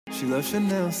She loves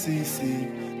Chanel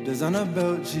CC, designer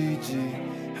belt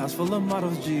GG, house full of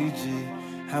models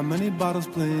GG. How many bottles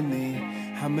plenty?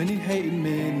 How many hating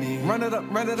many? Run it up,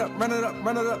 run it up, run it up,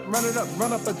 run it up, run it up,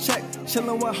 run up a check.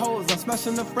 Chillin' with hoes, I'm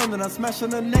smashing the friend and I'm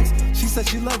smashing the next. She said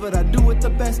she love it, I do it the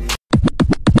best.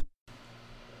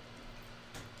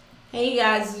 Hey you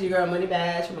guys, this is your girl Money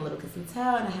Badge from A Little Kiss and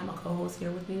Tell, and I have my co-host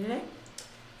here with me today.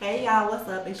 Hey y'all, what's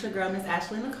up? It's your girl Miss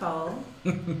Ashley Nicole.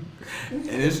 And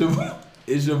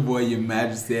it's your boy, Your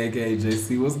Majesty, aka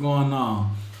JC. What's going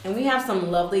on? And we have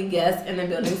some lovely guests in the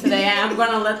building today. I'm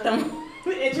gonna let them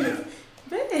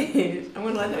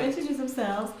introduce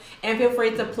themselves, and feel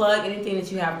free to plug anything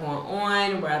that you have going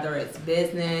on, whether it's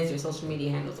business, your social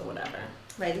media handles, or whatever.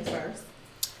 Ladies first.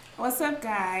 What's up,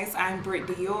 guys? I'm Britt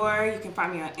Dior. You can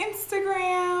find me on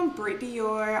Instagram, Britt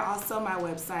Dior. Also, my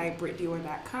website,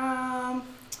 brittdior.com.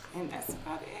 And that's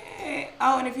about it.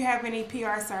 Oh, and if you have any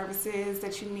PR services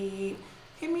that you need,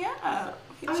 hit me up.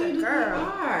 Hit your girl.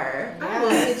 I will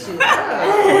hit you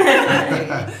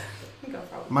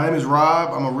up. My name is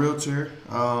Rob. I'm a realtor.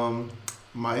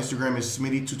 My Instagram is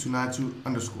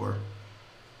Smitty2292_.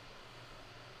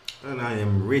 And I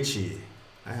am Richie.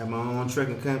 I have my own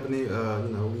trucking company.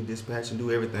 We dispatch and do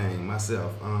everything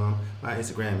myself. My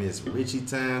Instagram is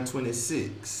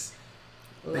RichieTime26.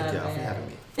 Thank y'all for having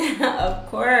me. Of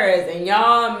course. And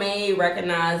y'all may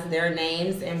recognize their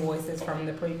names and voices from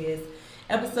the previous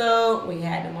episode. We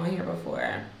had them on here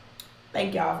before.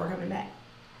 Thank y'all for coming back.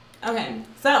 Okay,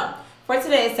 so for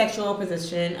today's sexual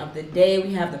position of the day,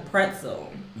 we have the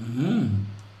pretzel. Mm-hmm.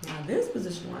 Now this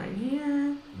position right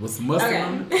here. What's the muscle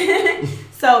on it?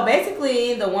 So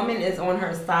basically, the woman is on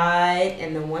her side,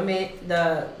 and the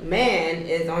man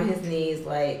is on his knees,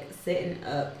 like sitting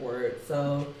upward.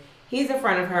 So he's in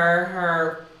front of her.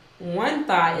 Her one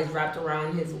thigh is wrapped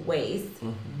around his waist,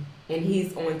 and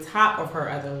he's on top of her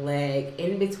other leg,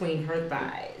 in between her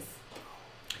thighs.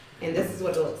 And this is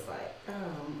what it looks like.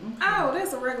 Oh,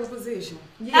 that's a regular position.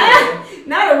 Yeah.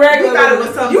 Not a regular. You thought it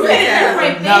was something. You hit a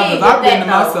different thing. No, because I've been to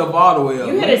myself all the way up.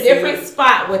 You hit a different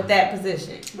spot with that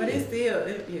position. But it's still,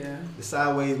 The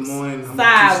sideways morning.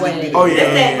 Sideways. Oh,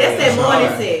 yeah. That's that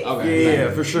morning sex. Okay. Yeah,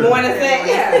 for sure. Morning sex?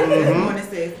 Yeah, morning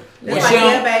sex. Well, That's like,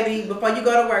 yeah, baby, before you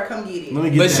go to work, come get it. Let me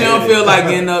get But that. she don't feel like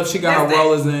getting up. She got That's her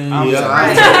rollers in. Yeah.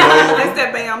 That's that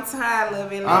baby, I'm tired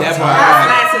of it. That's tired.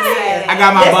 why I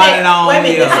got my bonnet on. Wait a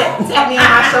minute, tap me on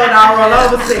my shoulder, I'll roll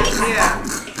over sex. Yeah.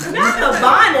 Not the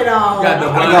bonnet on. Got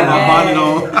the I got my bonnet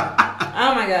on.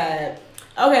 Oh my god.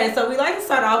 Okay, so we like to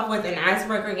start off with an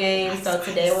icebreaker game. So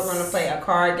today we're going to play a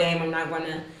card game. I'm not going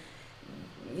to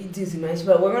do too much,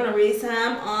 but we're going to read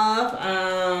some off.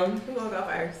 Who's going to go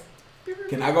first?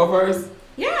 Can I go first?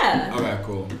 Yeah. Okay,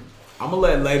 cool. I'm going to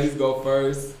let ladies go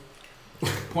first.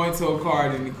 Point to a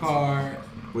card in the card.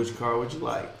 Which card would you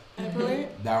like?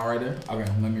 That right there? Okay,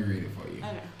 let me read it for you.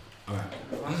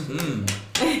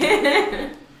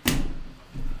 Okay.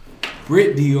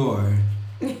 Britt Dior.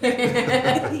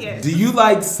 Yes. Do you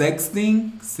like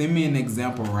sexting? Send me an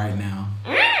example right now.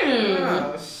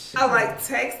 Oh, shit. I like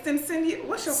texting, send you.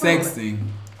 What's your phone? Sexting.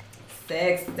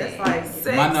 Sexting. That's like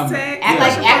Sex, My number. text. Act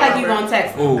like you gonna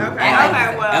text me. Oh, Okay,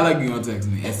 I well. like you gonna text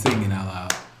me and sing it out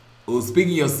loud. Oh,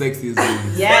 speaking your sexiest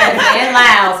voice. Yes, and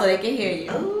loud so they can hear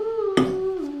you.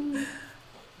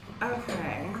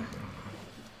 Okay.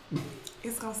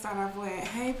 It's gonna start off with,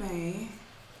 hey, babe.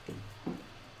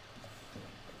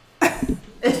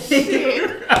 It's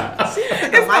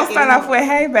gonna start off with,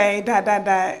 hey, babe, ...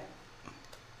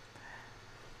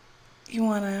 You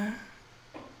wanna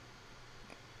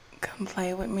come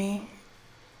play with me? ...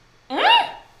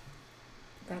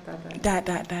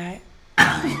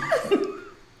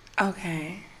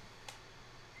 Okay.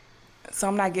 So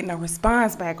I'm not getting a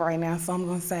response back right now, so I'm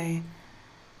gonna say,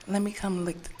 let me come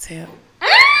lick the tip.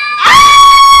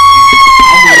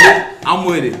 I'm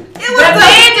with it. The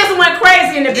man just went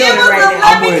crazy in the building right now.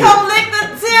 I'm with it. come lick the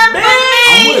tip, I'm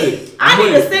with it. I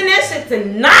need to send that shit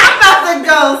tonight. I'm about to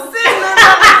go sit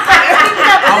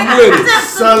I'm with it.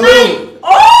 Salute.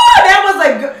 Oh, that was a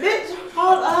good bitch.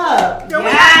 Hold up.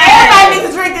 Everybody needs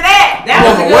to drink to that. That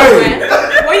was a good one.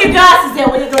 Where your glasses at?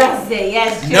 Where your glasses at?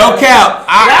 Yes. No cap.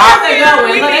 That was a good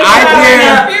one. Look, I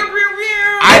dare.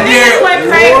 This went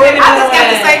crazy. I just got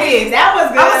to say this. That was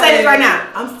good. I'm gonna say this right now.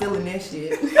 I'm stealing that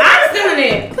shit. I'm stealing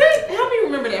it. Please help me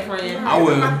remember that, friend. I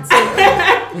will.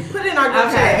 Put it in our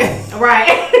group chat. Okay. Right.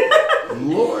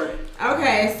 Lord.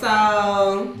 Okay,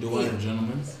 so. Do it, gentlemen.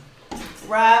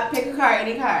 Rob, pick a card,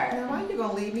 any card. Now, why you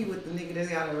gonna leave me with the nigga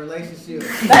that's out of a relationship?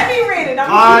 Let me read it.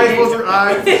 I for sure.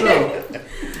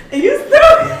 You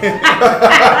stupid.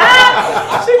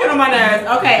 She get on my nerves.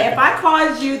 Okay, if I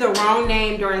called you the wrong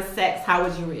name during sex, how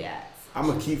would you react? I'm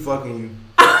gonna keep fucking you.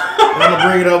 And I'm gonna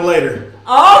bring it up later.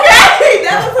 Okay,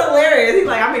 that was hilarious. He's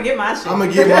like, I'm gonna get my shit. I'm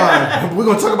gonna get mine. We're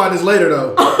gonna talk about this later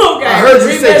though. Okay. I heard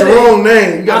you said your wrong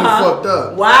name. You got me fucked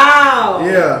up. Wow.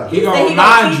 Yeah. He said gonna he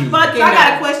remind keep you. fucking So I got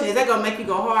a her. question. Is that gonna make you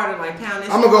go harder, like pound this?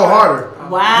 I'm gonna go harder.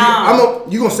 Wow.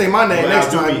 You gonna say my name Well,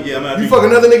 next I'll do time. me. Yeah, I'm gonna You do fuck me.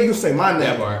 another nigga, you say my That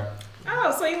name. part.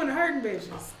 Oh, so you want to hurting bitches?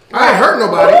 I ain't hurt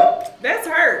nobody. That's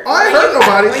hurt. I ain't hurt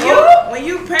nobody. When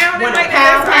you pound it When a like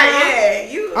pound that, pound?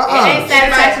 yeah, you. It ain't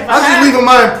satisfaction for I'm just her. leaving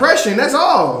my impression. That's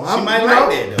all. She might like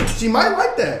that though. She might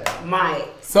like that. Mike.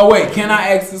 So wait, can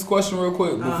I ask this question real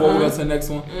quick before we go to the next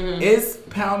one? Mm-hmm. Is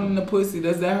pounding the pussy,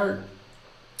 does that hurt?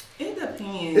 It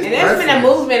depends. And there's been a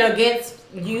movement against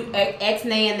you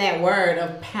ex-naying that word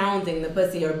of pounding the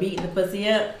pussy or beating the pussy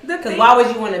up. The Because thing- why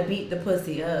would you want to beat the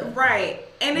pussy up? Right.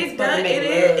 And It's it supposed does. to make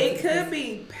It love. could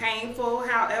be painful.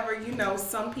 However, you know,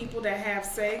 some people that have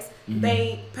sex,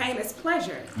 they pain as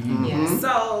pleasure. Yeah.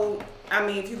 So, I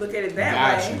mean, if you look at it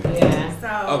that Got way, you. Yeah.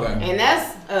 so Okay. And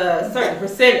that's a certain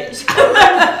percentage.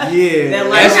 Yeah. That Ashley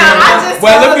like, Nicole.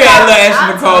 Well, look at little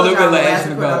Ashley Nicole. Look at little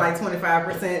Ashley Nicole. Nicole. Like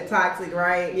 25% toxic,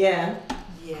 right? yeah.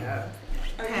 Yeah.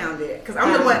 Pound it. Cause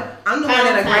I'm the one that'll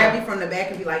Pound. grab you from the back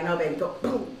and be like, no baby, go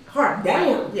boom, hard.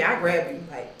 Damn. Yeah, I grab you.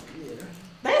 Like, yeah.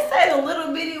 They say the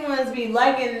little bitty ones be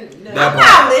liking the That I'm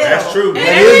not little. That's true.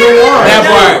 That is the one. That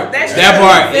part. that's That true.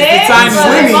 part. It's the tiny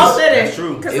Slimmies. ones. That's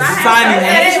true. Because It's I a have tiny sex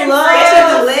hand. They with love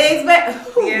friends. the legs back.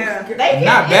 Yeah. They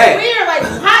Not it's bad. weird. Like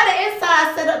how the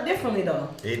inside set up differently though.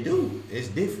 It do. It's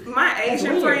different. My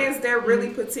Asian weird. friends, they're really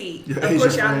petite. Your Of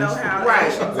course, Asian y'all know friends. how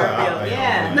Right. Asians Well, are built.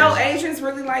 Yeah. No, Asians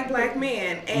really like black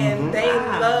men, and they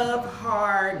Wow. love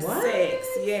hard What? sex.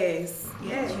 Yes,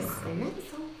 yes.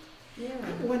 Yeah,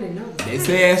 I want to know. They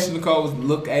say Ashley Nicole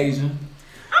look Asian.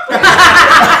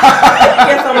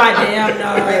 Get on my damn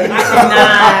nerves. I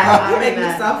cannot. You make me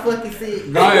I so fucking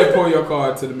sick. Go ahead and pour your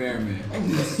card to the mailman.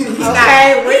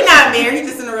 Okay, We're not married. He's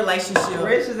just in a relationship.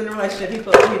 Rich is in a relationship. He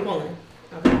pulling.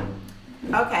 Okay.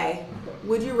 Okay.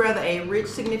 Would you rather a rich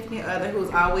significant other who's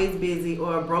always busy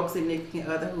or a broke significant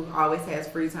other who always has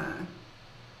free time?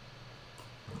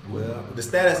 Well, the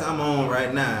status I'm on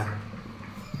right now,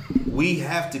 we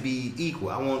have to be equal.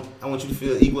 I want you to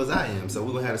feel equal as I am. So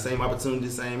we're gonna have the same opportunity,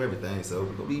 same everything. So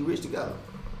we're gonna be rich together.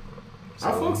 So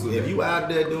I fucks with if that. you out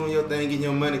there doing your thing, getting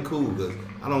your money, cool. Cause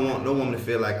I don't want no woman to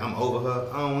feel like I'm over her.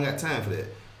 I don't got time for that.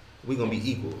 We gonna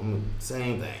be equal.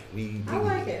 Same thing. We I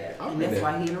like it. And that's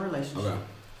why he in a relationship. Okay.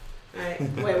 Alright.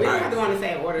 Wait, we don't have to go in the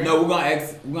same order. No, we're gonna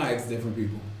ask different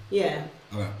people. Yeah.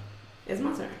 Okay. It's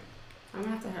my turn. I'm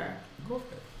after her.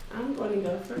 I'm going to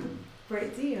go for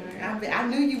Brett Dior. I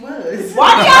knew you was.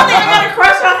 Why do y'all think I got a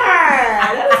crush on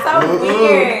her? That is so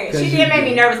weird. 'Cause She you did make do.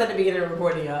 me nervous at the beginning of the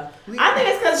recording, y'all. I think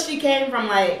it's because she came from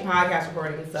like podcast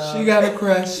recording. So She got a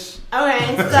crush.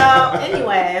 okay. So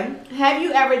anyway, have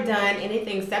you ever done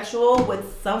anything sexual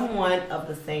with someone of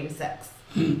the same sex?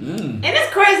 Mm-hmm. And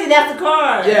it's crazy. That's the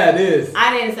card. Yeah, it is.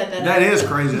 I didn't set that. That up. is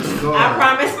crazy. I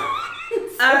promise.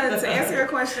 To answer your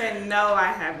question, no, I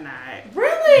have not.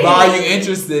 Really? But are you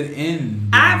interested in?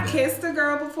 I've kissed a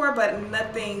girl before, but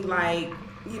nothing like,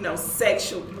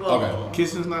 sexual. Okay.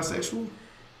 Kissing's not sexual?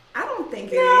 I don't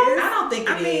think it No, is. I don't think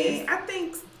it is. I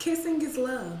think kissing is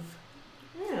love.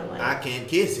 Yeah, like, I can't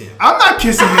kiss him. I'm not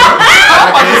kissing him. I'm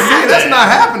about to say that's not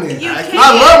happening. You I can't.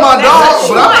 I love my That's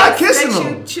dog, a but I'm not choice kissing that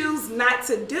him. you choose not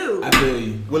to do I feel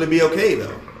you. Will it be okay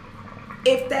though?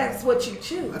 if that's what you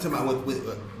choose. I'm talking about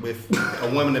with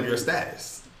a woman of your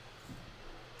status.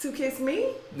 To kiss me?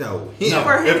 No, No. him.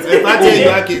 For him If I tell you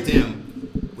I kissed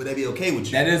him, would that be okay with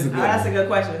you? That is a good oh, that's a one. good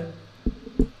question.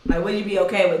 Like, would you be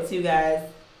okay with two guys?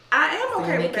 I am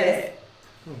okay with that.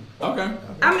 Okay.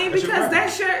 I mean, That's your because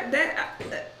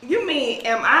preference. you mean,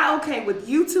 am I okay with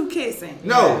you two kissing?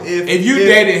 No, If you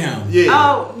dated him. Yeah.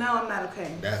 Oh, no, I'm not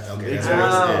okay. That's okay.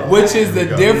 Exactly. Yeah. Which is the There we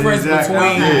go. difference Exactly.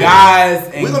 between Okay. guys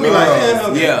and We girls. gonna be like, yeah,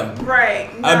 okay. Yeah.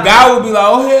 Right. No. A guy would be like,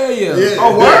 oh hell yeah. Yeah.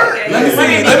 Oh, word? Yeah, Let me yeah.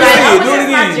 see it. Like, Let me see oh, it. Do this it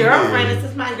is my again. girlfriend. This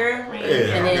is my girlfriend.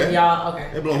 Yeah, And then okay. y'all, They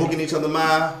okay. blowing hooking each other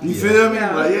mouth. You feel me?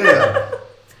 Yeah. Like, yeah.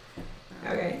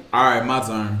 Okay. All right, my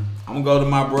turn. I'm gonna go to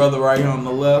my brother right here on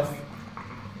the left.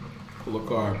 Pull a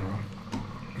card, bro.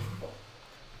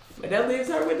 But that leaves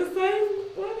her with the same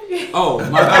one. Oh,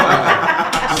 my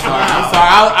bad. I'm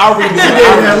sorry. I'll read She this.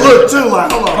 gave that look too,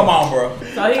 like, hold on. Come on, bro.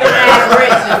 So he gonna ask Rich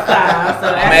this time. So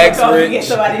ask after Rich. get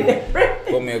somebody different.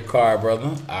 Put me a card, brother.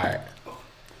 All right.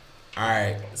 All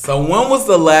right. So when was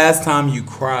the last time you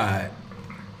cried?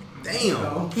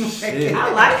 Damn. Shit.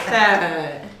 I like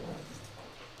that.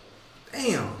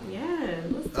 Damn. Yeah.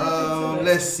 Let's talk into it.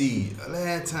 Let's see.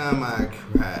 Last time I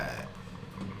cried.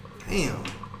 Damn.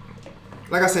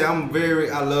 like I said,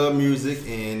 I love music,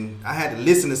 and I had to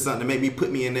listen to something to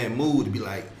put me in that mood to be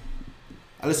like.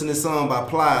 I listened to a song by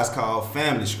Plies called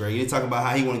Family Straight. He talking about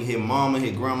how he want to get his mama,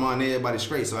 his grandma, and everybody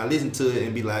straight. So I listened to it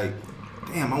and be like,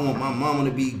 damn, I want my mama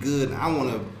to be good. And I want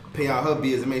to pay out her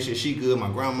bills and make sure she good. My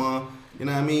grandma, you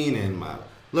know what I mean? And my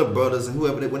little brothers and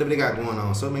whatever they got going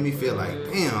on. So it made me feel like,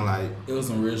 damn, like. It was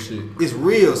some real shit. It's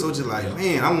real. So it's just like,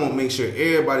 man, I want to make sure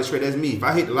everybody's straight. That's me. If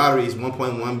I hit the lottery, it's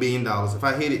 $1.1 billion. If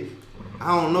I hit it,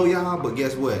 I don't know y'all, but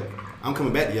guess what? I'm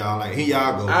coming back to y'all. Like, here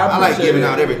y'all go. I like giving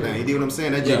out everything. You dig what I'm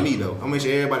saying? That's just me, though. I'm make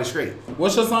sure everybody's straight.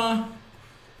 What's your sign?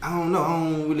 I don't know. I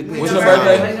don't really think. What's your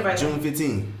birthday? June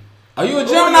 15th. Are you a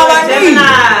Gemini like me?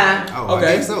 Gemini. Oh,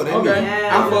 okay. I guess so. That okay. me. Yeah,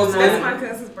 I'm close to That's my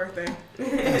cousin's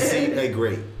birthday. See, they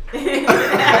great.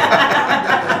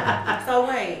 So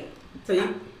wait. So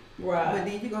you, But right.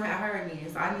 then you gonna have her again,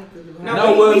 so I need to do her.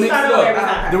 No, we'll we mix start it over up. every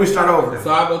time. Then we start over.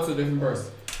 So I go to a different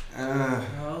person.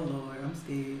 Oh Lord, I'm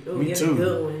scared. Ooh, Me get too. A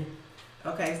good one.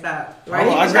 Okay, stop. Right,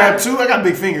 Oh, you I can got start. 2. I got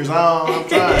big fingers. I'm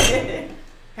tired.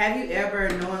 Have you ever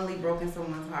knowingly broken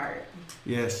someone's heart?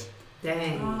 Yes.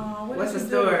 Dang. Oh, what What's the did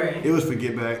you do? story? It was for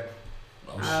Get Back.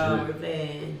 Oh, Oh, shit.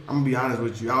 man. I'm gonna be honest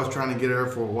with you. I was trying to get her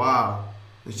for a while,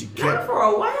 and she Not kept for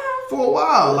a while. for a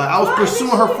while. Like I was Why?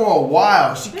 pursuing her for a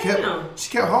while. She Damn.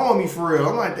 kept holding me for real.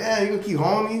 I'm like, damn, you gonna keep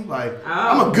holding me? Like Oh.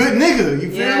 I'm a good nigga. You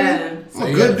feel Yeah. me? So I'm a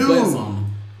you good had to flex dude. on him.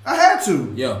 I had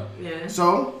to. Yeah. Yeah.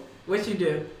 So What you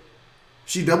do?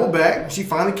 she doubled back. She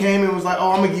finally came and was like,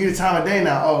 oh, I'm gonna give you the time of day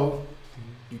now. Oh,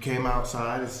 you came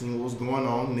outside and seen what was going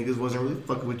on. Niggas wasn't really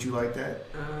fucking with you like that.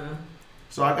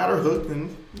 So I got her hooked and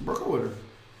broke up with her.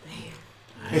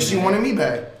 Damn. And she wanted me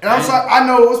back. And I'm sorry, I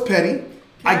know it was petty. Can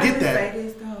I get just that. Say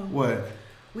this, though? What?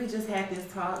 We just had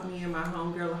this talk, me and my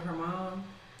homegirl and her mom.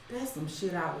 That's some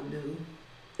shit I would do.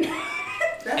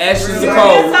 Ashes real- are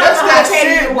cold. That's that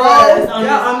shit, bro.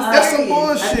 That's some A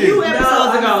bullshit. few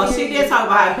episodes No, ago, I'm she serious. did talk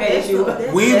about how petty she was.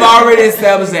 That's- We've already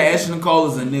established that Ashley Nicole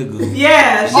is a nigga.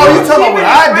 Yeah. Oh, you talking about what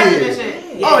I been did? expressing this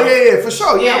shit. Oh, yeah, for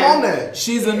sure. Yeah, Yeah. I'm on that.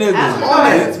 She's a nigga. Ashley on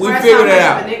that. Nicole We expressed figured how it much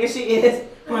out. of a nigga she is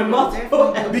on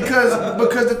multiple.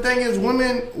 Because the thing is,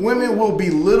 women will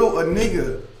belittle a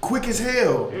nigga quick as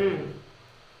hell.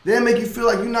 They'll make you feel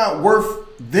like you're not worth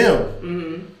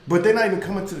them. But they're not even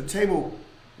coming to the table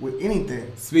with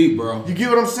anything. Speak, bro. You get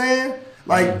what I'm saying?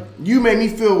 Like, you made me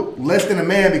feel less than a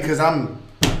man because I'm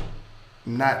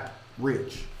not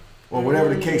rich. Or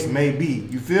whatever the case may be.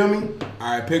 You feel me?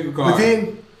 All right, pick a But card.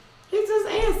 then, He just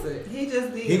answered. He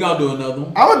just did. He gonna do another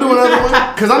one. I'm going to do another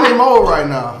one. Because I'm in mode right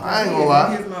now. I ain't going to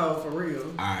lie. His mode for real.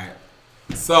 All right.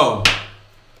 So,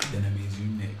 then that means you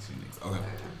next. Okay.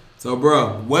 So,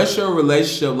 bro, what's your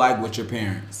relationship like with your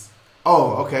parents?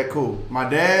 Oh, okay, cool. My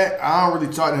dad, I don't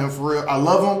really talk to him for real. I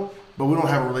love him, but we don't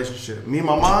have a relationship. Me and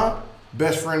my mom,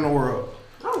 best friend in the world.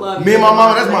 I love Me and my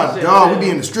mom, that's my dog. We be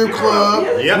in the strip club.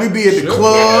 Yep. We be at the Sure.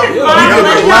 club. Yeah. We be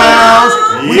at the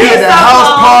lounge. We be at the Yeah. house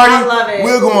I love party. it.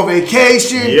 We'll go on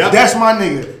vacation. Yep. That's my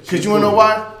nigga. Cause you wanna know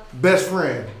why? Best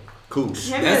friend. Cool. That's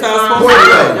how it's supposed to Point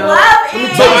be. it I out. love it. tell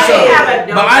you something. They have a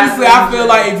dope But honestly, I ass feel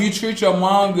like if you treat your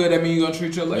mom good, that means you're gonna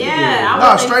treat your lady Yeah, Nah,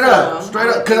 would think straight so. up. Straight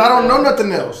up. Cause I don't know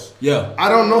nothing else. good. Yeah. I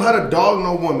don't know how to dog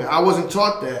no woman. I wasn't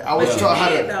taught that. I was But you taught how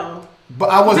Did, to. though. But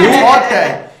I wasn't taught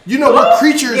that. You know, we're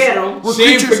creatures. Get 'em. We're She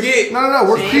ain't creatures. forget. No.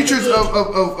 We're She ain't creatures forget.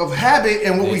 of habit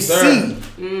and what we Yes, sir.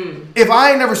 see. If I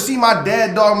ain't never see my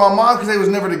dad dog my mom because they was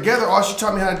never together, all she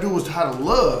taught me how to do was how to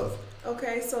love.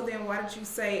 Okay, so then why did you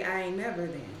say I ain't never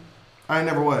then? I ain't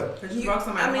never what? Because you broke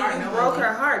somebody's heart. you no broke way.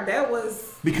 her heart. That was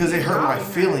Because it hurt my wrong.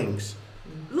 feelings.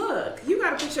 Look, you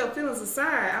gotta put your feelings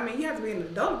aside. I mean, you have to be an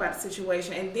adult about the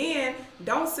situation, and then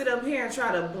don't sit up here and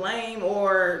try to blame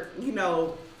or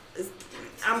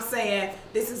I'm saying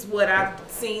this is what I've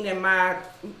seen in my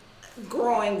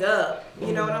growing up.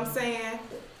 You know what I'm saying?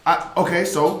 Okay,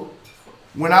 so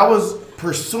when I was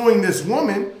pursuing this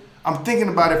woman, I'm thinking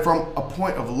about it from a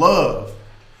point of love.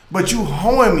 But you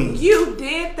hoeing me. You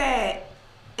did that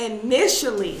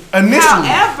initially. Initially.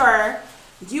 However,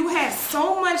 you had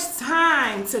so much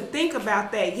time to think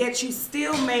about that, yet you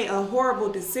still made a horrible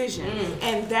decision.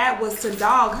 And that was to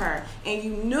dog her. And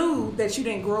you knew that you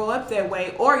didn't grow up that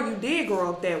way, or you did grow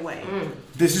up that way.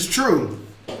 This is true.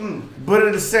 But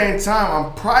at the same time,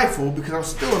 I'm prideful because I'm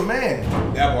still a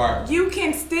man. That part. You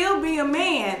can still be a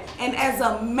man, and as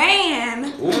a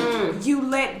man, you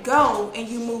let go and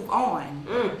you move on.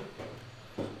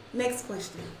 Next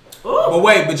question. But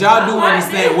wait, but y'all do I like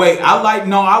understand. that. Wait, I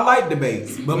like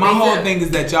debates. But my Me whole too. thing is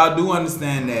that y'all do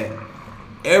understand that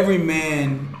every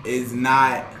man is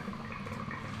not.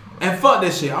 And fuck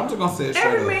that shit. I'm just gonna say it straight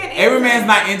Every up. man is Every not. man's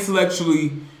not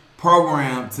intellectually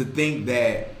programmed to think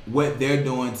that what they're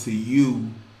doing to you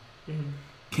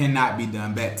cannot be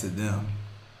done back to them.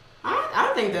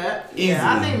 I think that. Easily.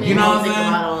 Yeah, I think men You know don't what think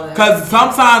about all I'm saying? that. Because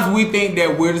sometimes we think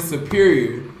that we're the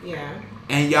superior Yeah.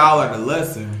 and y'all are the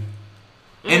lesser.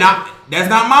 And that's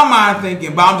not my mind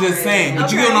thinking, but I'm just saying.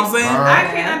 But you get what I'm saying? I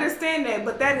can understand that,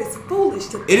 but that is foolish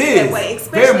to think It is. that way, Very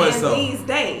especially much in so. these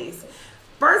days.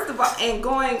 First of all, and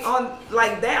going on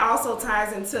like that also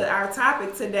ties into our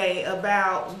topic today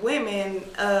about women.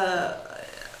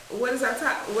 What is our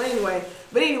topic? Well,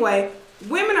 anyway,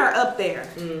 women are up there.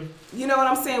 You know what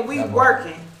I'm saying? We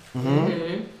working.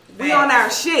 We on our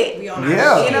shit. We on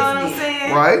Yeah. our You know what I'm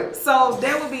saying? Right. So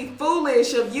that would be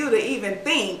foolish of you to even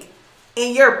think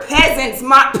in your peasant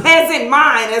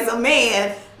mind as a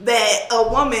man that a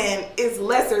woman is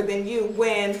lesser than you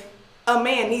when a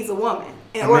man needs a woman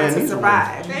in order to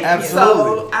survive.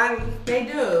 Absolutely. So They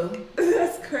do.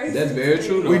 that's crazy. That's very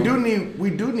true, though. We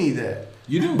do need that.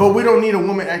 You do. But we don't need a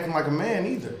woman acting like a man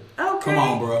either. Okay. Come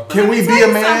on, bro. Can we be a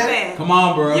man? Something. Come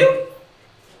on, bro.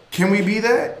 Can we be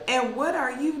that? And what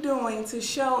are you doing to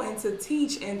show and to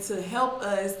teach and to help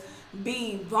us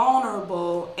be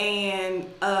vulnerable and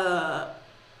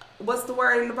what's the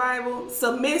word in the Bible?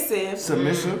 Submissive.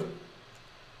 Submissive.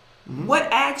 What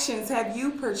actions have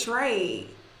you portrayed?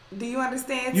 Do you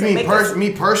understand? You To mean make us-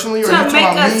 me personally, or to you talking make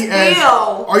about us me as?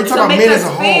 feel, Or you to talking about make men us as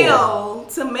a whole? feel,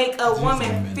 to make a woman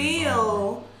men as a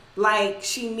feel like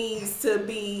she needs to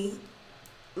be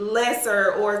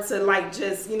lesser or to like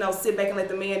just sit back and let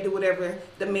the man do whatever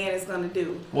the man is gonna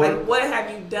do. Like what have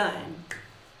you done?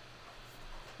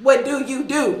 What do you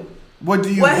do? What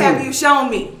do you What do? have you shown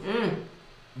me?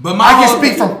 But I can whole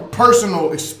speak thing- from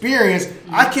personal experience.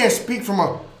 I can't speak from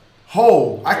a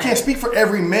whole. I can't speak for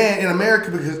every man in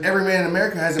America because every man in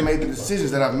America hasn't made the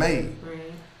decisions that I've made.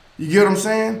 You get what I'm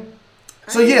saying?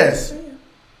 So yes,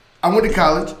 I went to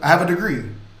college. I have a degree.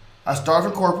 I started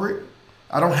in corporate.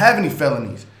 I don't have any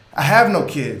felonies. I have no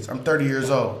kids. I'm 30 years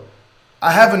old.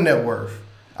 I have a net worth.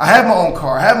 I have my own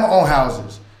car. I have my own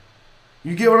houses.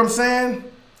 You get what I'm saying?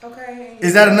 Okay.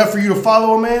 Is that enough for you to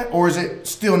follow a man, or is it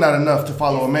still not enough to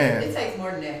follow a man? It takes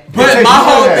more than that. But takes my more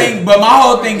whole than that. thing. But my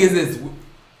whole thing is this.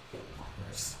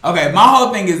 Okay, my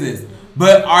whole thing is this.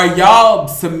 But are y'all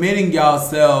submitting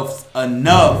yourselves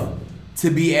enough to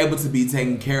be able to be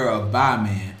taken care of by a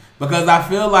man? Because I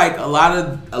feel like a lot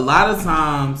of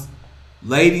times,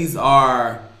 ladies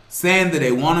are saying that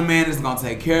they want a man that's gonna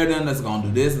take care of them, that's gonna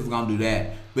do this, that's gonna do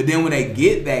that. But then when they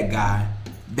get that guy,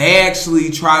 they actually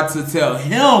try to tell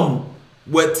him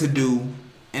what to do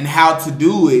and how to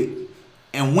do it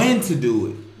and when to do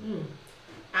it.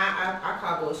 I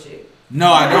call bullshit.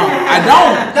 No, I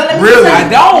don't. No, let me Really? just tell you- I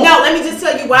don't. No, let me just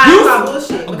tell you why You- I call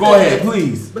bullshit. Go Because- ahead,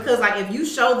 please. Because like if you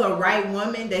show the right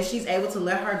woman that she's able to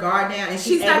let her guard down and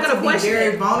she's She's not able gonna to be question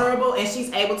very it. vulnerable and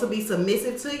she's able to be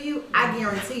submissive to you, I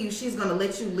guarantee you she's gonna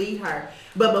let you lead her.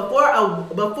 But before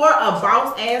a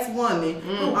boss ass woman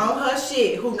who on her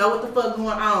shit, who know what the fuck going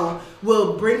on,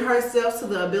 will bring herself to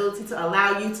the ability to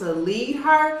allow you to lead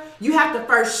her, you have to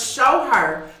first show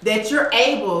her that you're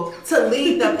able to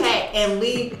lead the pack and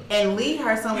lead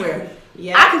her somewhere.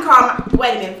 Yeah. I can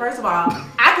wait a minute, first of all,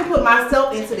 I can put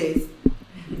myself into this.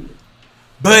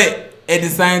 But at the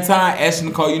same time, Ashley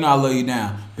Nicole, you know I love you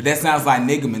down. But that sounds like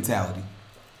nigga mentality.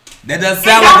 That doesn't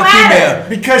sound like a female.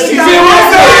 Because she's You see what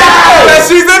I'm saying? Because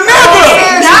she's a nigga.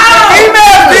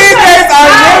 Females these days are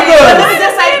But let niggas. me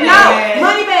just say, no, Yeah.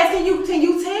 money bags. Can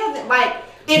you tell them like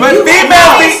if But you females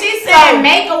no, think- She said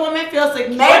make a woman feel secure.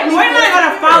 Make me We're feel not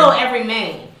gonna secure. follow every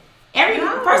man.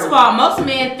 No. First of all, most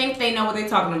men think they know what they're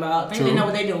talking about. Think they True. know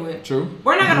what they're doing. True.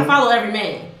 We're not gonna follow every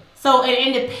man. So an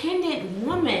independent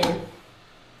woman,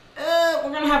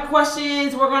 we're gonna have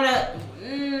questions. We're gonna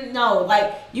no,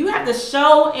 like you have to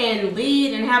show and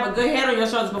lead and have a good head on your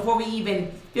shoulders before we even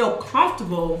feel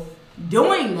comfortable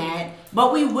doing that.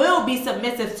 But we will be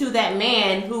submissive to that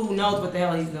man who knows what the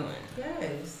hell he's doing.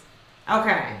 Yes.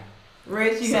 Okay,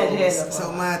 Rich, you had your head up.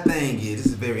 So my thing is, this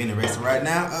is very interesting right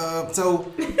now.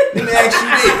 So let me ask you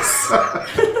this. So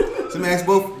let me ask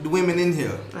both the women in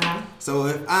here. Uh-huh. So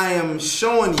if I am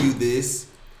showing you this,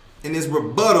 and this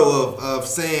rebuttal of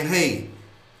saying, hey,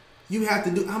 you have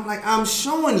to do, I'm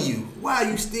showing you why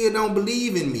you still don't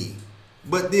believe in me.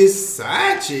 But this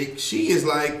side chick, she is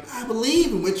like, I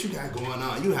believe in what you got going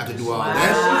on. You have to do all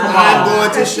that. I'm going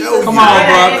to show you. Come on,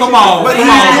 bro. Come on. But Come he's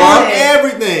on, doing bro.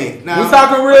 everything. Now, We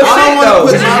talking real I shit, don't though.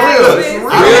 want to put my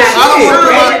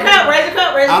Raise your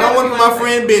cup, I don't want to put my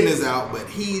friend business out, but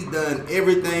he's done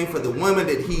everything for the woman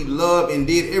that he loved and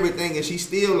did everything, and she's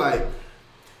still like,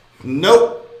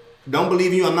 nope, don't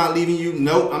believe you. I'm not leaving you.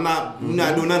 Nope, I'm not. You're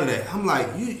not doing none of that. I'm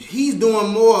like, he's doing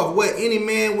more of what any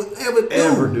man would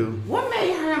ever do. What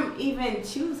made him even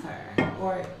choose her?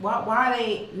 or why are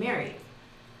they married?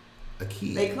 A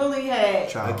kid. They clearly had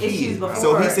issues before.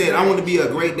 So he said, I want to be a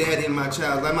great dad in my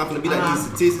child. I'm not going to be like these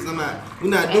statistics. We're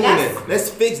not doing that. Let's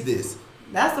fix this.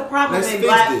 That's the problem Let's in fix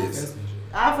black. this.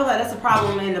 I feel like that's a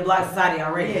problem in the black society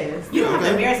already. Yes. You don't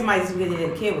have to marry somebody to get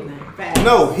a kid with them.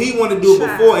 No, he wanted to do it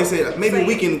before and said maybe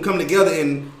we can come together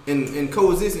and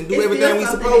coexist and do everything we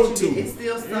supposed to. It's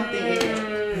still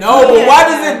something. No, but why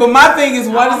does it? But my thing is,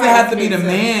 why does it have to be the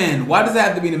man? Why does it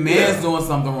have to be the man's doing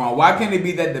something wrong? Why can't it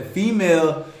be that the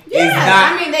female is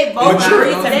not? I mean, they both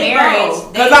agreed to marriage.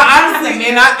 Because I honestly,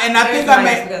 and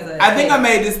I think I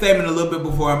made this statement a little bit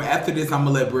before. After this, I'm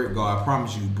gonna let Britt go. I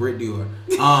promise you, Britt Dior.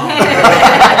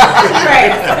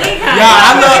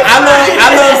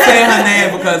 I love saying her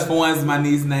name because for one, it's my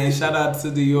niece's name. Shout out to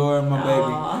Dior, my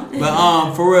baby.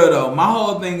 But for real though, my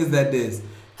whole thing is that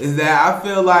I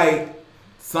feel like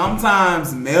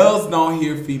sometimes males don't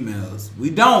hear females. We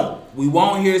don't. We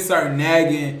won't hear certain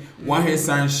nagging. Won't hear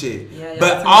certain shit.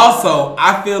 But also,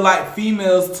 I feel like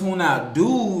females tune out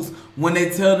dudes when they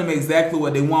tell them exactly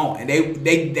what they want, and they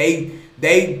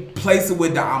place it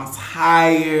with the I'm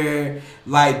tired.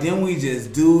 Like, then we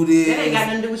just do this. That ain't got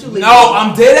nothing to do with you. No,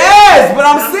 I'm dead ass, but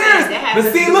I'm serious.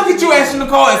 But see, look at you, Ashley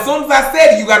Nicole. As soon as I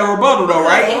said it, you got a rebuttal though,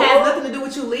 right? It has nothing to do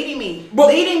with you leading me.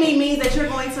 Leading me means that you're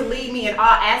going to lead me in all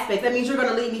aspects. That means you're going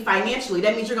to lead me financially.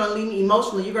 That means you're going to lead me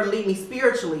emotionally. You're going to lead me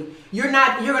spiritually. You're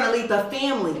going to lead the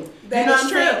family. That you know is what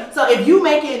I'm true. saying? So if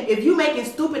you making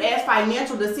stupid ass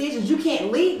financial decisions, you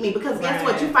can't lead me because guess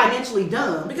what? You financially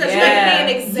dumb. Because you have to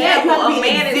be an example. Yeah, you have to be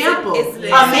an example.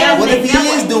 What if he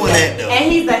is doing that though? And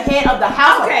he's the head of the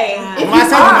house. Okay. Am I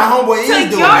telling my homeboy is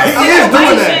doing that? He is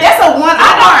doing that. That's a one.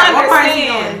 I don't What part is he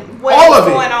understand doing? what All is of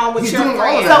it. going on with He's your doing all of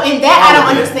friend. that. So in that, I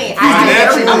don't understand.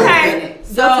 Okay.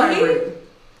 So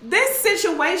this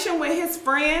situation with his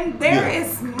friend, there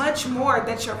is much more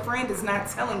that your friend is not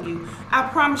telling you. I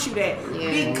promise you that.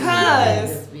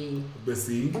 Because But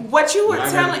see, what you were I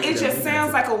telling, gotta it do just that.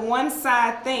 sounds like a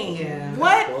one-side thing. Yeah.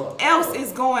 What else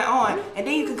is going on? And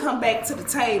then you can come back to the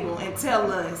table and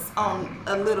tell us on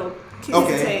a little kiss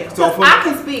Okay. and So tell. for I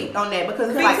can speak on that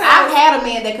because like I've had a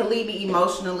man that could lead me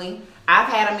emotionally. I've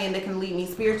had a man that can lead me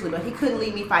spiritually, but he couldn't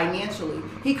lead me financially.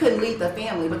 He couldn't lead the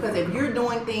family because if you're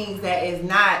doing things that is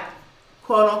not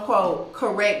quote unquote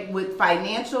correct with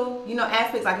financial,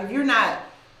 aspects, like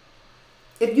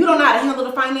if you don't know how to handle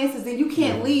the finances, then you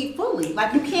can't lead fully.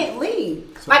 Like you can't lead.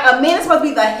 Like a man is supposed to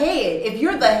be the head. If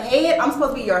you're the head, I'm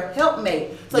supposed to be your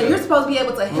helpmate. So you're supposed to be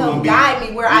able to help guide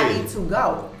me where I need to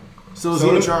go. So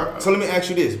let me ask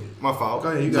you this. My fault. Go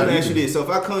ahead, Let me ask you this. So if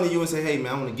I come to you and say, "Hey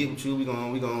man, I want to get with you. We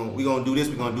gonna do this.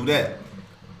 We gonna do that."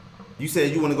 You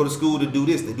said you want to go to school to do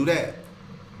this, to do that.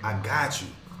 I got you.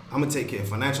 I'm gonna take care of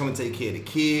financial. I'm gonna take care of the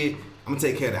kid. I'm gonna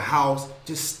take care of the house.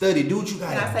 Just study. Do what you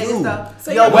gotta Can I say do. this though?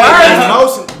 So Your you're words.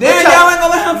 then y'all ain't gonna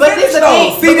let him But finish this the though.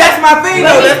 thing. See, that's my thing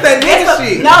though. That's that nigga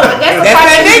shit. No, but that's the That's part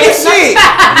that where he nigga messing shit. up.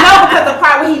 No, because the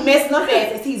part where he messing up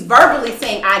at is he's verbally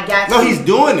saying, "I got you." No, he's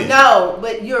doing it. No,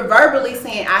 but you're verbally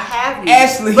saying, "I have you."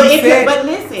 Ashley, but he said- but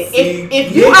listen, See,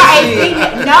 if you nigga are a shit.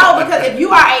 female, no, because if you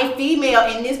are a female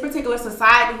in this particular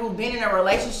society who've been in a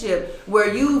relationship where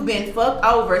you've been fucked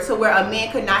over to where a man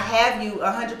could not have you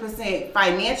 100%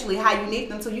 financially how you need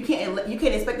them to, you can't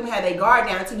expect them to have their guard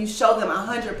down until you show them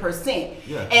 100%.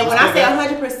 Yeah. And when I say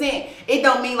 100%, it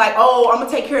don't mean like, oh, I'm gonna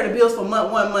take care of the bills for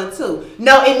month 1, month 2.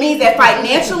 No, it means that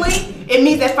financially,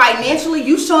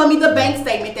 you showing me the bank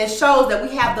statement that shows that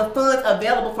we have the funds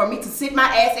available for me to sit my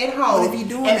ass at home. What if he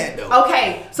doing that, though?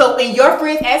 Okay, so in your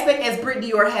friend's aspect, as Britt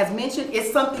Dior has mentioned,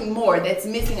 it's something more that's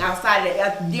missing outside of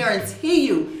that. I guarantee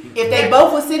you, if they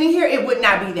both were sitting here, it would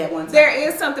not be that one time. There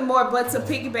is something more, but to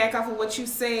piggyback off of what you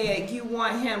said, you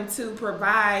want him to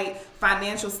provide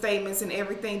financial statements and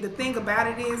everything. The thing about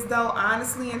it is, though,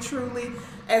 honestly and truly,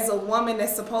 as a woman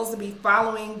that's supposed to be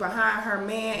following behind her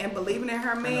man and believing in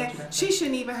her man, she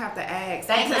shouldn't even have to ask.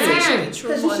 Thank because you. he should be Because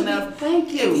truthful you should be- enough.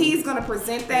 thank you. If he's gonna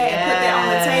present that and put that on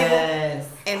the table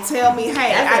and tell me, hey,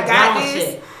 That's I a got grown this,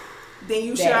 shit. then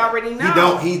you should already know. He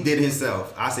don't. He did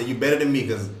himself. I said you better than me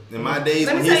because in my days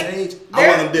Let when me his tell you, age, I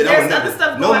want him dead. I there's would other never.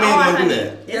 stuff No going man on, gonna do honey.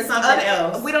 that. It's something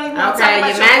else. We don't even want to Okay, talk about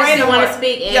your your friend majesty no want more. to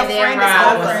speak, and Your then friend Rob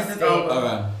is wants over. to speak.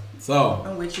 Okay, so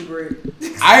I'm with you, Britt.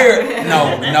 I heard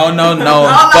no,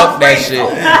 fuck that shit.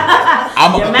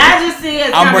 Your Majesty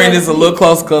is. I'm bringing this a little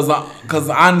close because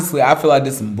honestly, I feel like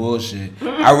this is some bullshit.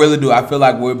 I really do. I feel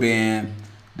like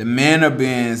the men are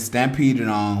being stampeded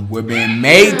on. We're being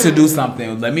made to do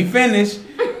something. Let me finish.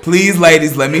 Please,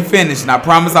 ladies, let me finish. And I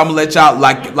promise I'm going to let y'all,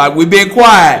 like we've been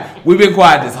quiet. We've been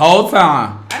quiet this whole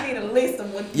time. I need a list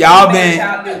of what Y'all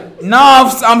do. No,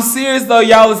 I'm serious though.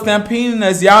 Y'all are stampeding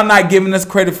us. Y'all not giving us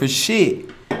credit for shit.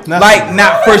 Like,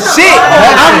 not for shit.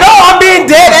 I'm being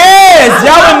dead ass.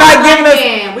 Y'all are not giving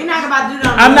us. We're not about to do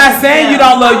that. I'm not saying you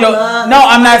don't love your. No,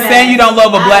 I'm not saying you don't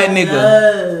love a black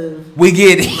nigga. We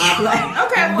get it.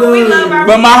 Okay, well, we love our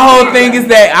But my whole thing is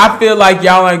that I feel like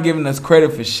y'all aren't giving us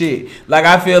credit for shit. Like,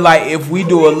 I feel like if we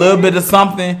do a little bit of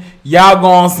something, y'all go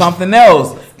on something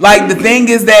else. Like, the thing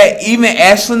is that even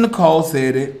Ashley Nicole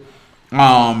said it.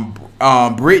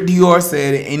 Britt Dior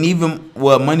said it. And even,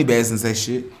 Moneybags didn't say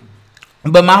shit.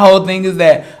 But my whole thing is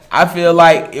that I feel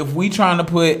like if we trying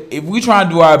to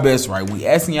do our best right, we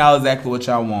asking y'all exactly what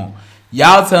y'all want.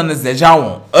 Y'all telling us that y'all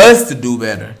want us to do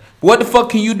better. What the fuck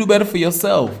can you do better for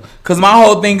yourself? Because my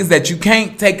whole thing is that you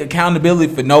can't take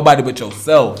accountability for nobody but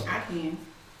yourself. I can.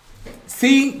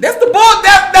 See, that's the bull.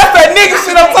 That's that nigga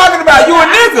shit I'm talking about. You a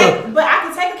nigga. But I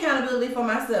can take accountability for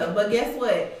myself. But guess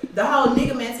what? The whole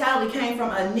nigga mentality came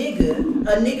from a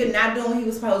nigga not doing what he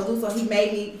was supposed to do. So he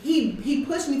made me, he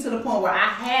pushed me to the point where I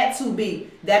had to be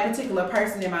that particular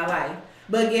person in my life.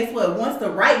 But guess what? Once the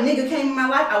right nigga came in my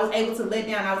life, I was able to let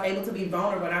down. I was able to be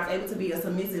vulnerable. And I was able to be a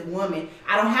submissive woman.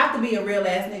 I don't have to be a real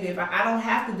ass nigga if I don't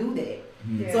have to do that.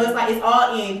 Yeah. So it's like it's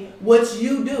all in what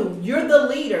you do. You're the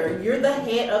leader. You're the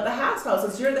head of the household.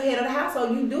 Since you're the head of the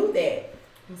household, you do that.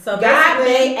 So God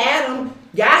made Adam.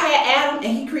 God had Adam,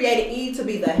 and He created Eve to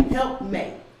be the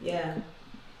helpmate. Yeah.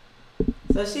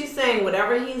 So she's saying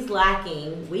whatever he's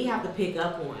lacking, we have to pick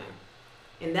up on,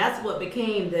 and that's what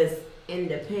became this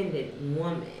independent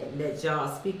woman that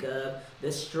y'all speak of,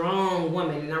 the strong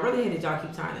woman. And I really hate that y'all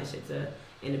keep tying that shit to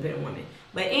independent woman.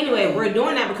 But anyway, we're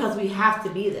doing that because we have to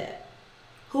be that.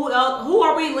 Who else? Who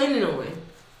are we leaning on?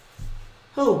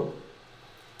 Who?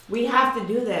 We have to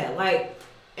do that. Like,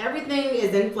 everything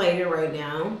is inflated right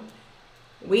now.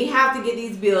 We have to get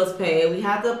these bills paid. We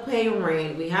have to pay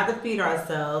rent. We have to feed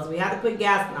ourselves. We have to put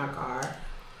gas in our car.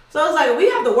 So it's like we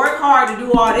have to work hard to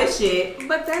do all this shit.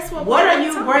 But that's what are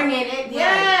you bringing in?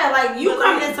 Yeah, like you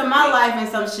coming into my life and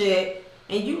some shit,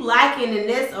 and you lacking in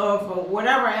this or for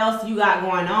whatever else you got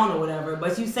going on or whatever.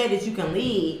 But you say that you can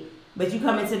lead, but you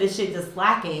come into this shit just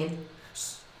lacking.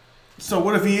 So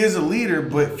what if he is a leader,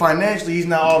 but financially he's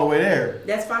not all the way there?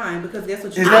 That's fine because guess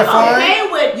what? Is that fine? I'm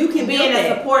okay with you can being build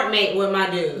a support mate with my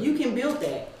dude. You can build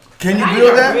that. Can you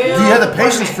build that? Do you have the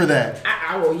patience for that?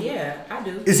 Yeah, I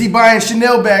do. Is he buying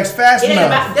Chanel bags fast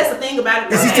enough? That's the thing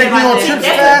about it. Is he taking you on trips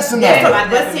fast enough?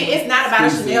 But see, it's not about a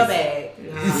Chanel bag.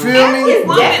 You feel me? Every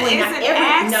woman Definitely is not.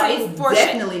 an asset It's for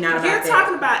definitely not about You're that.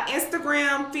 talking about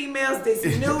Instagram females, this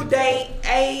new day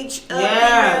age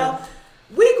Yeah. female.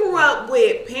 We grew up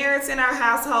with parents in our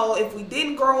household. If we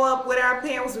didn't grow up with our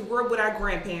parents, we grew up with our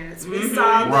grandparents. We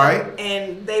saw them, Right.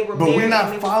 and they were But married. we're and not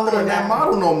it was following that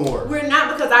model no more. We're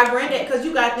not because our granddad. Because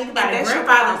you gotta think about it. That's your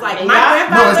Grandfather's like problem. my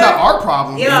grandfather. No, it's not our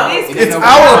problem. It's our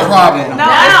problem. No,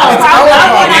 It's our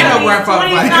problem. Ain't no grandfather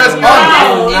like Because and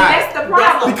that's the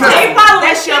problem. Because- They follow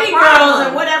That's your city girls problem.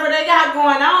 and whatever they got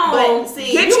going on. But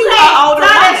see, Get you you can't an older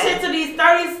tie that woman. shit to these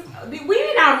 30s. We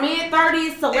in our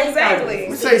mid-30s to late Exactly. 30s. Let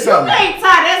me say You something. can't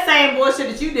tie that same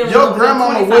bullshit that you did with Your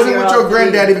grandmama wasn't with your 25-year-old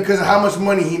granddaddy because of how much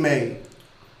money he made.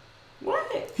 What?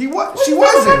 She wasn't.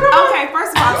 Okay,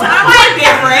 first of all, time is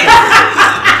different.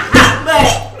 but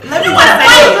let me Why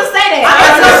just you say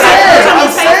that?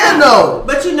 I'm saying though.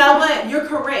 But you know what? You're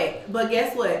correct. But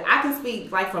guess what? I can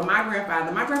speak like for my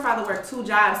grandfather. My grandfather worked 2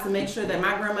 jobs to make sure that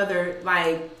my grandmother,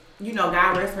 like, you know,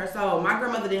 God rest her soul. My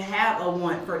grandmother didn't have a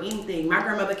want for anything. My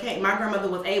grandmother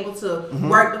was able to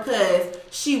work because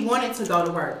she wanted to go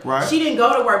to work. Right. She didn't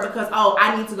go to work because, oh,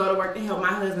 I need to go to work to help my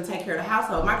husband take care of the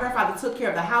household. My grandfather took care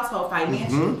of the household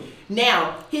financially.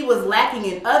 Now, he was lacking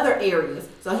in other areas.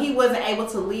 So he wasn't able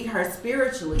to lead her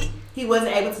spiritually. He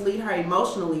wasn't able to lead her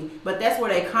emotionally. But that's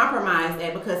where they compromised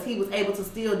at because he was able to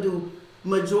still do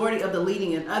majority of the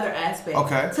leading in other aspects.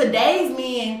 Okay. Today's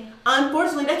men,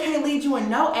 unfortunately, they can't lead you in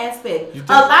no aspect. A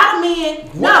lot of men,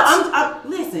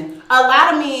 listen, a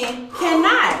lot of men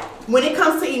cannot. When it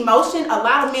comes to emotion, a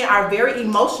lot of men are very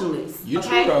emotionless. You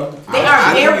okay? true, though. They are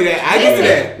I very. give you that. I give you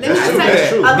that. Let me That's just true. say, That's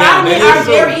true. a lot Now, of men that are is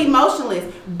true. very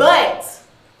emotionless, but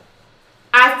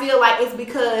I feel like it's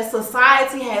because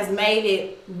society has made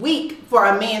it weak for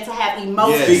a man to have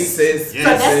emotions. Yes, sis. So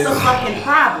that's the fucking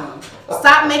problem.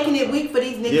 Stop making it weak for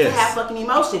these niggas to have fucking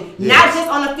emotion. Not just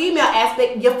on the female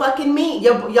aspect, you're fucking mean.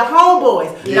 Your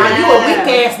homeboys. Now you a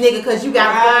weak ass nigga because you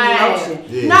got fucking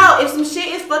emotion. Yeah. No, if some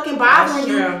shit is fucking bothering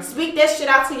you, That's true. speak that shit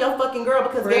out to your fucking girl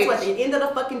because guess what? At Preach. the end of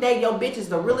the fucking day, your bitch is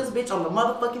the realest bitch on the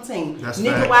motherfucking team. That's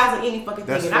Nigga facts. wise or any fucking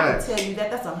That's thing. And I can facts. tell you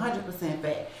that that's 100%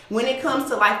 fact. When it comes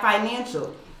to like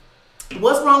financial,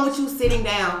 What's wrong with you sitting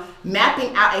down,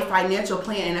 mapping out a financial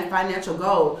plan and a financial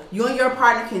goal? You and your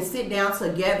partner can sit down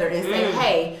together and say,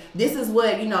 hey, this is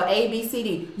what, A, B, C,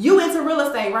 D. You into real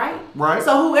estate, right? Right.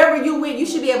 So whoever you with, you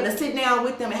should be able to sit down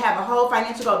with them and have a whole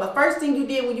financial goal. The first thing you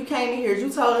did when you came in here is you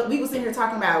told us, we were sitting here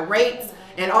talking about rates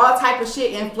and all type of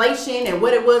shit, inflation and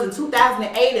what it was in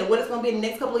 2008 and what it's going to be in the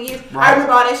next couple of years. Right. I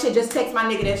remember all that shit. Just text my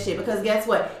nigga that shit because guess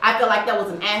what? I feel like that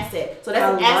was an asset. So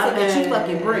that's an asset that you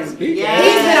fucking bring. Yes.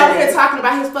 He's been over here talking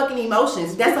about his fucking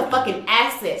emotions. That's a fucking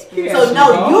asset. Yes, So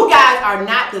no, you guys are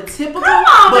not the typical,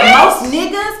 but most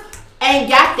niggas ain't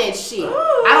got that shit.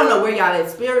 I don't know where y'all at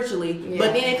spiritually,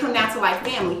 but then it come down to like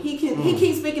family. He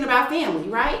keeps speaking about family,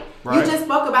 right? You just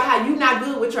spoke about how you not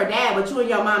good with your dad, but you and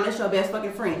your mom, that's your best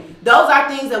fucking friend. Those are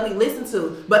things that we listen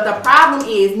to. But the problem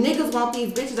is niggas want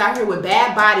these bitches out here with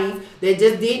bad bodies that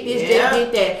just did this, just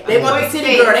did that. They want the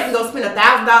city girl, they can go spend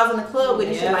 $1,000 in the club with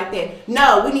and shit like that.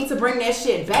 No, we need to bring that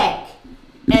shit back.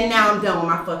 And now I'm done with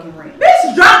my fucking rant.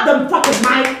 Bitch, drop them fucking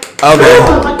mic. Okay.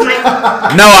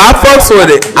 No, I fucks with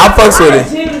it.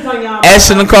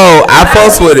 Ashley Nicole, I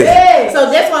fucks with it. So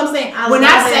that's what I'm saying. When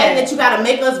I say that you gotta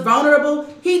make us vulnerable,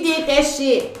 he did that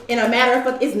shit in a matter of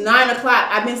fact. It's 9 o'clock.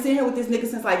 I've been sitting here with this nigga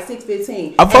since like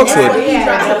 6:15. I fucks with it.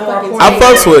 I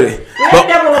fucks with it.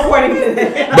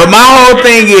 But my whole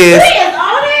thing is,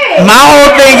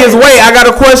 wait, I got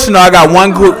a question. I got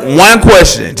one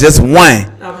question, just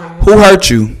one. Who hurt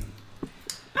you?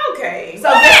 Okay. So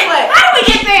guess what? How do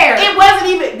we get there? It wasn't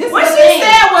even. This What was she the thing.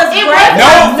 said was It great. wasn't-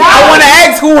 No, I want to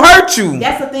ask who hurt you.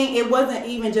 That's the thing. It wasn't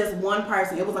even just one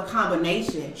person. It was a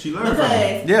combination. She learned from because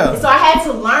it. Yeah. So I had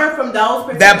to learn from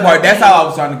those. That part, that's things. how I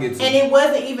was trying to get to. And it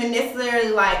wasn't even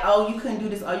necessarily like, oh, you couldn't do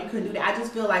this, oh, you couldn't do that. I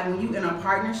just feel like when you in a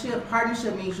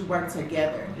partnership means you work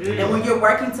together. And when you're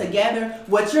working together,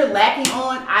 what you're lacking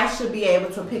on, I should be able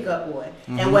to pick up on.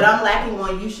 And what I'm lacking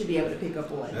on, you should be able to pick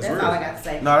up on. That's real. all I got to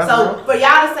say. No, that's so real. for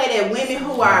y'all to say that women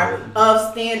who are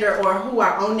of standard or who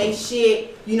are on their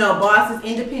shit, bosses,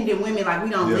 independent women, like we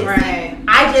don't listen. Right.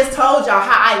 I just told y'all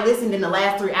how I listened in the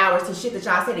last 3 hours to shit that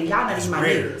y'all said, and y'all not even my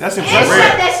niggas. That's And impressive.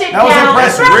 shut that shit That was down.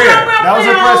 impressive. That was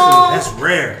impressive. That's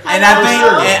rare. And I think,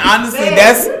 and honestly,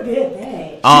 that's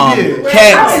did.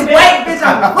 cats. Wait, bitch,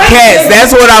 I'm Cats.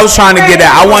 That's what I was trying to get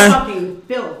at.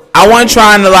 I wasn't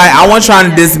trying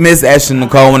to dismiss Ashley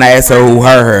Nicole when I asked her who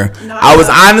hurt her. No, I was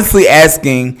honestly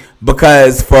asking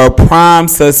because for a prime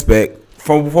suspect,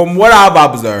 from what I've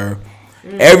observed,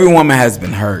 every woman has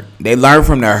been hurt. They learn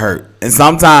from their hurt, and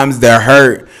sometimes their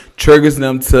hurt triggers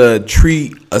them to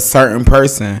treat a certain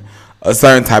person a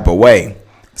certain type of way.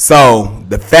 So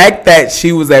the fact that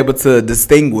she was able to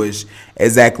distinguish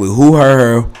exactly who hurt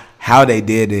her, how they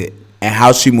did it, and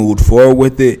how she moved forward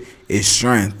with it is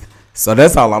strength. So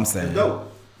that's all I'm saying. That's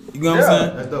dope. You know what I'm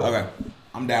saying? That's dope. Okay,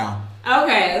 I'm down.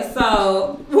 Okay,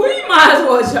 so we might as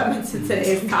well jump into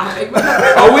today's topic.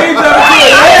 Oh, we ain't jumping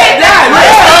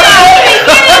to it.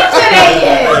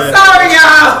 Sorry,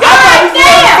 y'all.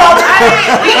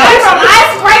 We went from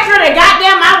icebreaker to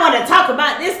goddamn, I want to talk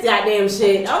about this goddamn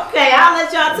shit. Okay, I'll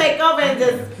let y'all take over and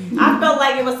just. I felt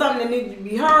like it was something that needed to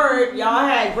be heard. Y'all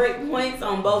had great points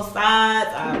on both sides.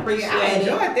 I appreciate I it.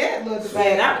 enjoyed that little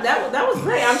debate. Yeah, that was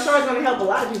great. I'm sure it's gonna help a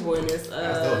lot of people in this this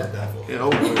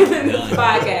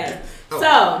podcast.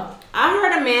 So I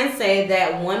heard a man say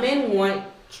that women want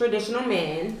traditional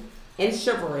men in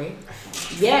chivalry,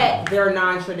 yet they're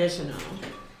non-traditional.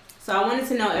 So I wanted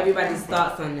to know everybody's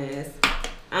thoughts on this.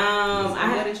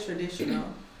 What is traditional?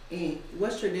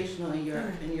 What's traditional in your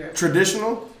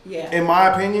Traditional, yeah? in my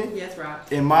opinion. Yes, Rob.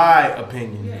 In my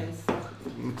opinion. Yes.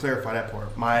 Let me clarify that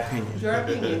part. My opinion. Your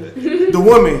opinion. The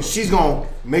woman, she's gonna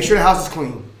make sure the house is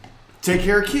clean, take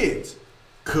care of kids,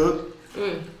 cook,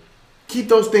 keep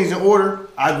those things in order.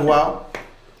 I go out,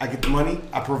 I get the money,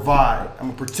 I provide. I'm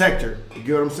a protector. You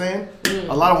get what I'm saying?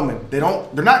 A lot of women,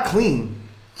 they're not clean.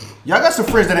 Y'all got some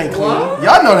friends that ain't clean. What?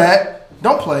 Y'all know that.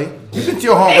 Don't play. You been to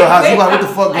your homegirl house, you like, what the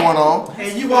fuck going on?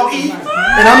 And you won't eat.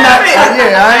 And I'm not,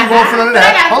 I ain't going for none of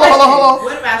that. Hold on.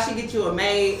 What about she get you a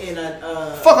maid and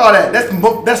a Fuck all that.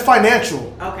 That's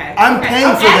financial. Okay. I'm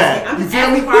paying for that. I'm You just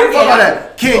feel me? asking for it. Fuck all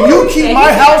that. Can you keep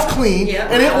my house clean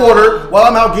and in order while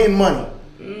I'm out getting money?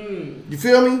 You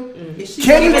feel me?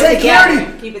 Can you take care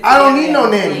of these? I don't need no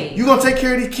nanny. You gonna take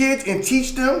care of these kids and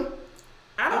teach them?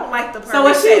 I don't like the part. So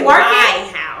is she that working?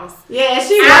 My house. Yeah, is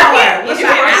she Hour. working? What Is you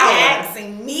she working?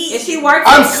 asking me? Is she working?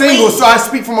 I'm single, so I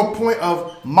speak from a point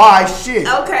of my shit.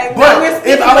 Okay, But we're if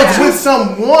speaking I was about- with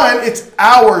someone, it's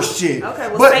our shit. Okay,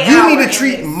 well, but say you our need to in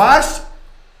treat this. my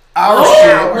our Oh,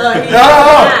 shit. look, he's No,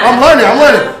 I'm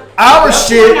learning. Our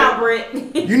shit. Now,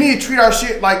 Britt. You need to treat our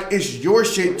shit like it's your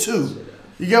shit too.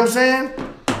 You get what I'm saying?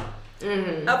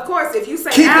 Of course, if you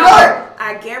say Keep it our, up.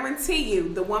 I guarantee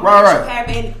you, the woman Right, that right.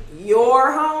 you have in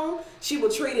your home, she will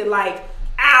treat it like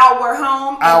our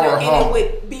home, Our and home. it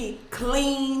would be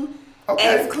clean, Okay.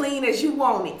 as clean as you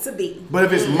want it to be. But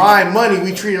if it's my money,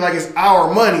 we treat it like it's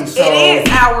our money. So It is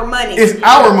our money. It's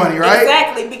our money, right?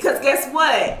 Exactly, because guess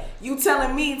what? You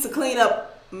telling me to clean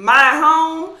up my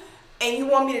home and you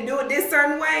want me to do it this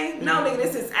certain way? No, nigga,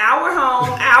 this is our home,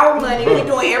 our money. We're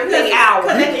doing everything Because our.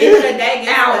 at the end of the day,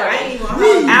 guess what? I ain't even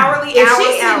home. Hourly, If she's hourly,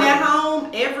 sitting hourly. at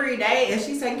home every day and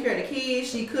she's taking care of the kids,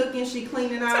 she cooking, she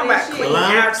cleaning all Talking that about shit. cleaning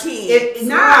our kids. If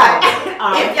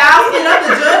y'all sit up,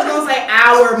 the judge gonna say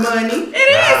our money. It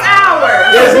is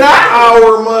ours. It's not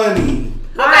our money.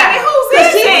 Well, baby, who's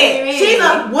Cause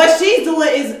this? what she's doing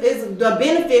is the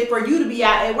benefit for you to be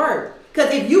out at work. Cause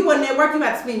if you wasn't at work, you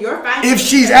have to spend your finances. If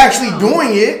she's actually doing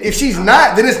it, if she's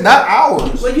not, then it's not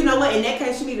ours. Well, you know what? In that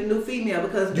case, you need a new female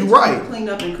because You bitches right. need to clean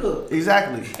up and cook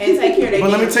Exactly. and take care of their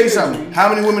But let me damn tell you children. something. How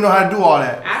many women know how to do all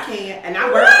that? I can't, and I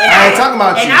work. And I ain't talking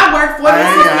about and you. I work for I the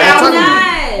ain't system. talking not.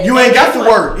 about you. You ain't got to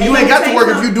work. You ain't got to work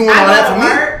if you doing all that for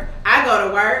me. I go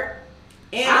to work,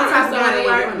 and I on top of understand going to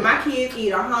what work, you're my kids eat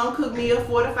a home cooked meal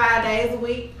 4 to 5 days a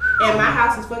week, and my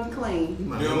house is fucking clean.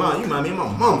 You mind me and my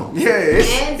mama. Yeah,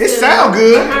 And it to- sound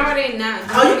good. How are they not?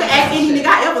 Oh, you can ask any nigga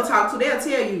I ever talk to, they'll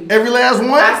tell you. Every last one.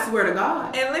 I swear to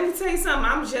God. And let me tell you something,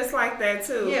 I'm just like that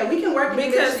too. Yeah, we can work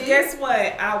Because shit. guess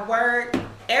what? I work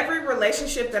every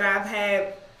relationship that I've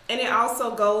had, and it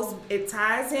also goes, it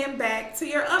ties in back to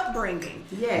your upbringing.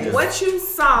 Yes. What you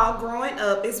saw growing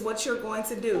up is what you're going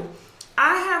to do.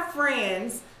 I have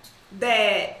friends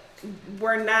that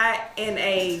were not in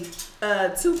a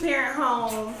 2-parent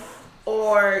home,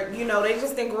 or you know, they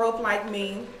just didn't grow up like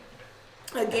me.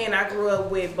 Again, I grew up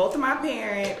with both of my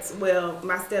parents. Well,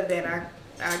 my stepdad,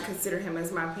 I consider him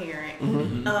as my parent.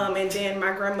 And then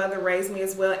my grandmother raised me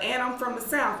as well. And I'm from the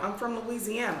South. I'm from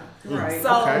Louisiana. Right.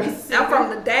 So Okay. I'm from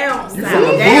the down You south. from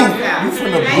the Down boot. south. You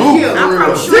from the Thank you. boot. I'm for from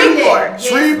real. Shreveport.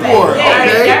 Shreveport. Yeah,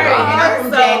 Okay. dirty. I'm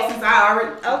from So- Jackson, so I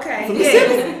already. Okay. From the yeah.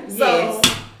 city. So Yes.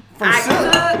 From I City.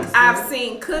 cook. I've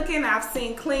seen cooking. I've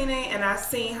seen cleaning, and I've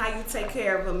seen how you take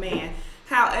care of a man.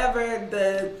 However,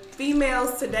 the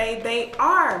females today, they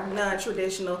are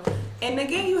non-traditional. And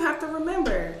again, you have to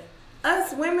remember,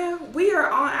 us women, we are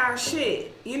on our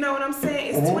shit. You know what I'm saying?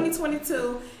 It's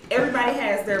 2022. Everybody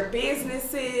has their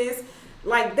businesses.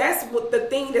 Like, that's what the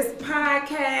thing, this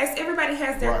podcast. Everybody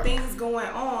has their Right. things going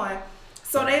on.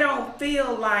 So they don't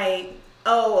feel like,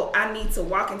 oh, I need to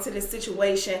walk into this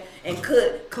situation and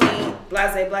cook, clean,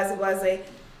 blase, blase, blase.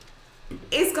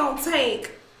 It's going to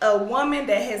take a woman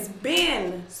that has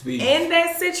been Speak. in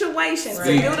that situation to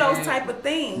Speak. do those type of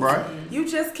things. Right. You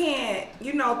just can't,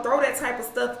 throw that type of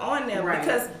stuff on them Right.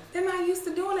 because they're not used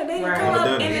to doing it. They didn't Right. come up Never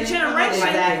done in it. the They didn't come up generation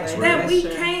like that. that we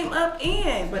That's true. came up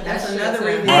in. But that's That's another true,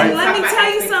 reason. too. we And talk let me about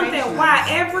tell you something. expectations. Why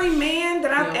every man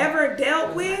that I've ever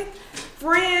dealt with,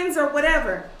 friends or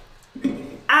whatever,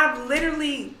 I've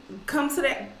literally come to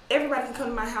that. Everybody can come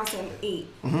to my house and eat.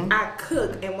 I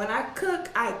cook, and when I cook,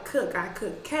 I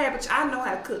cook cabbage. I know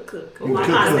how to cook. You cook. You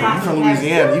from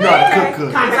Louisiana. You know how to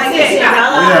cook. Like, Yeah.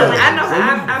 I know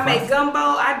how I make gumbo.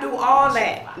 I do all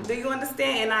that. Do you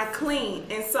understand? And I clean.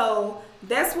 And so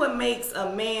that's what makes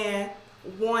a man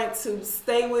want to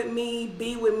stay with me,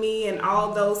 be with me, and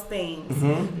all those things.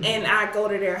 And I go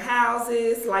to their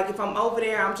houses. Like if I'm over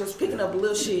there, I'm just picking up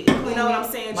little shit. You know what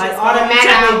I'm saying? Like Just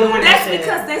automatically doing That's that shit.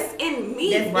 because that's in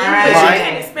me. That's But right. you Right.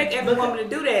 can't expect every woman to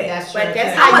do that. That's But true.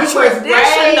 that's too. how I'm a you was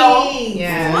traditional raised.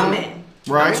 Yeah. woman.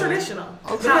 Right. I'm traditional.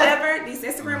 Okay. However, these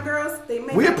Instagram girls, they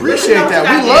make We it- appreciate You know that.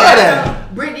 what We you love gotta that.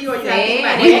 do? Brittany, or you gotta think Yeah,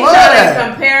 about We that. love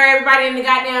that. Compare everybody in the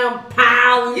goddamn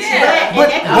pile and Yeah. shit. But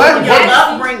that comes from your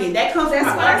upbringing. That comes That's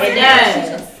from what I our said. It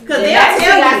does. Because Yeah, they'll she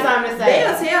got tell you, something to say.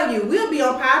 they'll tell you, we'll be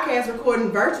on podcast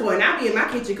recording virtual, and I'll be in my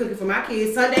kitchen cooking for my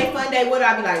kids. Sunday, fun day, what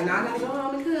I'll be like, nah, I gotta go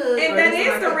home and cook. And or that this is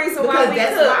like the that. reason why Because we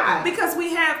that's cook. why. Because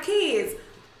we have kids.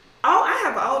 Oh, I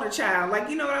have an older child. Like,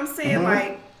 you know what I'm saying?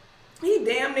 Like, he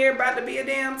damn near about to be a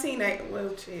damn teenager. Well,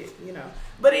 shit,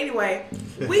 But anyway,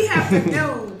 we have to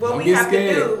do what Don't we get have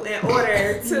scared. to do in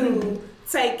order to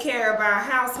take care of our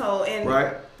household. And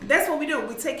Right. that's what we do.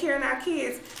 We take care of our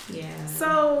kids. Yeah.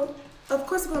 So, of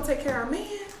course, we're going to take care of our man.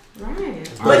 Right.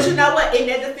 But you know what? In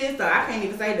that defense, though, I can't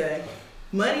even say that.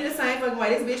 Money the same fucking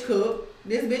way. This bitch cook.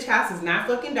 This bitch house is not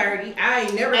fucking dirty. I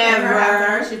ain't never been in her house.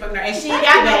 Her shit fucking dirty. And she ain't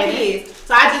got no kids.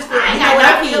 So I just feel, I ain't you know got what no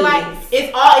I feel like? kids.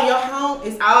 It's all in your home.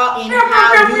 It's all in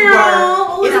how you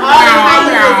were. It's Meow. all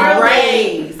in how you was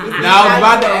raised. It's Now I was how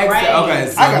about you to were ask. raised. Okay,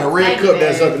 so I got a red Thank cup you,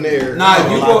 that's babe. up in there. Nah,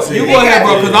 you go ahead,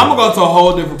 bro, because I'm gonna go to a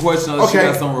whole different question unless Okay.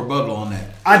 you got some rebuttal on that.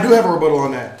 I do have a rebuttal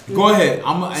on that. Go ahead. And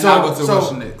I'll go to the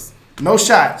question next. No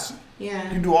shots.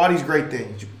 Yeah. You do all these great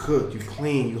things. You cook, you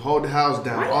clean, you hold the house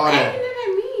down, all Why that. you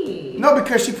at me? No,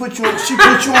 because she put you on the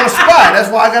spot. That's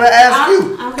why I gotta ask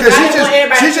you. Because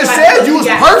she just said you was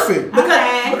perfect. Because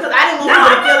I didn't want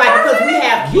people to feel like because we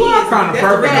have kids. You are kind of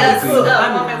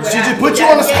perfect. She just put you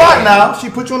on the spot now. She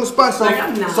put you on the spot. So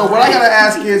what I gotta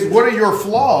ask is, what are your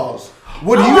flaws?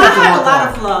 What do you have to I have work a lot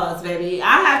on? of flaws, baby.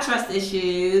 I have trust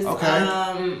issues. Okay.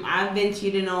 I've been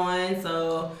cheated on,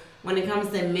 so when it comes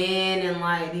to men and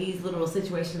like these little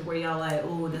situations where y'all like,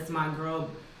 oh, that's my girl,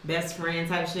 best friend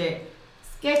type shit,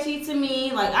 sketchy to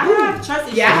me. Like I have trust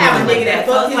issues. Yeah, I have a nigga that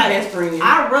So fucked it's his like, best friend.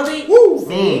 I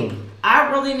really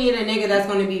I really need a nigga that's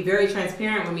going to be very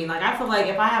transparent with me. Like I feel like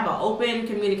if I have an open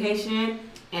communication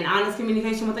and honest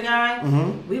communication with a guy,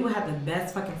 we would have the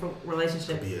best fucking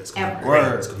relationship It's gonna ever. be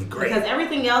great. It's gonna be great. Because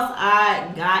everything else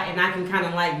I got, and I can kind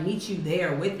of like meet you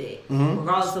there with it,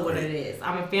 regardless of what it is.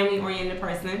 I'm a family-oriented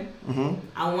person.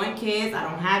 I want kids. I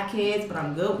don't have kids, but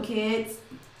I'm good with kids.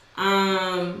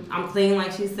 I'm clean,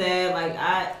 like she said. Like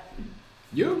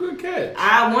You're a good catch.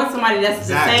 I want somebody that's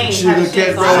Exactly. the She same type good of shit.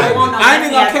 catch, So I don't bro. want no I ain't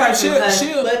messy gonna ass catch. person, 'cause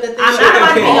She'll. But the thing I'm not about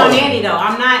to be Okay. no nanny though.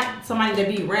 I'm not somebody to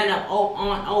be ran up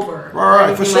on over. Right,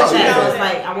 or for anything sure. like that. Yeah. So it's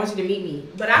like I want you to meet me.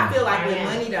 But I feel like with Yeah.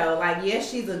 money though, like yes,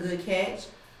 she's a good catch.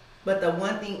 But the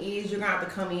one thing is, you're gonna have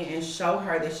to come in and show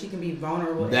her that she can be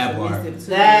vulnerable That and part. submissive to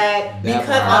That you. Because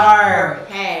part. of her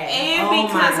past. And Oh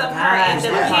because my of gosh, her that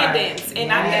independence. part.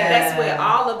 And I think that's with Yeah.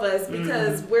 all of us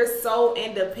because we're so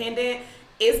independent.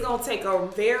 It's gonna take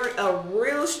a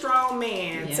real strong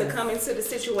man to Yes. come into the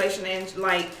situation and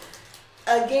like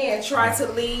again try to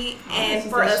lead and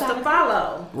she's for a us to shot.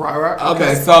 follow. Right.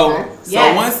 Okay, so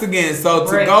Yes. once again, so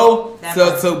to Right. go, That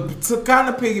to kind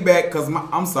of piggyback, cause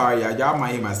I'm sorry, y'all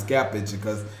might hear my scalp itching,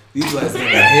 cause these blacks in the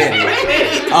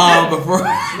head.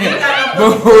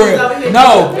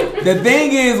 No, the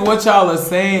thing is, what y'all are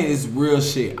saying is real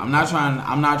shit. I'm not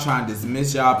trying to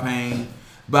dismiss y'all pain,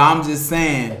 but I'm just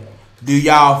saying, do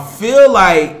y'all feel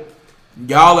like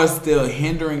y'all are still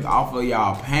hindering off of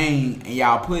y'all pain, and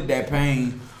y'all put that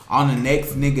pain on the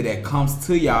next nigga that comes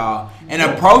to y'all and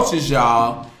approaches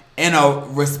y'all in a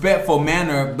respectful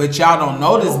manner, but y'all don't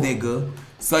know this nigga,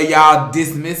 so y'all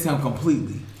dismiss him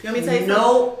completely? Let me tell you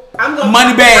No. something.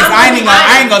 Money bags,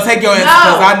 I ain't gonna take your answer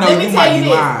because I know let me you tell might be this.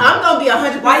 lying. I'm gonna be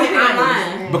 100% Why you think I'm honest.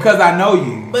 lying? Because I know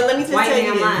you. But let me just Why tell you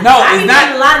you think I'm lying? this. No, I it's be not-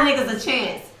 giving a lot of niggas a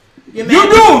chance. Your You man-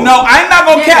 do. No, I'm not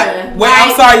gonna cap. Nigga, Wait, I'm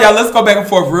like- sorry, y'all. Let's go back and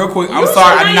forth real quick. I'm You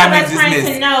sorry, should I did know not your mean to best friend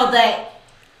dismiss. to know that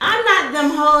I'm not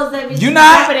them hoes that be You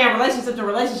not? jumping in relationship to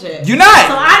relationship. You not?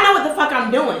 So I know what the fuck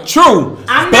I'm doing. True.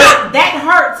 I'm but, not that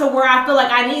hurt to where I feel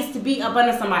like I needs to be up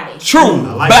under somebody. True,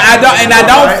 like but I that. don't, and I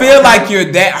don't Alright. feel like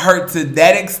you're that hurt to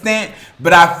that extent.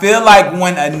 But I feel like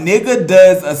when a nigga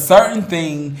does a certain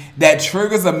thing that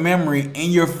triggers a memory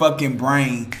in your fucking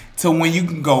brain, to when you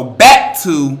can go back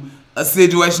to a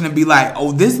situation and be like,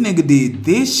 oh, this nigga did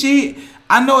this shit.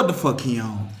 I know what the fuck he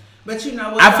on. But you know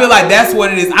what? I feel like that's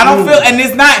what it is. I don't feel, and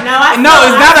it's not. No, it's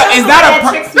not a. that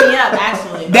tricks me up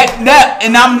actually. That,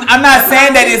 and I'm not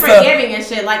saying that it's a. forgiving and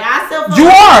shit. Like I still feel You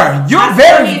like are. You're I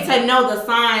very. still need to know the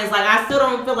signs. Like I still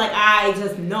don't feel like I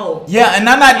just know. Yeah, and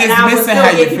I'm not And I would dismissing still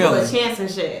how give you're people feeling. a chance and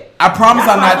shit. I promise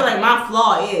That's I'm what I not. feel like my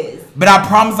flaw is. But I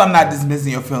promise I'm not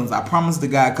dismissing your feelings. I promise to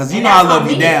God, because you And know I that's love on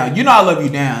you me. down. You know I love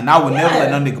you down. And I would never Yeah.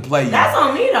 let no nigga play you. That's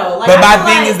on me though. Like, But I my feel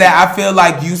thing like, is that I feel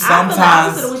like you I feel the opposite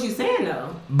of sometimes. what you're saying though.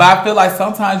 But I feel like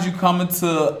sometimes you come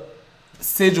into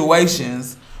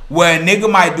situations where a nigga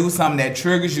might do something that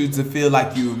triggers you to feel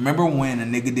like you remember when a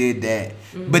nigga did that.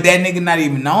 But that nigga not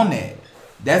even on that.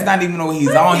 That's not even what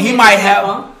he's on. He might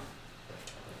have.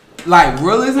 Like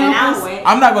real examples.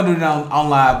 I'm not gonna do that on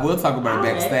live. We'll talk about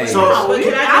it backstage. So- But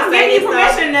can I just I'm say giving you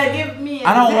this, permission to give me. An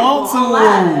I don't want example to.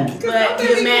 on live. But Don't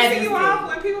your be man pissing is you off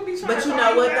when people be trying But to you call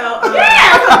know what out. though?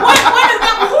 Yeah, what is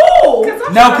that?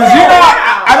 Who? No, because you know,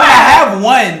 I have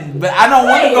one, but I don't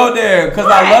want to go there because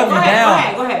I love you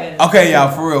down. Go ahead. Okay,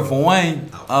 y'all, for real. For one,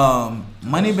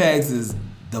 Moneybags is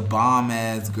the bomb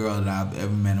ass girl that I've ever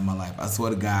met in my life. I swear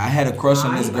to God, I had a crush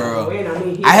on this girl.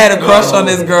 I had a crush on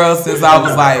this girl since I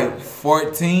was like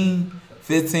 14,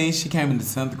 15. She came into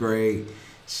 10th grade.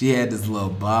 She had this little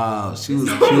bob. She was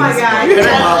cute. Oh my as God.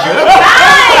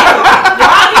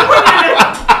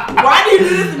 Why do you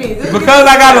do this to me? Because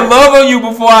I gotta love on you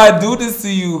before I do this to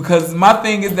you. Because my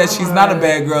thing is that she's not a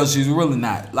bad girl. She's really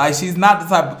not. Like she's not the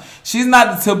type. She's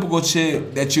not the typical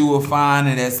chick that you will find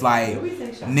and that's like,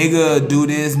 nigga do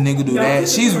this, nigga do that.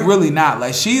 She's really not.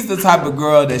 Like she's the type of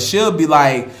girl that she'll be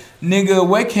like, nigga,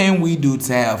 what can we do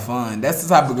to have fun? That's the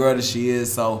type of girl that she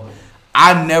is. So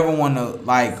I never want to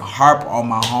like harp on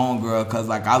my homegirl because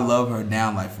like I love her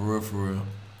down like for real, for real.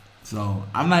 So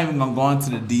I'm not even gonna go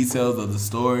into the details of the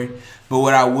story, but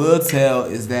what I will tell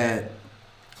is that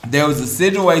there was a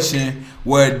situation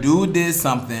where a dude did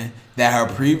something that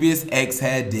her previous ex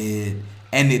had did,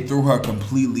 and it threw her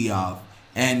completely off.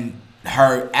 And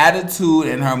her attitude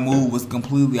and her mood was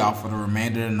completely off for the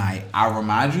remainder of the night. I'll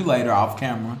remind you later off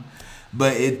camera,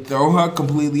 but it threw her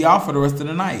completely off for the rest of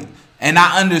the night. And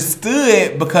I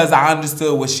understood because I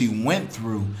understood what she went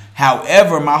through.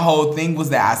 However, my whole thing was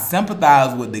that I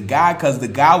sympathized with the guy because the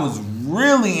guy was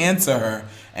really into her.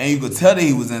 And you could tell that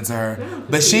he was into her.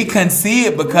 But she couldn't see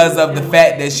it because of the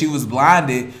fact that she was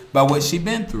blinded by what she'd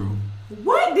been through.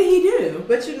 What did he do?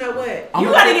 But you know what?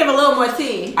 You gotta give a little more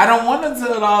tea. I don't want to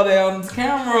tell it all there on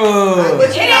camera.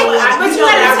 But you know what? But you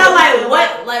gotta tell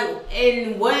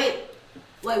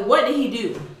what did he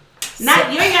do?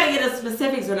 Not you ain't gotta get the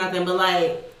specifics or nothing, but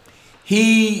like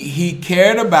he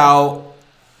cared about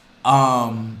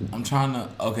I'm trying to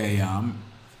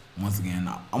once again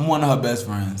I'm one of her best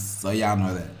friends, so y'all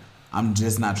know that. I'm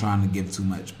just not trying to give too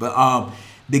much. But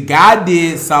the guy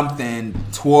did something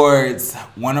towards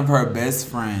one of her best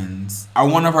friends or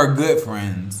one of her good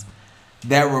friends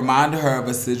that reminded her of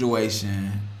a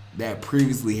situation that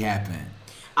previously happened.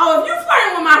 Oh, if you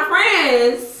flirting with my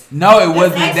friends. No, it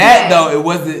wasn't that though. It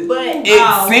wasn't. But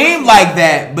it seemed like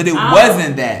that, but it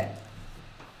wasn't that.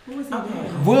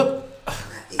 Okay. Well,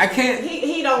 I can't.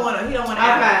 He don't want to. He don't want to.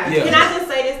 Okay. Yeah. Can I just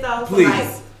say this though? Please. So,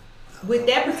 like, with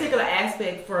that particular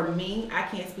aspect, for me, I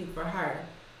can't speak for her.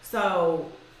 So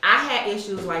I had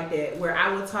issues like that where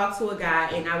I would talk to a guy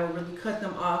and I would really cut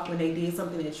them off when they did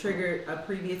something that triggered a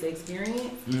previous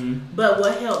experience. Mm-hmm. But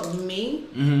what helped me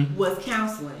Mm-hmm. was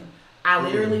counseling. I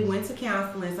literally went to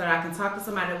counseling so that I can talk to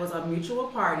somebody that was a mutual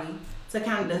party to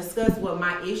kind of discuss what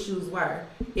my issues were.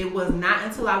 It was not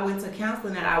until I went to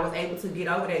counseling that I was able to get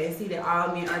over that and see that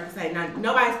all men aren't the same. Now,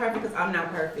 nobody's perfect because I'm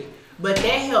not perfect. But that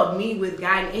helped me with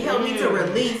guidance. It helped me to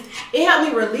release. It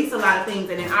helped me release a lot of things.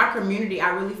 And in our community, I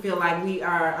really feel like we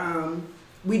are,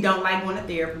 we don't like going to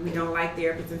therapy. We don't like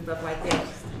therapists and stuff like that.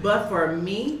 But for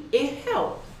me, it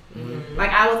helped. Mm-hmm.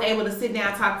 Like I was able to sit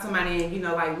down, talk to somebody, and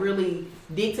like really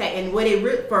dictate. And what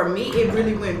for me, it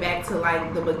really went back to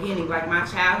like the beginning, like my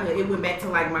childhood. It went back to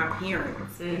like my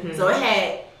parents. Mm-hmm. So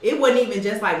it wasn't even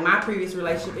just like my previous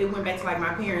relationship. It went back to like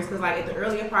my parents because like at the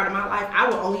earlier part of my life, I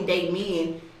would only date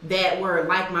men that were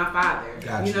like my father.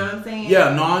 Gotcha. You know what I'm saying?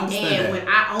 Yeah, no, I understand. And when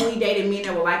I only dated men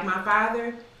that were like my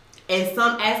father, in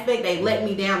some aspect, they let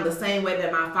me down the same way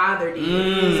that my father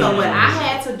did. So what I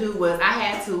had to do was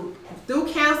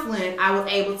through counseling, I was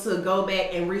able to go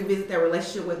back and revisit that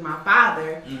relationship with my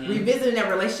father. Revisiting that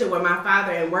relationship with my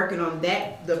father and working on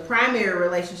that, the primary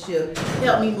relationship,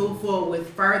 helped me move forward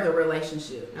with further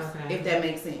relationships. Okay. If that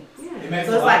makes sense. Yeah.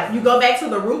 So it's like you go back to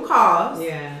the root cause,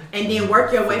 and then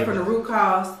work your way from the root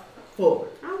cause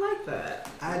forward. I like that.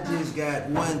 I just got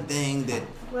one thing that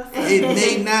it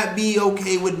may not be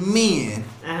okay with men,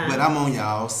 but I'm on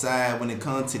y'all's side when it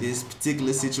comes to this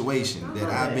particular situation that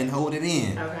I've been holding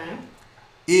in. Okay.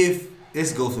 If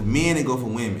let's go for men and go for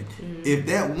women. If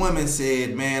that woman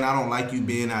said, "Man, I don't like you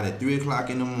being out at 3:00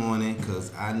 in the morning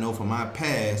because I know from my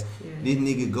past this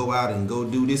nigga go out and go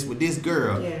do this with this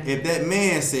girl." If that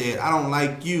man said, "I don't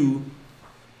like you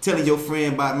telling your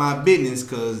friend about my business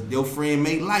because your friend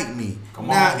may like me."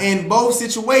 Now, in both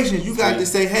situations, you got to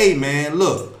say, "Hey, man,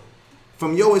 look,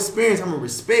 from your experience, I'm gonna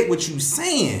respect what you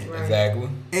saying." Right. Exactly.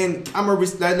 And I'm gonna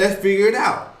let's figure it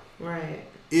out. Right.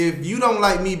 If you don't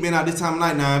like me being out this time of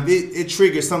night now, if it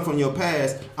triggers something from your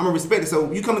past, I'm gonna respect it.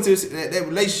 So you come into that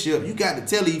relationship, you got to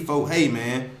tell these folk, "Hey,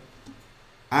 man,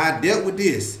 I dealt with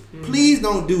this. Please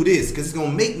don't do this because it's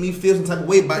gonna make me feel some type of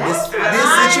way about this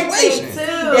situation."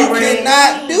 You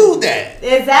cannot do that.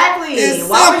 Exactly. It's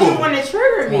Why would simple. you want to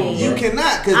trigger me? You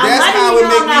cannot, because I'm that's letting how you it know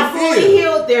make I'm not me fully feel.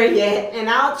 healed there yet, and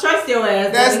I'll trust your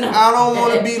ass. I don't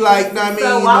want to be like, I mean,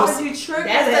 So you why know, would you trigger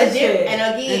That's that the shit? difference.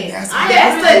 And again, that's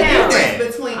that's the the difference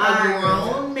difference between I a agree.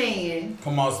 grown man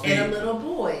Come on, speak. and a little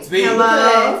boy. Speak.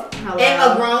 Hello. And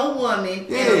a grown woman and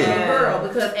a Yeah. little girl.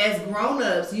 Because as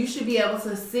grown-ups, you should be able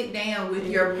to sit down with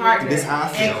your partner This how I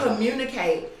feel. and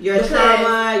communicate. Your Because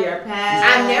trauma, your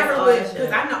past. I never all would, that shit.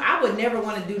 because I know I would never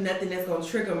want to do nothing that's going to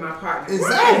trigger my partner.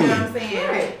 Exactly. You know what I'm saying?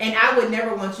 Right. And I would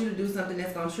never want you to do something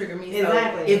that's going to trigger me.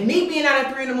 Exactly. So if me being out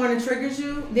at 3 in the morning triggers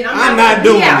you, then I'm I'm not not gonna be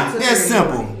doing out it. till That's 3 in the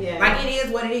simple. morning. Yeah. Like it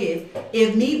is what it is.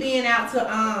 If me being out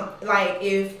to like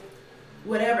if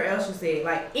whatever else you said,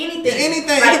 like anything.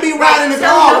 Anything. Like, You could be riding in the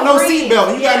tell car your with no friends.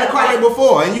 seatbelt. You got in the car like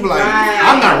before, and you be like,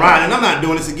 I'm not riding. I'm not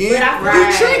doing this again. But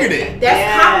You triggered it.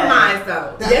 That's compromise,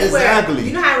 though. That's Exactly. where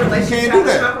you know how relationships You can't do have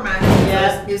to that. compromise.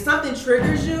 Yeah. If something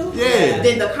triggers you, Yeah.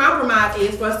 then the compromise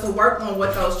is for us to work on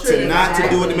what those triggers. To not to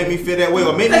do it to make me feel that way,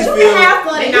 or make me Because you feel. can have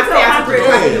fun and not say I'm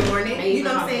comfortable. in the Yeah. morning. You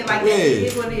know what I'm saying? Like Yeah. that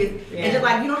is what it is. And just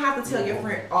like you don't have to tell your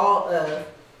friend all of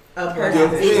a person's Yeah.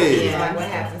 business, like what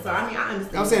happened. So I mean, I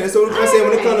understand. I'm saying that's what I'm saying.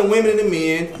 When it comes to women and the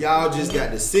men, y'all just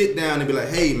got to sit down and be like,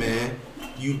 hey man,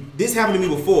 this happened to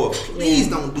me before. Please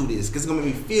don't do this, because it's gonna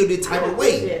make me feel this type of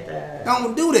way.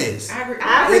 Don't do this. I agree.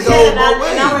 I It appreciate goes that, both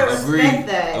and I would ways. respect Agreed.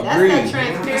 that. That's Agreed. that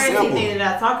transparency Simple. thing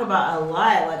that I talk about a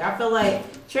lot. Like I feel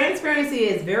like transparency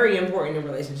is very important in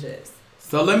relationships,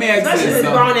 So let me ask you especially this.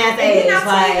 with grown ass And age. then I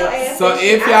tell your Like, ass So that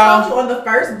if shit. y'all- I told you on the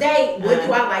first date, what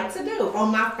do I like to do?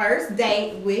 On my first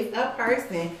date with a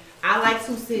person, I like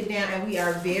to sit down and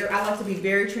I like to be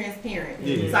very transparent.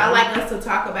 Yeah. So I like us to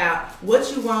talk about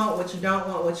what you want, what you don't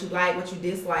want, what you like, what you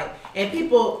dislike. And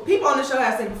people on the show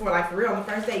have said before, like for real, on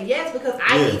the first date, yes, because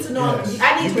I Yeah. need to know. Yes.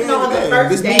 I need You to know on the been first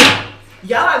this date. me?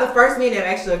 Y'all are the first men that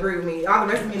actually agree with me. All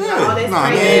the rest of me, like, oh, that's Nah,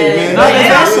 crazy. man, No, they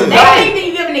that's don't- true. they think that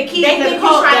you giving the keys They to think the you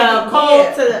code, trying the to- code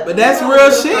yeah. to the. But that's real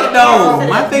shit though.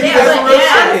 My thing is Yeah, that's but real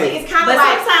honestly, shit. it's kind But of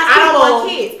like sometimes I don't want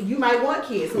people- kids. You might want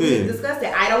kids, so we Yeah. can discuss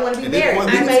that. I don't want to be At this married.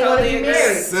 point, You we may want to totally be agree.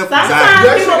 married. Simple. Sometimes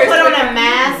Exactly. people put on a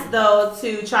mask though to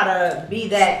try to be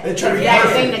that They try to be exact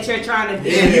perfect. thing that you're trying to do.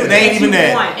 Yeah, they ain't that even you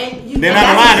that. want. And you They're and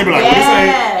not that's- lying. They be like, what this ain't.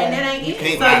 Yeah. And that ain't it.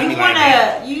 Can't So lie to you me like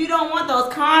that. you don't want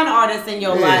those con artists in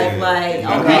your Yeah. life. Like,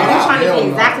 Yeah. okay, I'm trying to Hell be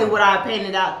no. exactly what I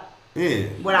painted out, Yeah.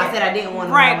 what I said I didn't want.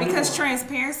 Right, because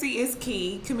transparency is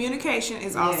key. Communication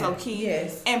is also Yeah. key.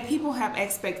 Yes. And people have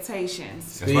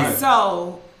expectations. That's right.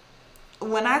 So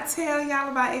when I tell y'all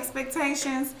about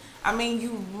expectations, I mean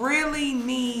you really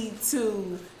need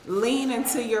to lean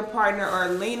into your partner or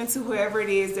lean into whoever it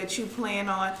is that you plan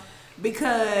on,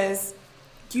 because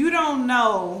you don't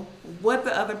know what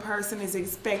the other person is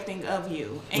expecting of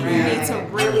you, and you need to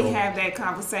really have that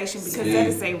conversation, because that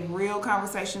is a real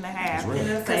conversation to have. And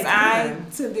it'll Because take I, time.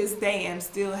 to this day, am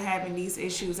still having these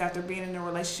issues after being in a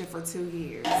relationship for 2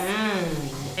 years.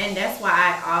 And that's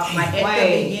why I like at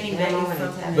the beginning that is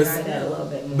something But- that I that a do. little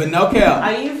bit more. But no cap.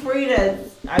 Are you free to?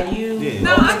 Are you? Yeah.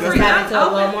 No, I'm free. Tap into a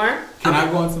I'm little open. more. Can I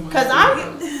go into my? Cause I'm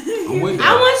with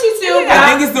I want you to. but I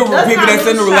think it's the let's people not that's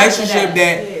in the lose track of relationship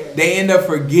that they end up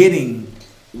forgetting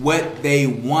what they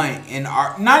want, and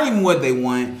are not even what they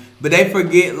want, but they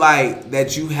forget like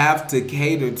that you have to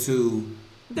cater to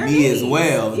Their me as needs.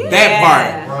 well. Yeah.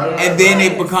 That part. Right. And then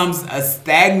it Yes. becomes a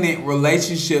stagnant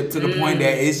relationship to the point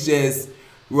that it's just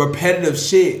repetitive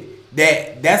shit.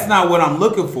 That's not what I'm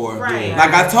looking for. Right.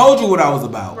 Like I told you what I was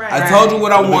about. Right. I told you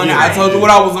what I wanted. I told you what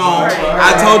I was on.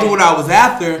 Right. I told you what I was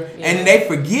after. And they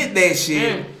forget that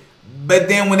shit. But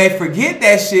then when they forget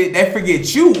that shit, they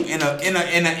forget you in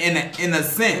a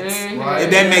sense. Right. If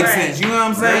that makes Right. sense. You know what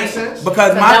I'm saying? Makes sense.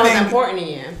 Because that my was thing important to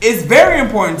you. it's very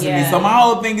important to me. Yeah. So my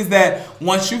whole thing is that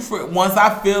once I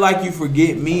feel like you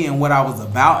forget me and what I was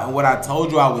about and what I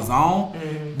told you I was on,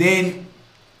 then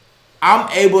I'm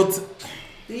able to.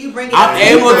 Do you bring it I'm up?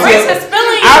 able to. Racist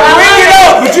feeling. I bring it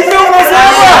up, but you feel what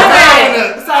I'm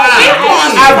saying? So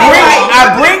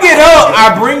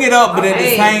I bring it up, but in the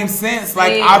Hey. same sense,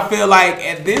 like Hey. I feel like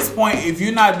at this point, if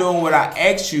you're not doing what I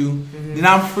asked you, then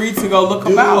I'm free to go look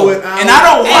Do about, what I and I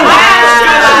don't want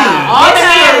to. all the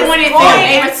men wanted Going to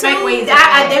they into- respect what you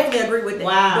I definitely agree with that.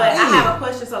 Wow. But I have a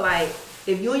question. So like,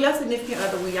 if you and your significant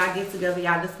other, when y'all get together,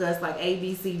 y'all discuss like A,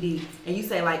 B, C, D, and you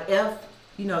say like F,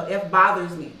 F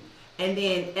bothers me, and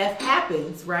then F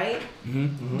happens, right?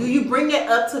 Do you bring that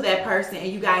up to that person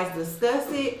and you guys discuss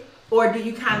it? Or do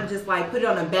you kind of just like put it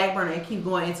on the back burner and keep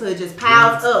going until it just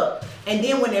piles up? And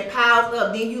then when it piles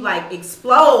up, then you like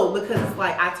explode because it's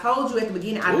like, I told you at the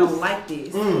beginning, I don't like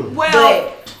this. Well, when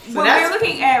that's- we're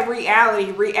looking at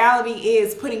reality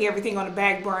is putting everything on the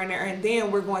back burner, and then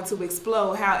we're going to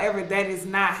explode. However, that is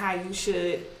not how you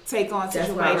should take on That's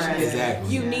situations. right.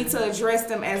 Exactly. You need to address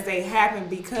them as they happen,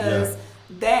 because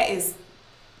that is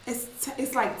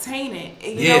it's like tainted.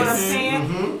 You know what I'm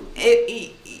Yes. saying?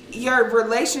 Your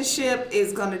relationship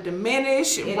is going to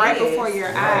diminish right is. before your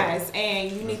eyes, and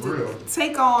you need to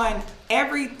take on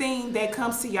everything that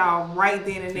comes to y'all right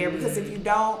then and there, because if you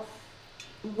don't,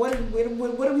 what are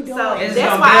we doing? So It's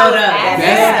that's gonna why I build was up. asking.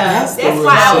 That's the That's real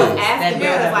why I was shit. asking That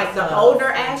because build like up the stuff. older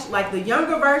Ash, like the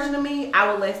younger version of me, I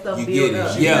would let stuff You build get it,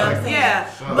 up. yeah. You know what I'm saying? Yeah,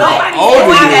 But nobody older can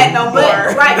do you- that no more.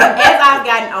 But right, but as I've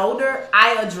gotten older,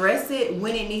 I address it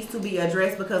when it needs to be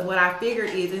addressed, because what I figured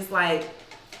is it's like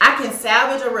I can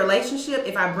salvage a relationship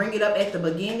if I bring it up at the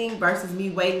beginning versus me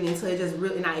waiting until it just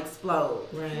really not explode.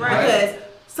 Right. Because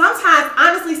sometimes,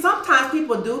 honestly, sometimes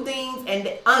people do things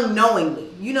and unknowingly.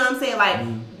 You know what I'm saying? Like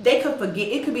they could forget.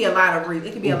 It could be a lot of reasons.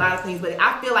 It could be a lot of things. But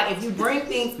I feel like if you bring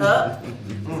things up,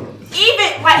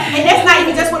 even like, and that's not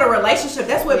even just with a relationship.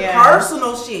 That's with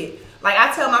personal shit. Like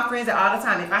I tell my friends that all the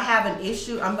time. If I have an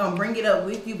issue, I'm gonna bring it up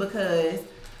with you because.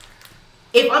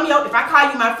 If I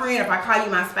call you my friend, if I call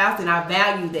you my spouse, then I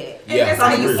value that. And that's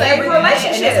how you save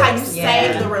relationships. And that's how you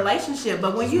save the relationship.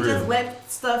 But when you just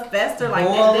let stuff fester like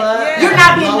that, you're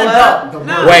not being an adult.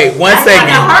 No. Wait, one second.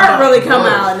 The heart really come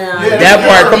out now. Yeah, that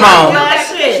part,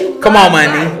 come on,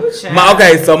 money.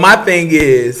 Okay, so my thing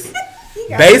is,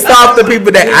 based off the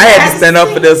people that I had to stand up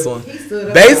for this one,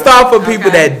 based off of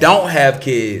people that don't have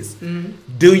kids,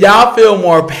 do y'all feel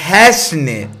more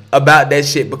passionate about that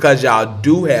shit because y'all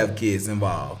do have kids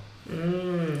involved? What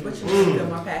you feel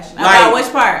more passionate about?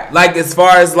 Which part? Like as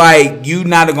far as like you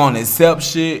not gonna accept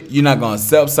shit, you're not gonna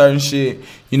accept certain shit,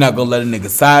 you're not gonna let a nigga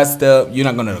sidestep, you're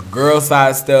not gonna let a girl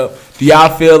sidestep. Do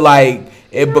y'all feel like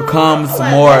it becomes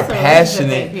more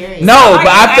passionate? No, but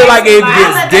I feel like it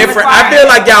gets different. I feel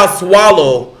like y'all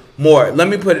swallow more. Let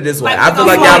me put it this way. I feel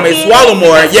like y'all may swallow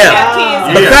more.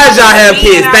 Yeah. Because y'all have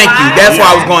kids. Thank you. That's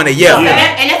why I was going to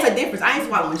And that's a difference. I ain't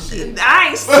swallowing shit. I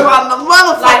ain't swallowing the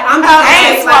motherfucker. Like,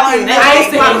 I ain't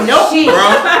swallowing no shit. Bro,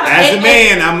 as a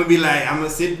man, I'm gonna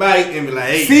sit back and be like,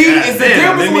 hey. See, it's the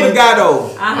difference with a guy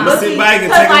though. I'm gonna sit back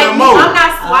and take a little more. I'm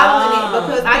not swallowing it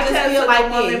because I just feel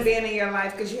like woman being in your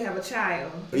life because you have a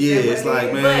child. Yeah, it's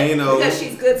like, man, you know. Because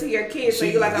she's good to your kids, so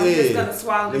you're like, I'm just gonna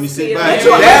swallow this. Let me sit back.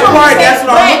 That part, that's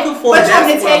what I'm looking for. But I'm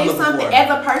gonna tell you something. As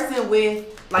a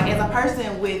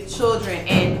person with children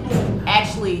and who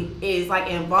actually is like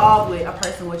involved with a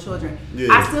person with children,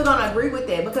 I still don't agree with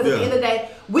that because at the end of the day,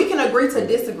 we can agree to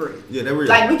disagree. Yeah, that really.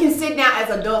 Like we can sit down as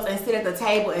adults and sit at the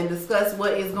table and discuss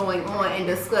what is going on and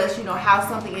discuss, how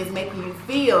something is making you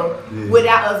feel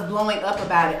without us blowing up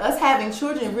about it. Us having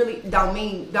children really don't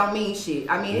mean shit.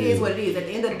 I mean, it is what it is. At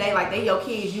the end of the day, like they your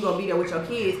kids, you gonna be there with your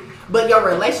kids. But your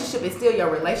relationship is still your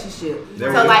relationship.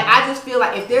 So like I just feel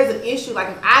like if there's an issue, like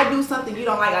if I do something you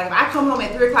don't like if I come home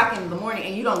at 3 o'clock in the morning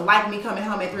and you don't like me coming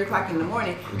home at 3 o'clock in the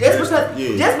morning, just because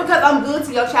I'm good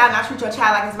to your child and I treat your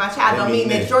child like it's my child, don't mean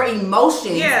that your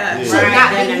emotions should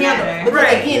not be handled.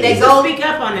 Because again, that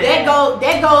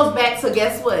goes back to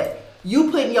guess what?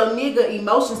 You putting your nigga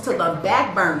emotions to the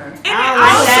back burner. And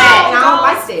I don't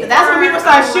like that. That's when people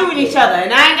start shooting each other.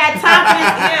 And I ain't got time for this.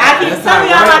 I keep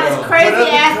telling y'all about this crazy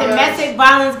ass domestic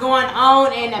violence going on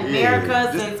in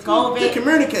America since COVID.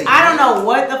 Communicate. I don't know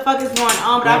what the fuck is going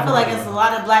on, but I feel like it's a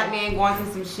lot of black men going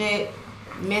through some shit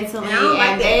mentally,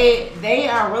 and they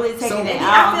are really taking it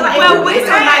out.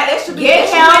 Get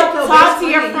help, talk to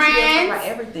your friends.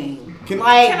 Everything.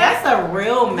 That's a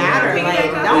real matter.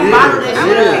 Like, don't bottle this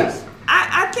shit up.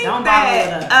 I think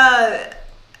that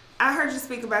I heard you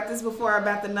speak about this before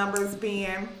about the numbers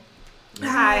being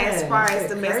high as far as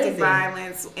domestic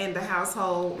violence in the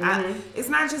household. It's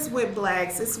not just with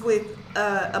blacks, it's with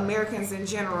Americans in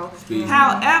general.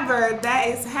 However, that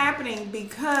is happening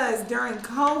because during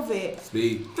COVID,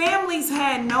 families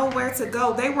had nowhere to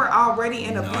go. They were already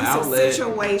in abusive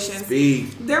situations.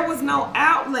 There was no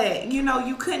outlet.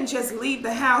 You couldn't just leave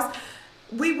the house.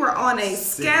 We were on a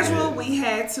schedule. We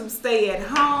had to stay at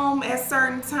home at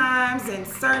certain times and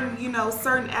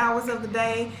certain hours of the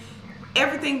day.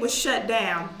 Everything was shut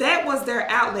down. That was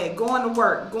their outlet, going to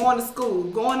work, going to school,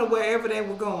 going to wherever they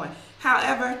were going.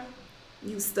 However,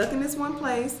 you stuck in this one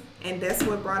place, and that's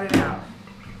what brought it out.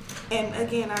 And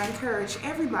again, I encourage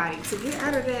everybody to get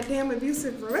out of that damn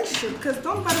abusive relationship because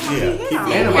nobody want to be here.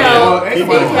 But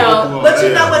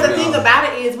you know what the thing about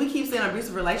it is, we keep saying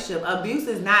abusive relationship. Abuse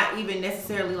is not even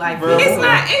necessarily like verbal.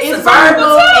 It's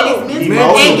verbal and it's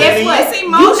mental. And guess what? It's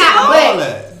emotional.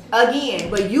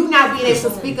 But you not being able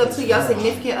to speak up to your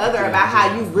significant other about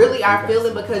how you really are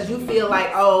feeling because you feel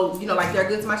like, like they're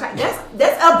good to my child. That's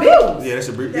abuse. Yeah, that's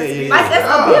abuse. Like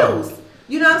that's abuse.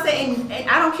 You know what I'm saying? And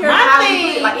I don't care how you put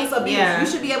it, like it's abuse. You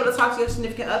should be able to talk to your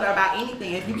significant other about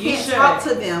anything. If you can't talk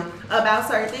to them about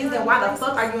certain things, then why the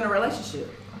fuck are you in a relationship?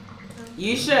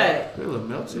 You should.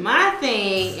 My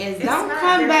thing is don't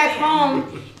come back home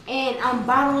and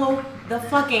unbottle the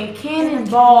fucking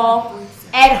cannonball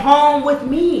at home with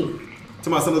me.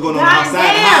 Talking about something going on outside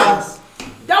the house.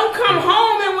 Don't come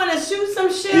home and want to shoot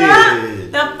some shit up.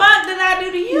 The fuck did I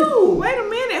do to you? Wait a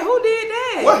minute, who did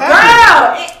that? What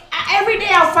happened? Girl, every day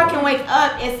I fucking wake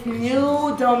up, it's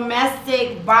new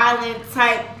domestic violent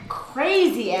type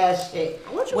crazy ass shit.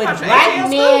 With black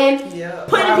men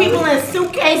putting people in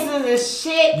suitcases and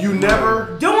shit. You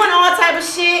never doing all type of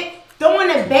shit.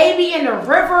 throwing a baby in the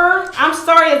river. I'm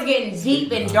sorry, it's getting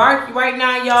deep and dark right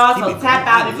now, y'all. So tap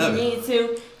out if you need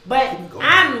to. But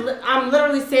I'm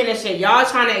literally saying this shit. Y'all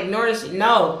trying to ignore this shit.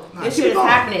 No, this shit is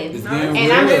happening. And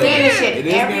I'm saying this shit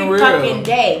every fucking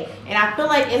day. And I feel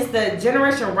like it's the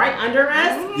generation right under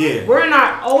us. Yeah. We're in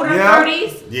our older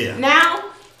 30s. Yeah.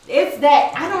 Now, it's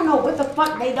that, I don't know what the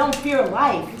fuck, they don't fear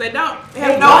life. They don't. They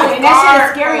don't. And that shit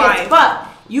is scary as fuck.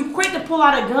 You quick to pull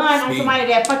out a gun on somebody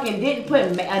that fucking didn't put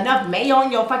enough mayo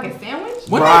on your fucking sandwich?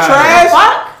 When they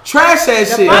trash that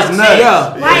shit. That's nuts.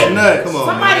 Yeah. Like, nuts. Come on,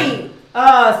 somebody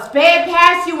sped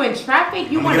past you in traffic,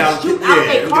 you want to shoot out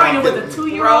their car and with a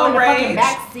 2-year-old in the fucking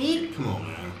back seat? Come on,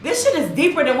 man. This shit is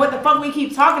deeper than what the fuck we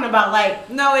keep talking about. Like,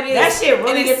 no, it is. That shit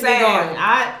really gets me going.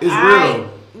 It's real.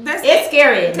 It's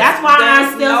scary. That's why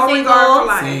I'm still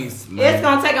single. It's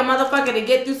gonna take a motherfucker to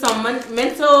get through some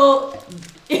mental,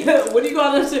 what do you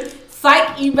call this shit?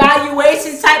 Psych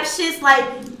evaluation type shit. Like,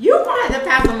 you gonna have to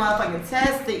pass a motherfucking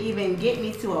test to even get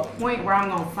me to a point where I'm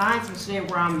gonna find some shit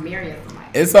where I'm marrying somebody.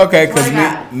 It's okay, cause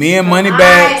me and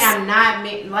Moneybags. I am not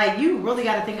like, you really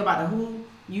got to think about who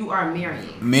you are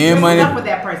marrying. Me and with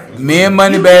that person. Me and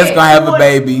Moneybags gonna have a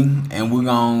baby, and we're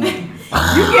gonna.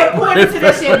 You get pulled into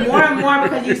this shit more and more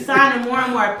because you signing more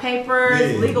and more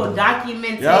papers, legal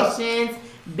documentations,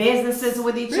 businesses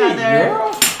with each other.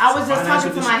 I was just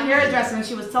talking to my hairdresser and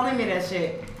she was telling me that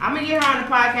shit. I'm gonna get her on the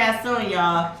podcast soon,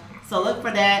 y'all. So look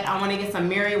for that. I want to get some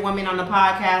married women on the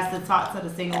podcast to talk to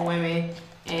the single women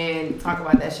and talk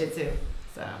about that shit too.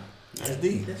 So that's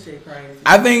deep. That shit crazy.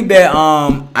 I think that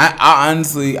I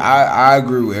honestly I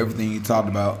agree with everything you talked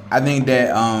about. I think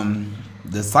that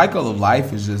the cycle of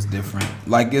life is just different.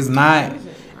 Like, it's not,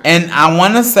 and I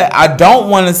want to say, I don't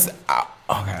want to say,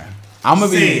 okay, I'm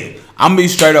gonna be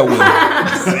straight up with it.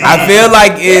 I feel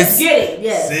like it's,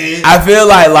 I feel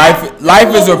like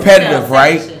life is repetitive,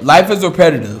 right? Life is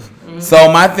repetitive. Mm-hmm.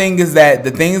 So my thing is that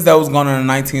the things that was going on in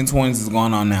the 1920s is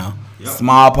going on now. Yep.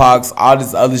 Smallpox, all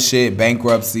this other shit,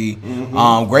 bankruptcy,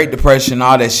 Great Depression,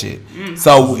 all that shit. Mm-hmm.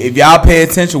 So if y'all pay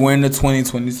attention, we're in the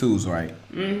 2022s, right?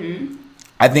 Mm-hmm.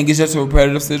 I think it's just a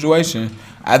repetitive situation.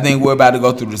 I think we're about to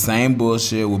go through the same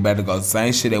bullshit. We're about to go through the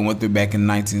same shit they went through back in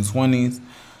the 1920s.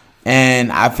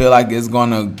 And I feel like it's going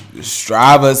to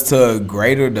strive us to a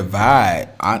greater divide.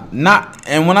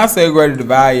 And when I say a greater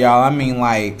divide, y'all, I mean,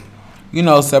 like, you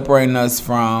know, separating us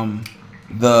from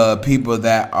the people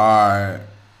that are,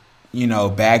 you know,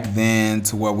 back then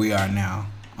to where we are now.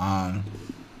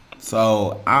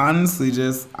 So I honestly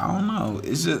just, I don't know.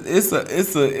 It's just it's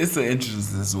an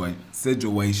interesting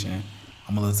situation.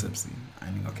 I'm a little tipsy. I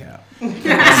ain't gonna cap. It's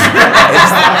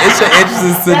an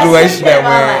interesting situation that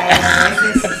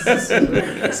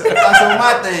we're. So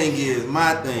my thing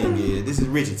is, this is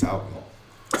Richie talking.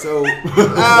 So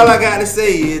all I gotta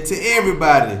say is to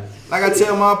everybody, like I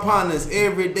tell my partners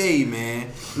every day,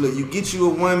 man. Look, you get you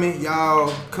a woman,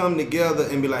 y'all come together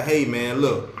and be like, hey, man,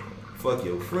 look. Fuck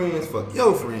your friends, fuck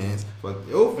your friends, fuck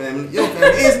your family,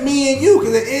 It's me and you,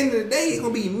 because at the end of the day, it's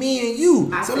going to be me and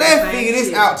you. So let's figure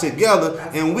this out together.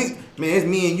 And it's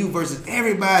me and you versus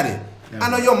everybody. Yeah. I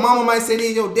know your mama might say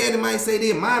this, your daddy might say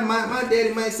this, my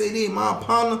daddy might say this, my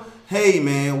partner. Hey,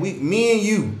 man, me and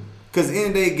you. Because at the end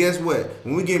of the day, guess what?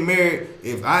 When we get married,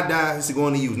 if I die, it's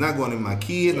going to you. It's not going to my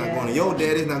kids, not going to your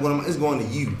daddy, it's going to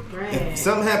you. Right. If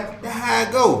something happens, that's how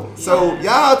it go. So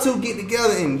y'all two get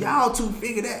together and y'all two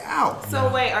figure that out. So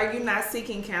wait, are you not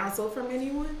seeking counsel from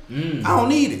anyone? I don't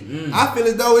need it. I feel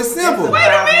as though it's simple. Wait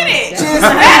a minute.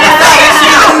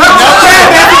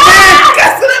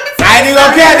 I ain't even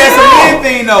gonna care. That's a men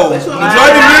thing, though.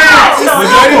 Majority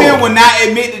of men will not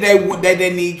admit that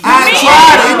they need counsel. I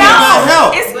tried it. It did not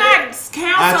help. It's not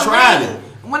counsel. I tried it.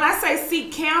 When I say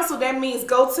seek counsel, that means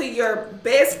go to your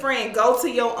best friend, go to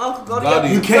your uncle, go to your.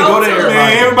 You can't go to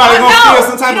everybody. Everybody gonna feel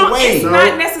some type of way. It's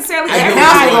not necessarily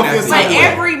everybody. Like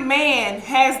every man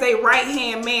has their right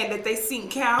hand man that they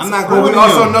seek counsel. I'm not going to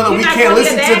also know that we can't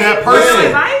listen to that person.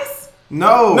 Advice?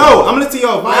 No, I'm gonna tell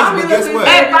your advice, but guess what?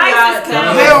 Advice is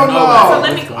counsel. Hell no. So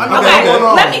let me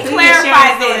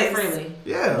clarify this.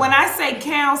 Yeah. When I say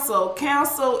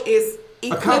counsel is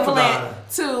equivalent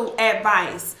to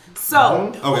advice.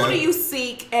 So, who do you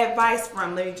seek advice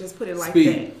from? Let me just put it like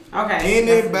that. Okay.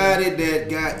 Anybody that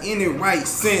got any right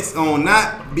sense on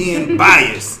not being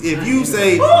biased. If you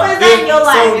say who is that in your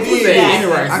life?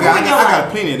 I got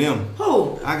plenty of them.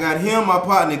 Who? I got him, my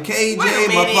partner KJ,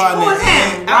 my partner. Who is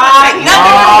him?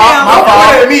 My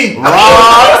partner me. What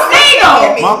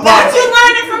you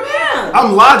learning from him?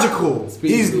 I'm logical.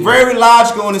 He's very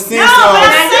logical in the sense of.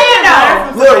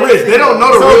 No, Look, Rich, they don't know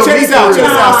the real check this out. So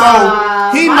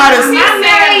he might have. I'm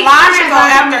marrying saying logical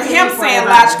after him saying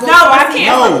logical. No, I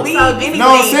can't believe anything.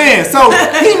 No, I'm saying. So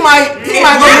he might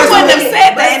I wouldn't have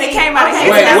said that, and it came out of his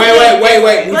mouth.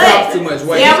 Wait. We talk too much.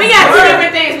 Wait. Yeah, we got two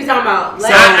different things we talking about. So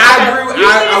I agree.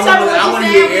 I want to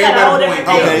hear everybody's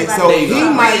point. Okay, so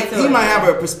he might have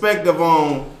a perspective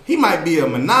on. He might be a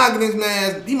monogamous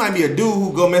man. He might be a dude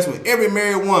who go mess with every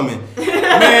married woman.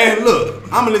 Man, look,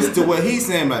 I'm gonna listen to what he's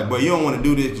saying. Like, boy, you don't want to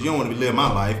do this. You don't want to live my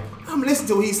life. I'm gonna listen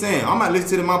to what he's saying. I might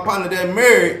listen to my partner that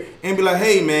married and be like,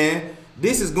 hey, man,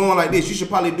 this is going like this. You should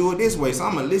probably do it this way. So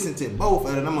I'm gonna listen to both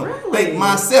of it. I'm gonna think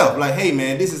myself like, hey,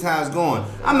 man, this is how it's going.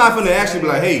 I'm not gonna actually be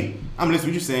like, hey, I'm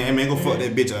listening to what you saying. Hey, man, go fuck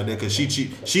that bitch out there because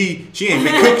she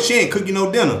ain't cooking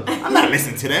no dinner. I'm not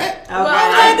listening to that. Well,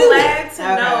 I'm glad to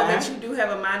know that you do have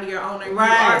a mind of your own and you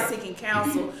are seeking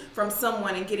counsel from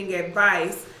someone and getting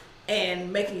advice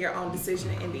and making your own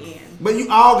decision in the end. But you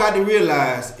all got to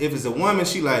realize if it's a woman,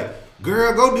 she like,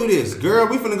 girl, go do this. Girl,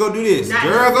 we finna go do this.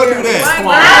 Girl, go do that. No,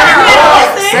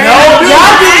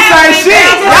 y'all do the same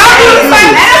shit. Y'all do the same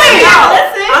shit.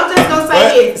 I'm just gonna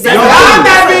say this. Y'all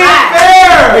not being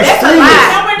fair. That's a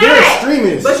lie. They're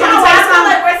extremists. But y'all tell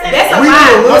something. That's a We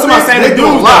lie. will That's what I'm saying. They do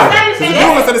lie. That's They do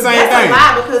say the same thing. a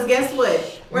lie because guess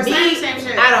what? We're saying the same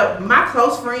shit. Out of my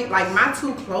close friend, like my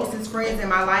two closest friends in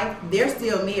my life, they're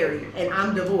still married and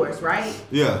I'm divorced, right?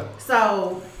 Yeah.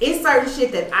 So it's certain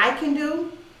shit that I can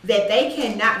do that they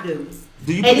cannot do.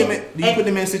 Do you put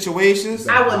them in situations?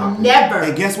 I will never.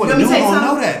 And guess what? Let The me dude tell you don't know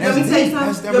something. that. Let me That's tell you deep.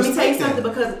 something. That's Let me tell you respect something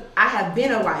because I have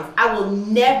been a wife. I will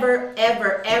never,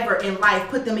 ever, ever in life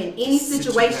put them in any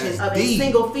situation of a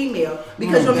single female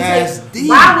because let me tell you,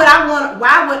 why would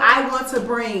I want to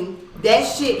bring that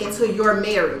shit into your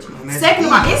marriage? Second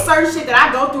of all, it's certain shit that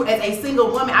I go through as a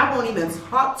single woman. I won't even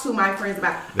talk to my friends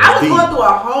about. I was going through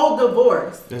a whole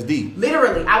divorce. That's deep.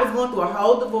 Literally, I was going through a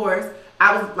whole divorce.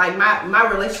 I was like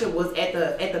my relationship was at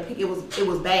the peak. It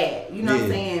was bad. You know what I'm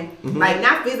saying? Mm-hmm. Like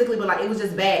not physically, but like it was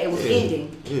just bad. It was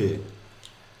ending. Yeah.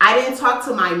 I didn't talk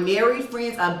to my married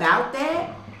friends about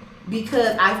that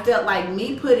because I felt like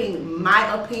me putting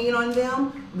my opinion on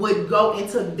them would go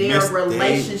into their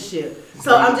relationship.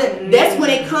 So I'm just that's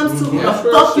when it comes to who the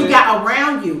fuck you got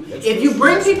around you. If you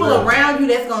bring people around you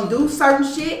that's gonna do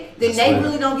certain shit, then they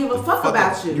really don't give a fuck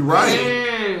about you. You're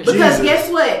right. Because guess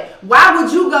what? Why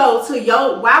would you go to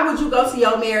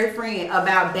your married friend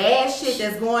about bad shit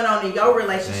that's going on in your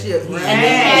relationship and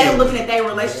then have them looking at their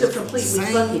relationship completely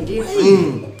fucking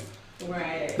different?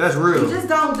 Right. That's real. You just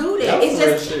don't do that. It's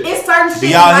certain shit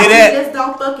y'all like hear that? you just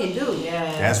don't fucking do.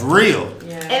 Yeah. That's real.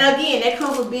 And again, that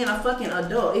comes with being a fucking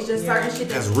adult. It's just certain shit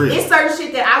That's real. It's certain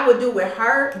shit that I would do with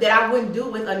her that I wouldn't do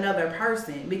with another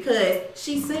person because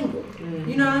she's single.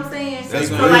 You know what I'm saying? That's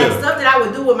so real. like stuff that I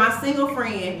would do with my single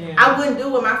friend, I wouldn't do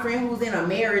with my friend who's in a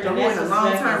marriage or who's in a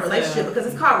long-term relationship because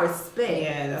it's called respect.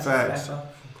 Yeah, that's Facts. special.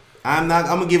 I'm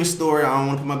gonna give a story. I don't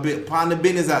want to put my partner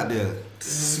business out there.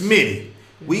 Smitty.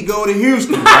 We go to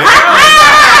Houston,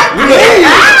 right? we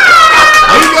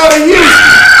go to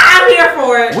Houston. I'm here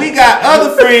for it. We got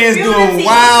other friends doing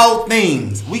wild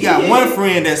things. We got one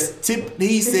friend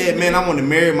he said, man, I'm gonna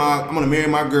marry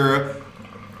my girl.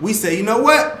 We say, you know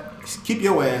what? Keep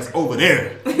your ass over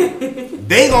there.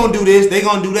 They gonna do this, they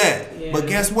gonna do that. Yeah. But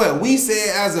guess what? We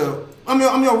said I'm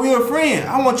your real friend.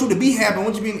 I want you to be happy. I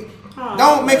want you to be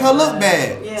don't make her look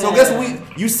bad. Yeah. So guess what?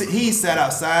 He sat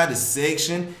outside the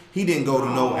section. He didn't go to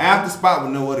no after spot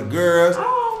with no other girls.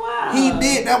 He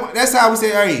did. That's how we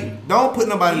say, hey, don't put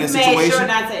nobody in that situation. You made sure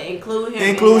not to include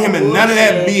him in none of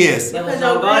that BS. Because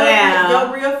your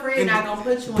real friend not going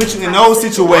to put you in those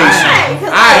situations.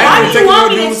 Why do you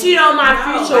want me to cheat on my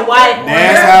future wife?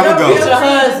 That's how it goes. Future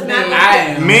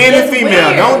husband. Man and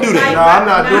female, don't do that. No, I'm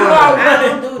not doing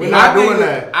that. We're not doing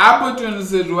that. I put you in a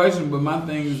situation, but my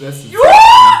thing is that's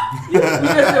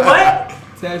What?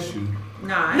 Test you.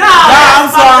 No,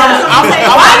 I'm sorry.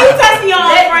 Why are you testing your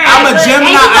own friends? I'm a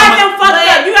Gemini. And you got them fucked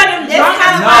up. You got them drunk.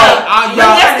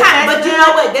 But you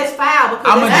know what? That's foul. Because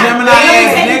I'm a Gemini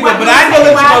ass nigga, but I ain't gonna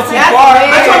let you go too far.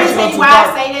 I told you why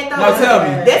I say that though. No, tell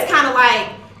me. That's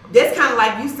kind of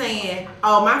like you saying,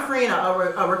 oh, my friend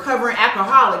a recovering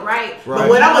alcoholic, right? But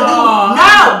what I'm gonna do?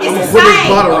 No, it's the same.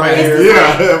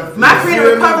 My friend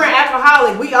a recovering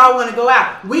alcoholic. We all want to go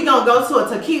out. We gonna go to a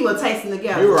tequila tasting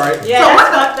together. You're right. Yeah,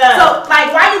 so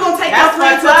like, why you gonna take your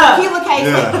friend to a tequila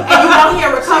tasting and you don't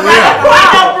hear recovering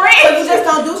alcoholic? So you just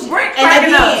don't do shit.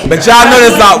 But y'all know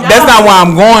that's not why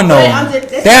I'm going though.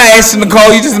 Damn, Ashley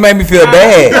Nicole, you just made me feel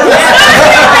bad.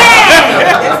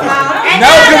 No,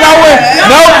 because I went.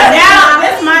 No. Now,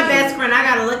 this is my best friend. I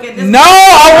gotta look at this. No,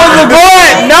 I wasn't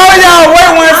going. No, y'all, wait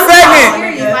 1 second.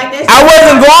 I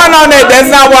wasn't going on that.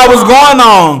 That's not what I was going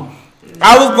on.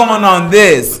 I was going on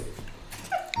this.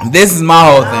 This is my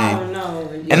whole I thing. don't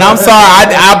know. And I'm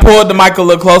sorry, I pulled the mic a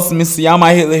little closer to me, so y'all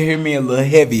might hear me a little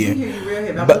heavier.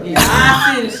 But,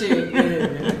 I see the shit.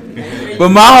 Yeah. but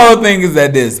my whole thing is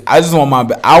that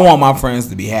I want my friends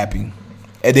to be happy.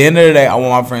 At the end of the day, I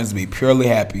want my friends to be purely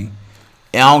happy.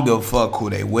 And I don't give a fuck who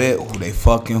they with, who they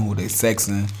fucking, who they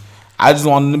sexing. I just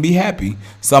want them to be happy.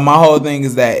 So my whole thing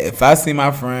is that if I see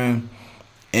my friend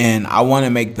and I want to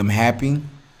make them happy,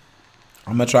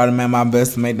 I'm going to try to make my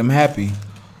best to make them happy.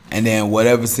 And then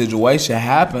whatever situation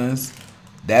happens,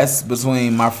 that's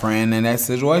between my friend and that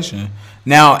situation.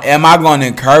 Now, am I going to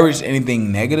encourage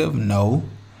anything negative? No.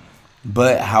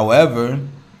 But, however,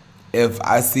 if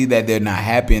I see that they're not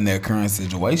happy in their current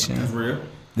situation, That's real.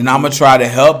 then I'm going to try to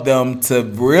help them to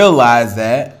realize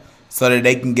that so that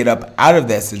they can get up out of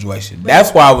that situation.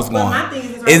 That's where I was going. my thing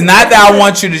is It's not that I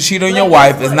want you to cheat on your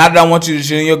wife. It's not that I want you to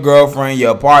cheat on your girlfriend,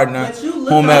 your partner, But you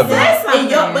look whomever.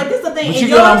 but this is the thing. But in you your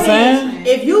get what I'm opinion, saying?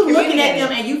 If you looking at Communicate.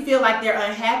 them and you feel like they're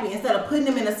unhappy, instead of putting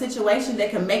them in a situation that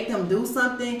can make them do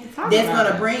something that's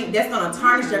gonna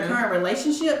tarnish their current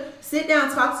relationship, sit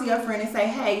down, talk to your friend, and say,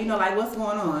 hey, you know, like, what's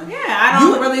going on? Yeah, I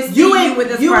don't really see you with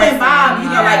this you person. involved, you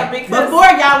know, Yeah, like because- before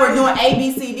y'all were doing A,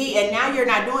 B, C, D, and now you're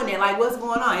not doing it. Like, what's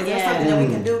going on? Is there something that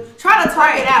we can do? Try to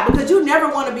talk it out, because you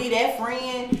never want to be that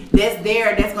friend that's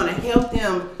there that's gonna help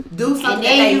them do something And that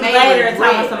then they you may later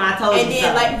regret. tell somebody I told you And then so.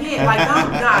 don't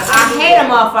I hate a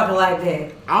motherfucker like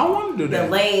that. I don't want to do that.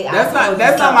 Delayed, I That's told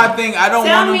not you so. my thing. I don't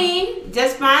Tell want to. me,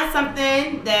 just find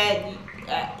something that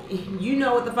you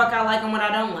know what the fuck I like and what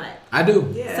I don't like. I do.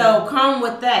 Yeah. So come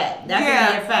with that. That's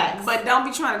your facts. But don't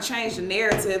be trying to change the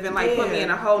narrative and like put me in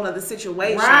a whole nother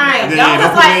situation. Right. Yeah, Don't don't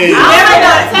just put like me in. you never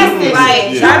know testing Like,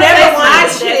 shit. you Yeah. never want my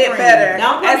to be shit that better. friend.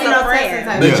 Don't put as me in a no friend. testing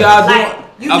type But shit. y'all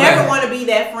Like, do. you Okay. never want to be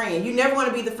that friend. You never want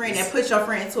to be the friend that puts your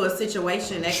friend into a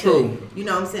situation that True. could, you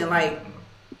know what I'm saying, like,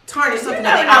 tarnish You something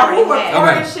never that know they who already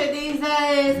recording have. shit these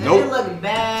days and Nope. it look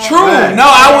bad. True. Right. No,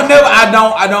 I would never. I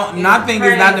don't. My thing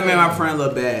is not to crazy. make my friend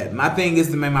look bad. My thing is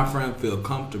to make my friend feel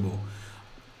comfortable.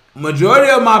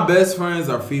 Majority of my best friends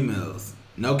are females.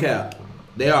 No cap.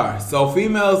 They are. So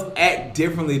females act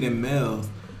differently than males.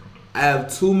 I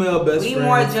have 2 male best We friends.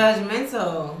 more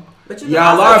judgmental. But you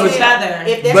Y'all can are, also but- tell, other.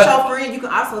 if that's But- your friend, you can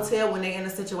also tell when they're in a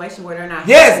situation where they're not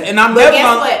Yes, happy. and I'm But guess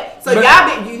definitely. what? So but-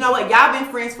 y'all been, you know what? Y'all been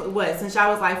friends for what? Since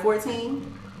y'all was like 14?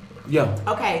 Yeah.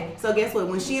 Okay, so guess what?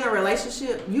 When she in a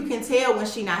relationship, you can tell when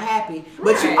she not happy.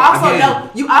 But Right.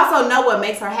 you also know what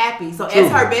makes her happy. So True.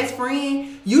 as her best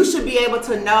friend, you should be able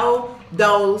to know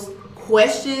those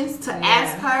questions to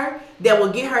ask her that will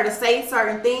get her to say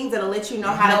certain things that'll let you know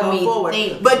how to Help go me forward.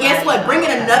 think, But guess right? what? Bringing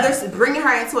Okay.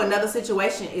 her into another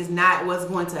situation is not what's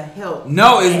going to help.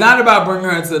 No, it's not about bringing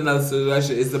her into another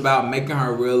situation. It's about making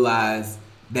her realize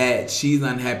that she's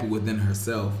unhappy within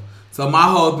herself. So my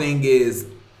whole thing is,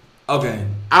 okay,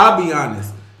 I'll be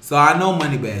honest. So I know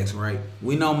Moneybags, right?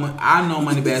 I know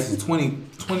Moneybags for 20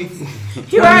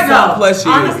 Here I go. something plus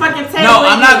years. On the fucking table. No,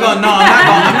 I'm not gonna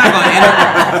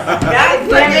God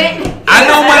damn it.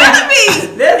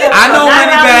 I know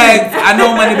Moneybags. I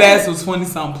know Moneybags for 20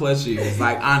 something plus years.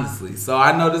 Like honestly, so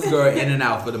I know this girl in and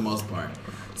out for the most part.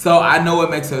 So I know what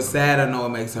makes her sad. I know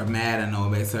what makes her mad. I know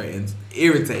what makes her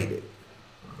irritated.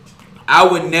 I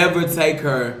would never take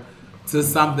her to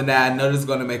something that I know is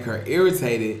going to make her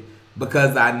irritated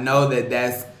because I know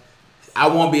that I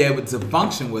won't be able to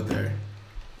function with her.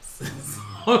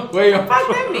 Where you? Fuck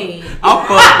that mean? I'm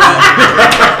fucked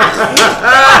up.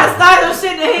 Trying to start some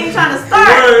shit that he ain't trying to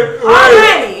start.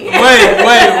 Already.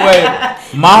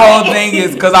 Wait. My whole thing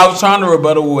is because I was trying to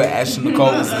rebuttal what Ashley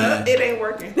Nicole was saying. It ain't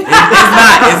working. It's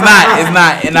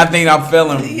not, and I think I'm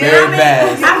feeling very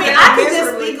fast. I mean, I can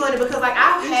just speak on it because, like,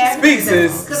 I've had Speak,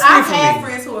 friends, sis. because Speak I've for had me.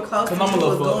 friends who were close to 'Cause me I'm a who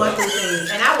little was going fucked through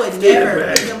things, and I would never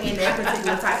put them in that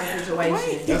particular type of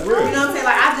situation. That's real. You know what I'm saying?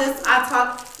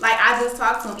 Like, I just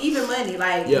talked to him. Even money,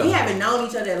 like, Yeah. we haven't known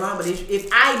each other that long, but if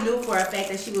I knew for a fact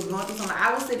that she was going through something,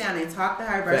 I would sit down and talk to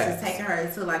her versus Facts. taking her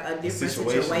into like a different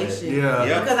Situation. situation.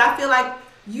 Yeah. Because I feel like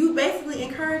you basically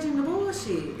encouraging the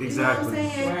bullshit. Exactly. You know what I'm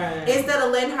saying? Right. Instead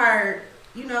of letting her,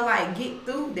 you know, like get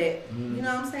through that. You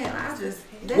know what I'm saying?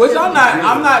 Which I'm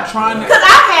not trying to. Because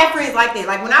I've had friends like that.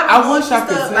 Like when I was I going wish through I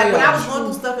could stuff, tell like when y'all I was the going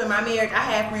through stuff in my marriage, I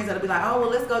had friends that'll be like, "Oh, well,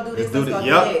 let's go do this, Let's do let's go that. do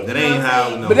Yup. that." That You know ain't what how. I'm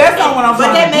saying? No. But that's not what I'm But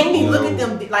trying that to make do. me look at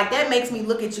them like that makes me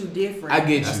look at you different. I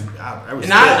get That's- you. respect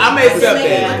And I may It accept makes me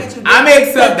that. look at you I may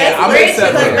accept that. I may Rich,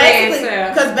 accept because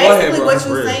that. Because Go ahead, basically bro. what That's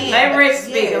you're real. saying. Let Rich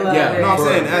speak a little Yeah. bit. No, I'm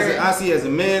saying Right. I see as a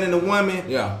man and a woman.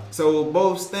 Yeah. So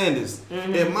both standards.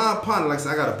 If my partner, like I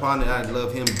said, I got a partner, I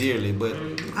love him dearly, but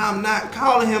I'm not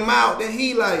calling him out that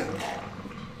he like.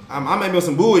 I may be on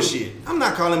some bullshit. I'm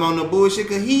not calling him on no bullshit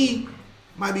because he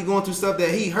might be going through stuff that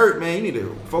he hurt, man. You need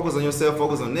to focus on yourself,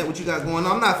 focus on that, what you got going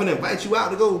on. I'm not finna invite you out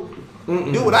to go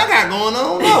do what I got going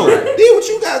on. No, do what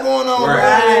you got going on, bro.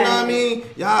 You know what I mean?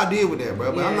 Y'all deal with that,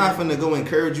 bro. But I'm not finna go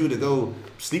encourage you to go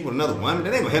sleep with another woman.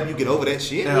 That ain't gonna help you get over that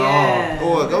shit. Yeah.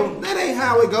 Or go, that ain't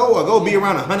how it go. Or go be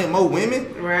around 100 more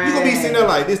women. Right. You gonna be sitting there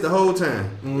like this the whole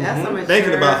time. That's a mature,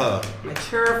 Thinking about her.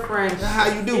 Mature friendship. That's how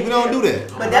you do. We don't do that.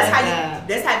 But that's how you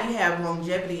have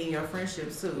longevity in your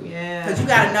friendships too. Yeah. Because you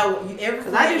gotta know every.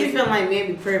 Because I do be feeling like men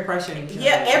be peer pressuring each other.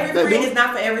 Yeah, every They friend do. is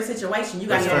not for every situation. You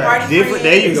got That's your right. party Different- friends.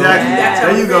 there you go. You got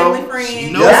There your you go. family friends. She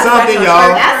You knows got something, your y'all.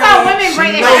 church That's how friends. women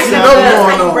break She their knows shit she up. knows That's going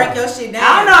how you on. break your shit down. I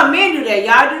don't know if men do that.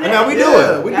 Y'all do that? Now we do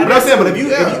Yeah, it. we do But I'm saying, but if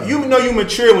Yeah. you know you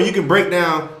mature when you can break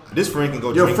down, this friend can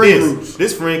go Your drink friend this. groups.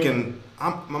 This friend can.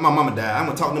 My mama died. I'm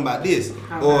gonna talk to them about this.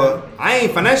 Or I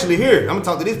ain't financially here. I'm gonna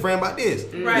talk to this friend about this.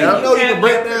 Right. Yeah. You know you have can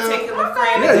break your down. particular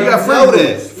friend. Yeah, you got know friend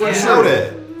that. groups. For Yeah. sure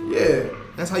that. Yeah.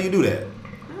 That's how you do that.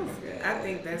 I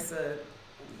think that's a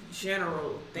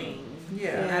general thing.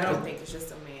 Yeah. I don't think it's just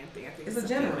a man thing. I think It's it's, a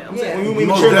general. female Yeah. thing. When you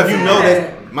Most mature enough, you know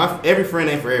definitely. that every friend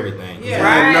ain't for everything. Yeah.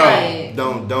 Right.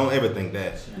 Don't ever think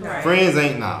that. Right. Friends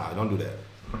ain't don't do that.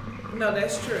 No,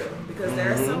 that's true. Because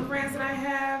there are some friends that I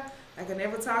have, I can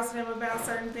never talk to them about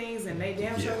certain things, and they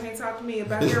damn sure can't talk to me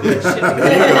about their relationship. Because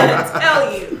they're gonna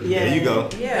tell you. There you go.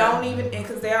 Yeah. Don't even,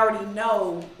 because they already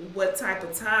know what type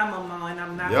of time I'm on.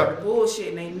 I'm not Yep. for the bullshit,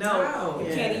 and they know No.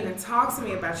 you can't even talk to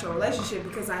me about your relationship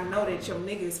because I know that your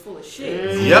nigga is full of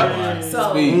shit. Yep.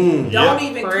 So Speak. don't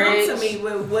even come to Preach. me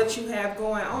with what you have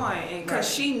going on, and because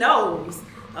she knows.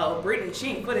 Oh, Brittany, she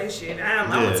ain't for that shit. I'm Yeah.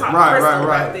 gonna talk Right, to Crystal right,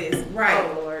 about right. this. Right.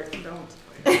 Oh Lord,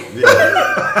 don't.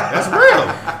 Yeah. That's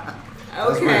real.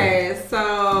 Okay,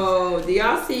 so do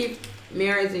y'all see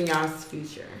marriage in y'all's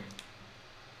future?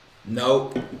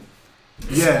 Nope.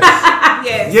 Yes.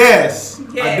 Yes. Yes.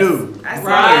 I Yes. do. I see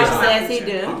Rob it. says he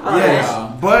do. Okay.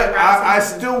 Yes. But I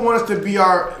still want us to be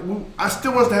I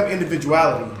still want us to have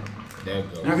individuality. There you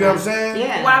You go. get what I'm saying?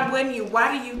 Yeah. Why wouldn't you?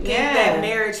 Why do you think Yeah. that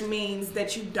marriage means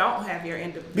that you don't have your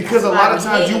individual? Because a That's lot why of we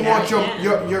times you hate want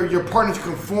that, your partner to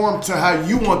conform to how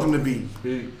you want them to be.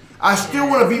 I still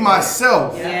want to be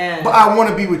myself, Yeah. but I want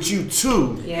to be with you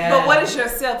too. Yeah. But what is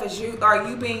yourself? Are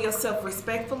you being yourself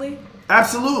respectfully?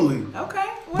 Absolutely. Okay.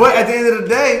 But at the end of the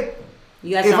day,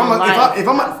 You got if your I'm own life if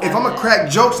I'm outside a that. crack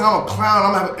jokes and I'm a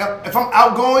clown, if I'm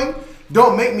outgoing,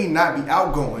 don't make me not be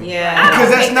outgoing. Yeah. Because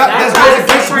that's that's goes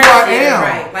against who I am.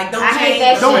 Right. Like don't I hate change.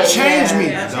 that Don't shit, change yeah. me.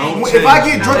 Yeah. Don't If I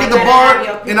change get me. drunk at Don't the let bar that have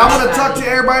your and I want to people talk to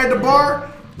everybody at the bar,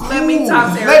 Let me cool.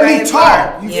 talk to Let everybody me at the talk.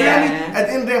 bar. You Yeah. feel me? At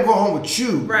the end of the day, I'm going home with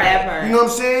you. Right. Ever. You know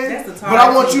what I'm saying? That's the But I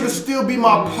talk want to you to you. still be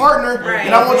my partner, Right.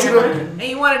 and I want you to. And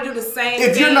you want to do the same If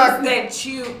things you're not- that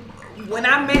you. When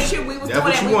I met you, we was That's doing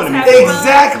what it. you We was wanted me having to fun.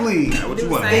 Exactly. That's what Do you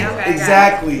the want. same. Okay, got it.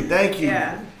 Exactly. Thank you.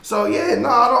 Yeah. So yeah, no,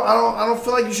 I don't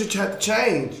feel like you should have to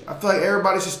change. I feel like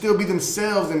everybody should still be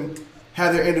themselves and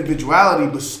have their individuality,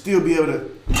 but still be able to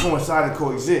coincide and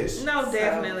coexist. No,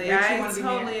 definitely. Rich, you I wanna be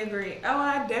totally agree. Oh,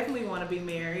 I definitely want to be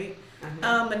married.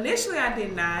 Initially, I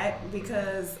did not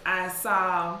because I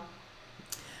saw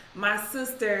my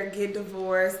sister get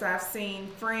divorced. I've seen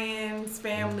friends,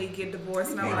 family get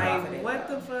divorced, and I'm like, what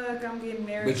the fuck? I'm getting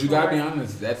married. But you gotta for? be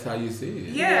honest. That's how you see it.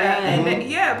 Yeah,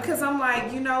 and because I'm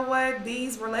like, you know what?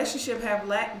 These relationships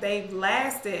they've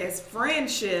lasted as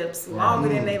friendships longer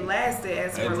than they lasted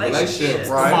as It's relationships.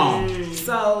 Right. Come on.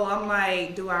 So I'm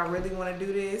like, do I really want to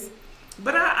do this?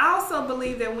 But I also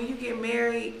believe that when you get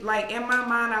married, like in my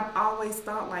mind, I've always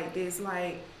thought like this.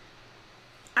 Like,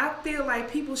 I feel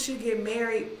like people should get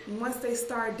married once they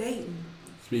start dating.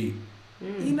 Speak.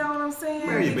 You know what I'm saying?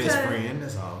 Marry your best Because- friend.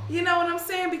 That's all. You know what I'm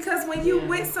saying? Because when you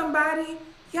with somebody,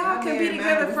 y'all can be married now,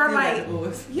 together we for still like got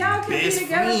divorced. y'all can Best be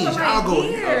together friends, for y'all like go-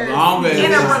 years As long as-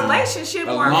 in a relationship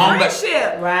as or a long as-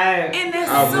 friendship. Right. And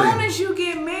I as agree. soon as you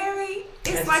get married,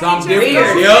 it's like something it just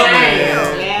different. goes Yep.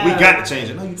 down. Yeah. We got to change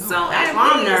it. No, you don't. So That's at why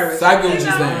I'm least, nervous. So I get what You you're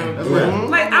know, saying. That's right.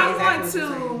 like I Exactly want what you're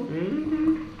to.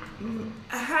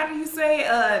 How do you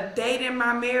say date in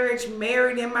my marriage,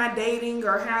 married in my dating,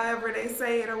 or however they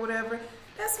say it or whatever?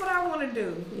 That's what I want to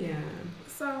do. Yeah.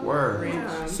 So Word.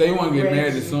 yeah. So you want to get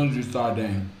married as soon as you start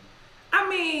dating. I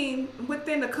mean,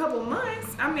 within a couple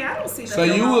months. I mean, I don't see. So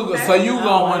nothing you wrong will. with So that. you going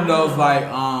one of those like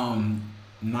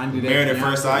 90 days. Married at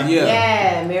first sight? Yeah.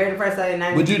 Yeah. Married the first time.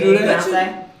 90 Would you do days, that?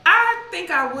 fiance. I think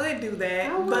I would do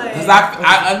that, but Cause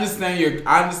I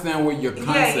understand what your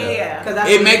concept. yeah. 'Cause that's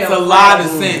It what makes you a don't lot like.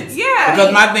 of sense. Yeah.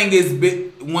 Because my thing is,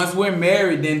 once we're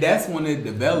married, then that's when it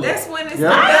develops. That's when it's.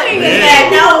 Yeah. I don't even Yeah. said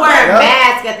no wear a Yeah.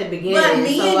 mask at the beginning. But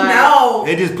me so and like, know.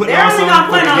 They just put They're on only something gonna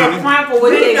for put the it on the beginning. front for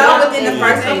what We they know want within the and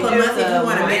first they couple of just, months if you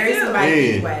want to marry Yeah. somebody,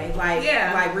 anyway. Like,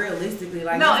 Yeah. like realistically,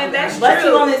 like No, this and is that's what But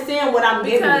you only seeing what I'm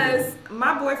giving you. because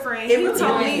my boyfriend, It he really You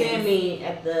told only me seeing me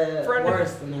at the For the-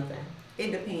 worst or nothing.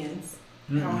 it depends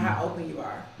on how open you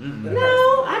are. with a No,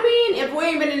 person. I mean, if we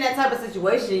ain't been in that type of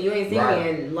situation, you ain't seen Right. me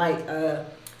in like a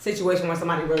situation where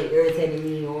somebody really irritated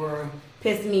me or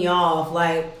pissed me off.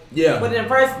 Like, Yeah. but in the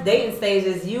first dating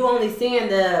stages, you only seeing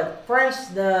the fresh,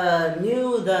 the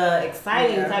new, the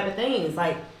exciting Yeah. type of things.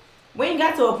 Like, we ain't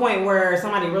got to a point where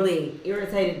somebody really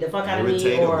irritated the fuck out of me,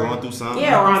 Irritated or or going through something.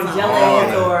 yeah, or I'm All jealous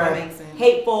that. or That makes sense.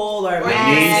 hateful or Or need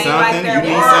mad. something, like their you need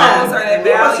morals something. or their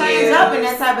People change values. up in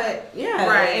that type of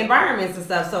Right. environments and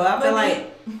stuff. So I feel But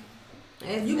like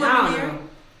it's, you I wanna don't marry? know.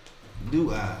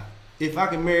 Do I? If I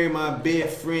can marry my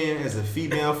best friend as a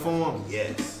female form,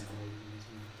 yes.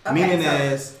 Okay, Meaning so-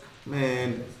 as,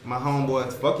 man, my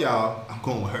homeboy, fuck y'all, I'm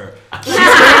going with her. But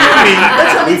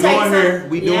We you going take here,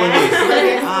 we doing Yeah.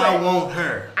 this. I want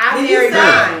her. I Did you married say?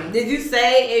 mine. Did you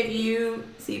say if you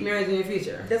seek marriage in your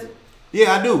future?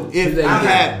 Yeah, I do. If Exactly. I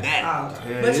have that. Oh,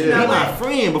 But you Be know my what?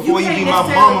 friend before you can't be my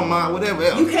necessarily- mama, my whatever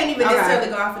else. You can't even Okay. necessarily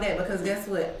go off of that because guess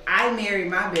what? I married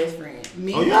my best friend.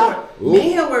 Me Oh, and yeah? him were, me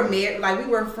and him were married. Like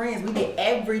we were friends. We did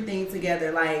everything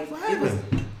together. Like What it was.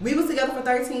 happened? We was together for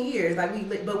 13 years. Like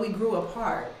but we grew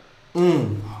apart. So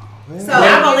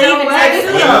I believe in that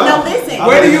listen, too. no, listen.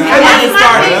 Where do you feel like That's it my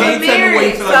started? thing Can with you tell me where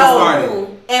you feel like it So- started?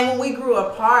 And when we grew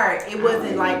apart, it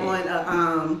wasn't like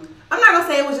on I'm not gonna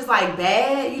say it was just like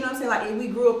bad, you know what I'm saying? Like we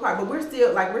grew apart, but we're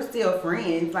still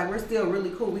friends. Like we're still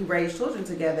really cool. We raised children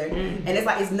together, and it's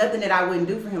like it's nothing that I wouldn't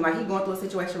do for him. Like he's going through a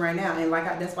situation right now, and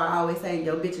that's why I always say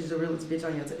your bitch is the realest bitch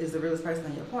on is the realest person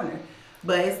on your corner.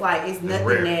 But it's like it's nothing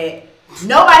rare. that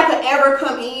nobody could ever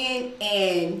come in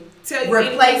and Tell you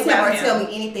replace anything him or about him. tell me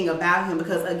anything about him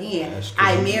because again, That's 'cause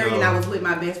I you married and know. I was with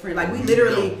my best friend. Like we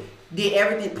literally did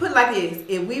everything. Put it like this: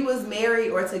 if we was married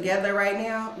or together right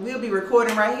now, we'll be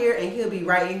recording right here, and he'll be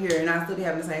right in here, and I'll still be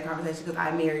having the same conversation because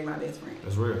I married my best friend.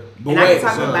 That's real. But And I wait, can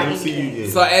talk So about let me see anything. you.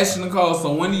 Yeah. so Ashley Nicole,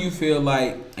 so when do you feel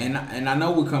like, and I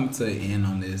know we come to an end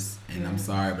on this, and I'm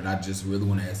sorry, but I just really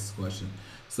want to ask this question.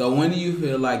 So when do you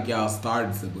feel like y'all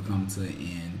started to become to an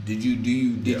end? Did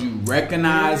you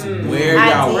recognize where I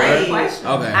y'all did. were?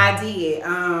 Okay. I did.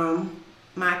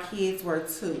 My kids were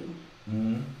 2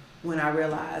 Mm-hmm. when I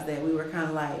realized that we were kind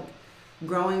of like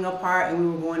growing apart and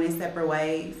we were going in separate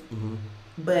ways.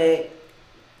 But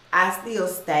I still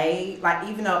stayed. Like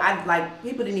even though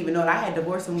people didn't even know that I had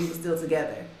divorced and we were still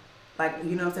together. Like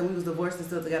you know what I'm saying, we was divorced and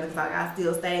still together. Cause like I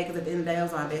still stayed because at the end of the day I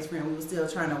was my best friend. We were still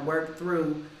trying to work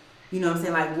through, you know what I'm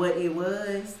saying, like what it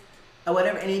was or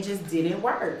whatever, and it just didn't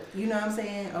work. You know what I'm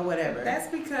saying, or whatever. That's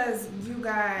because you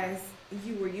guys,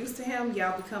 you were used to him.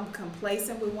 Y'all become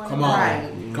complacent with one Come another.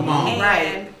 on. Right. Come on. And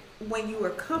Right. when you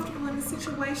were comfortable in the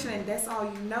situation and that's all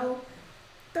you know,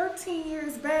 13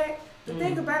 years back, the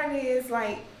thing about it is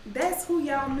like that's who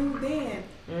y'all knew then.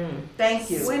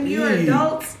 Thank you. When you're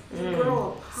adults, you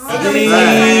grow apart.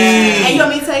 And you want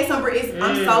me to tell you something? Britt?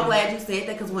 I'm so glad you said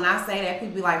that because when I say that,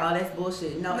 people be like, "Oh, that's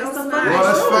bullshit." No, it's the not. fucking Well,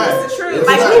 that's truth. fact. It's the truth.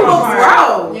 Like It's people fact.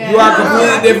 grow. Yeah. You are a Yeah.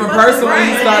 completely different person when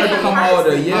you Right. start to become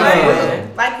older. Yeah.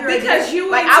 Right. Like you're Because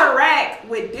you like interact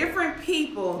with different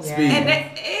people, Yeah. Speak. and that,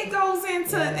 it goes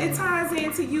into it ties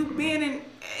into you being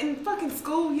in fucking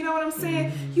school. You know what I'm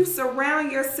saying? You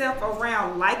surround yourself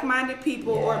around like-minded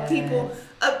people or people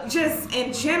just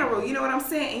in general. You know what I'm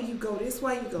saying? And you go this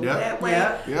way, you go Yep. that way,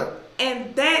 Yep.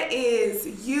 and that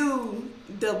is you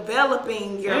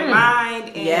developing your mind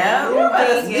and you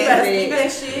better moving speak and,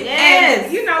 that shit. Yes.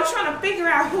 and trying to figure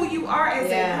out who you are as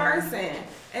Yeah. a person.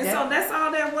 And Yeah. so that's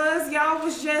all that was. Y'all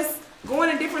was just going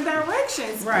in different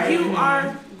directions. Right. You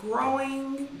are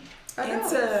growing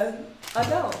Adults. into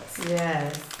adults.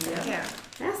 Yes. Yeah.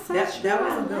 That's so That- true. that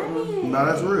was a I good love one. it. No,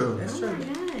 that's real. That's Oh true. my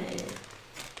God.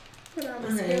 Put all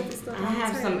this Okay. filthy stuff I on the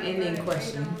have some table. ending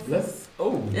questions. Let's.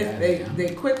 Oh. It's they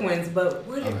quick ones, but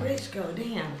where did Rich go?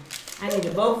 Damn. I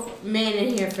needed both men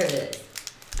in here for this.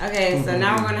 Okay, so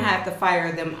now we're gonna have to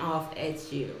fire them off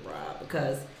at you, Rob,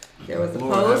 because there was a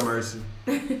Lord have post. mercy.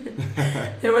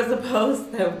 There was a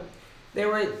post that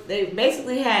they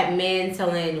basically had men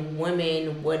telling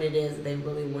women what it is they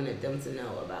really wanted them to know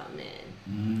about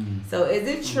men. So is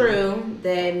it true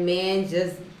that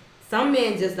some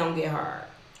men just don't get hard?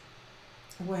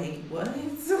 Wait, what?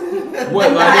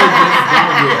 What? Like they just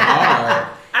don't get hard.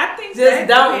 I think Just that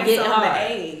don't depends get on hard.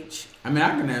 the age. I mean, I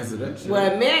can answer that shit.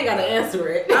 Well, men gotta answer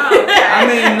it. I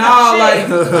mean, no, like.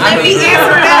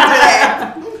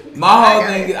 I mean, my whole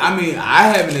thing. I mean, I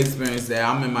haven't experienced that.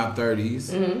 I'm in my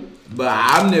 30s, but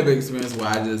I've never experienced where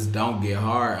I just don't get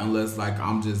hard unless like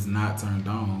I'm just not turned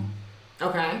on.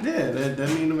 Okay. Yeah, that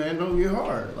mean the man don't get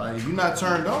hard. Like if you're not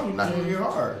turned on, you're not gonna get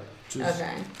hard.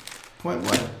 Okay. Point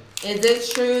blank. Is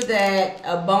it true that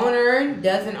a boner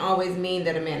doesn't always mean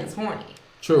that a man is horny?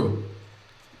 True.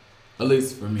 At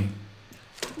least for me.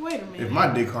 Wait a minute. If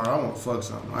my dick hard, I want to fuck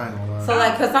something. I ain't gonna lie. So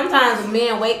like, cause sometimes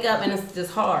men wake up and it's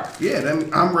just hard. Yeah, that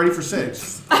mean, I'm ready for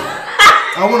sex.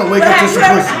 I want to wake up to some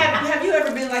pussy. Have you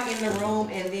ever been like in the room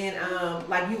and then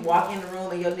like you walk in the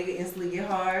room and your nigga instantly get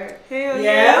hard? Hell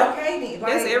yeah. Okay, then.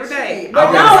 That's every day. But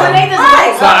Okay, no, so- when they just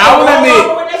wake So up, I will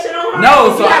admit- when that shit on her,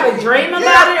 No, you so have a dream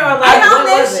about it or like I know what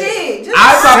that was it? shit. Just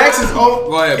I thought. Sex is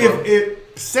Go ahead, bro.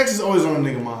 if sex is always on a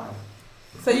nigga mind.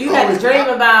 So you had a dream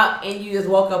about and you just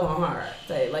woke up on her.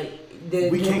 So like the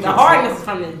We can't the control hardness it. is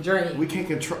from the dream. We can't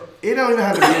control. It don't even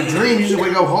have to be a dream. You just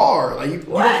wake up hard. Like you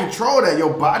don't control that.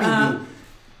 Your body do.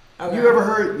 Okay. You ever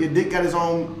heard your dick got his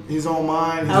own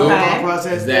mind, his own Okay. thought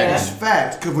process? Exactly. It's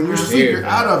facts. Because when you're asleep, you're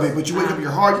out of it. But you wake up, you're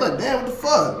hard. You're like, damn, what the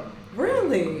fuck?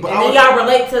 Really? But And I then was- y'all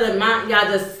relate to the mind. Y'all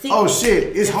just see. Oh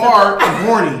shit, it's hard and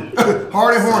horny.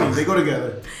 Hard and horny, they go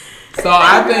together. So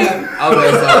I think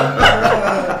okay, so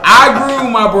I agree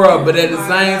with my bro, but at the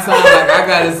same time, like I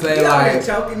gotta say, like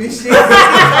choking and shit.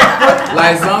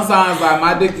 like sometimes like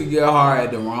my dick can get hard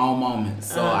at the wrong moment.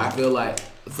 So I feel like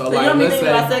So you like don't be let's thinking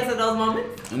about say sex at those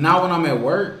moments? not when I'm at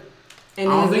work. And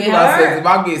I don't then think get about sex. hurt? If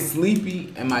I get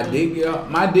sleepy and my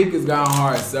dick has gone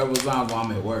hard several times while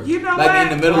I'm at work. You know like what?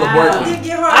 in the middle Wow. of working.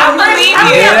 Get I hard. believe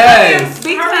Hurry you. Yes.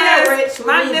 Hurry up, Rich. Because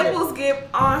my Believe it. nipples get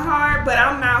on hard, but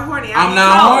I'm not horny. I'm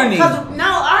not horny. No,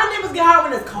 our nipples get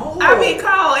hard when it's cold. I be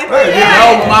cold. And Hey, yeah.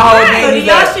 No, my whole So thing do is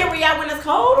y'all that shit react when it's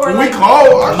cold or When we like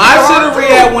cold, our my shit shit hard,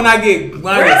 react too. when I get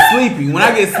sleepy. When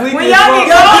I get sleepy, when as y'all fuck.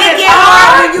 get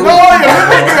hard? No, your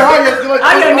nipples get hard. You're like,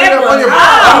 Oh, your nipples. on your Oh.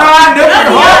 Oh, no, I nipple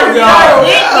get hard. Your Y'all.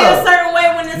 dick get a certain way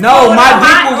when it's No, cold. my or dick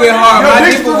hot will or get hard. Your My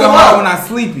dick's dick will too get hard. hard when I'm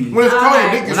sleepy. When it's cold,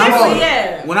 your dick gets When I'm hard.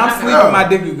 yeah. When I'm Okay. sleeping, my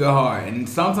dick will get hard, and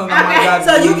sometimes I might Okay, got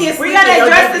So you get We gotta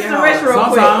address this to Rich real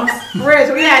sometimes. quick. Rich,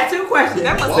 we had two questions.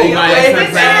 That must So be you your might way. have Is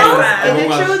it sometimes- true? Is it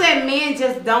Everyone- true that men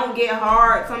just don't get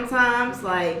hard sometimes?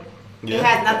 Like it Yeah.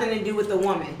 has nothing to do with the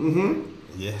woman.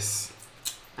 Yes.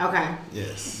 Okay.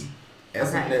 Yes.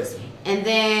 Okay. And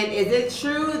then is it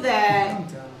true that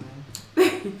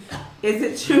is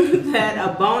it true that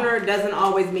a boner doesn't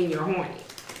always mean you're horny?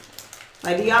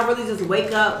 Like do y'all really just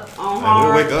wake up on Like,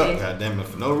 hard we wake up, and, goddamn it,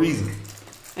 for no reason.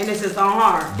 and it's just on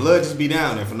hard? Blood just be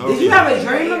down there for no Did reason. you have a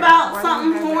dream about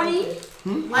something horny?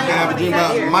 I have a dream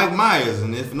about Mike Myers,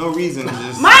 and for no reason, it's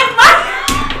just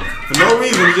for no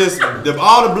reason, it's just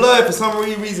all the blood for some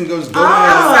reason goes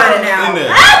signing out. in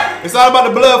there. It's all about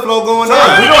the blood flow going We on.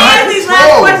 don't have These control.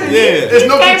 last questions, Yeah. There's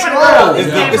no came from the control. girls.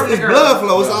 It's, Came it's, from the it's girls. blood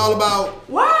flow. It's all about.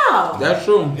 Wow. That's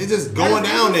true. It's just going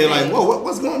down there like, whoa,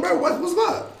 what's going on, bro? What's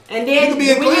up? And then You could be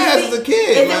in when you class see- as a kid,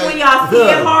 Is it like, when y'all see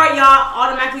yeah. it hard, y'all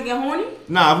automatically get horny?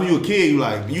 Nah, when you a kid,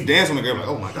 you dance on the girl like,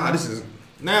 oh my god, this is.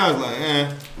 Now it's like,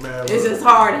 Man, It's just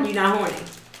hard and you're not horny.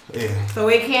 yeah, So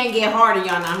it can't get hard and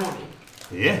y'all not horny.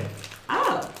 yeah.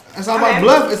 Oh. It's all about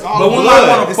blood. It's all But when I blood.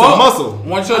 want to It's fuck, a muscle.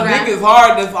 once your Okay. dick is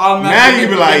hard, that's automatically. Now you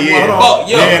be like, yeah, fuck,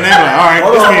 yo. yeah, and they be like, all right,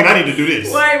 Hold this on. means I need to do this.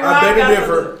 Wait, I beg to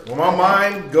differ. When my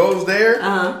mind goes there,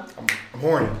 Uh-huh. I'm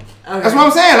horny. Okay. That's what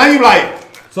I'm saying. Now you be like,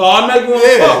 So I make you want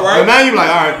to yeah. fuck, right? But now you be like,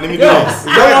 all right, let me do Yeah. this.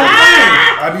 That's what I'm saying.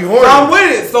 I be So I'm horny.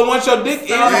 with it. So once your dick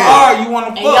is hard, you want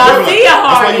to And fuck. y'all see it hard.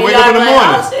 That's why you and wake y'all up in the like,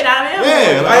 morning. Oh shit, I am Yeah,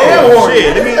 horny. like, I am oh, horny.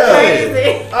 shit. Let me,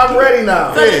 Crazy. I'm ready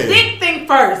now. So Yeah. the dick thing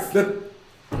first.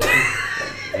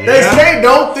 They say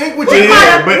don't think what you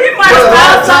Yeah, think. but- We might but a as lot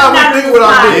well of talk time we about think this what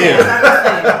I podcast. did. I'm just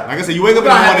saying. like I said, you wake up in We're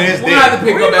the gonna morning, it's have to dead.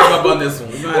 pick up back up on this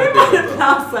one. We're gonna have to pick up.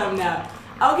 Talk something now.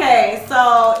 Okay,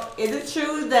 so is it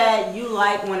true that you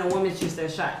like when a woman shoots their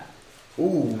shot?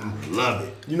 Ooh, Love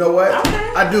it. you know what?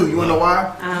 Okay. I do. You wanna know why?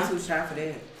 Uh-huh. Too shy for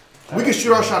that. We can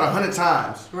shoot our shot 100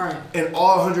 times, Right. and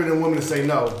all 100 of them women say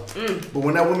no. But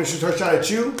when that woman shoots her shot at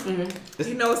you,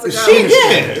 You know it's a It's go. shit.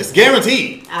 Yeah, it's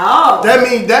guaranteed. Oh.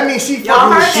 that means she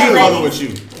Y'all fucking heard with that, you.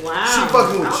 lady? Fucking with you. Wow. She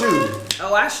fucking with you.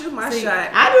 Oh, I shoot my shot.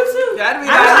 I do too. Gotta be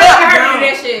I like, was look, I heard girl. you do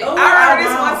that shit. I heard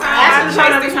this one time. I That's what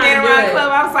I'm chased this trying man to around do. the club.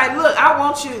 I was like, look, I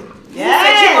want you. You said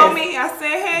Yes. you want me. I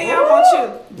said, hey, I want you.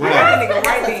 I got the nigga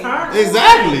right there.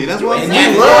 Exactly. That's what I'm And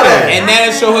saying. that, love that. and that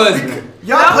is your husband.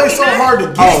 Y'all play so hard to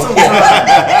get sometimes.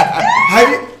 Have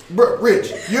you,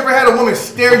 Rich? You ever had a woman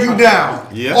stare you down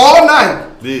Yeah. all night?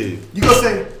 Yeah. You go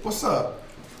say, "What's up?"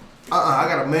 I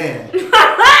got a man.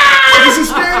 What is you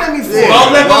staring at me for?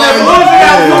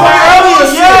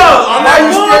 Why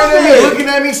you staring at me, looking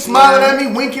at me, smiling at me,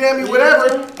 winking at me,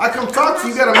 whatever? I come talk to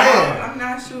you, got a man. I'm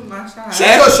not shooting my shot. Shoot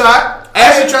your shot.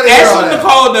 Ashley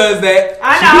Nicole does that.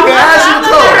 I know. Ashley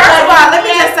Nicole. First of all, let me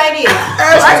just say this.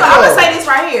 First of all, I'm gonna say this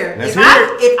right here. Let's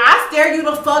If I stare you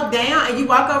the fuck down and you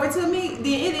walk over to me,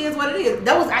 then it is what it is.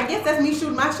 I guess that's me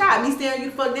shooting my shot, me staring you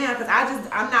the fuck down, because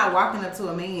I'm not walking up to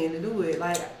a man to do it.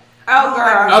 Like, Oh,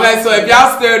 girl. Okay, so if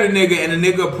y'all stare at a nigga and a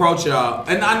nigga approach y'all,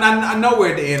 and I know we're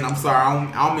at the end. I'm sorry,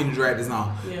 I don't mean to drag this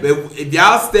on. Yeah. But if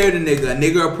y'all stare at a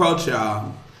nigga approach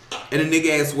y'all, and a nigga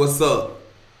asks what's up,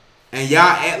 and y'all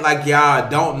act like y'all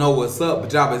don't know what's up,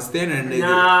 but y'all been staring at a nigga.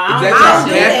 Nah, is that I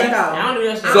y'all don't do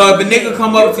that shit. So if a nigga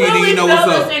come up to you, then you know what's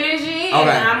up. Okay.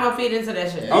 And I'm gonna feed into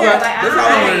that shit. Okay, Yeah, that's all I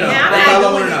want to know. That's all I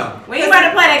want to know. We ain't about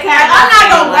to play that cat. I'm not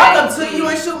gonna walk up to you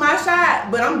and shoot my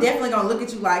shot, but I'm definitely gonna look at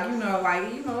you like, it is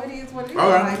what it is. All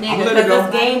right, Like, I'm gonna let it go.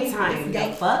 It's game time.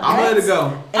 Game. Fuck. I'm gonna let it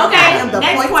go. Okay, the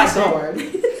next question.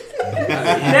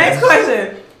 Next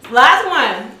question. Last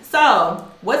one. So,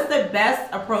 what's the best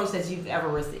approach that you've ever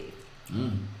received?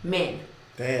 Men.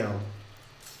 Damn.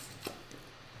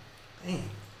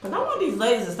 Because I want these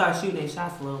ladies to start shooting their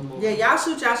shots a little more. Yeah, y'all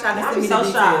shoot y'all shot. Y'all Send be me so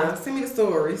the shy. details. Send me the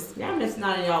stories. Y'all missing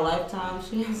out on y'all lifetime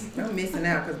shit. I'm missing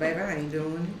out because, baby, I ain't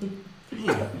doing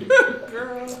it.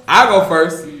 Girl. I go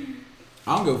first.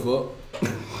 I don't give a fuck.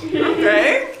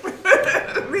 Okay.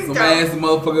 Somebody asked the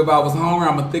motherfucker if I was hungry,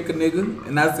 I'm a thicker nigga.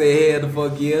 And I said, hell the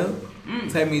fuck yeah.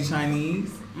 Take me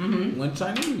Chinese. Went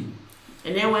Chinese.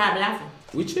 And then what happened after?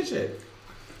 We chit-chat.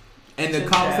 And the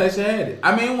conversation had it.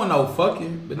 I mean, it wasn't no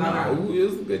fucking, but no, it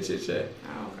was a good chit-chat.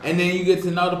 Okay. And then you get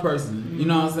to know the person. You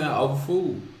know what I'm saying? Over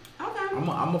food. Okay.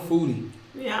 I'm a foodie.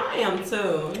 Yeah, I am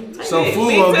too. So Take food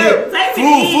me gonna too. get Take me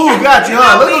to food eat. got you,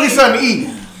 huh? Let's go get something to eat.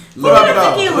 What up,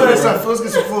 dog? Tequila. Let's get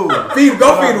some food. Go feed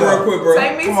her real quick, bro.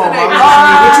 Take me Come to on, that.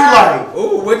 mama. What you like?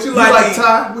 Ooh, what you You like? like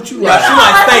Thai? What you Yeah, like? she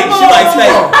like steak. She like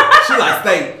steak. She like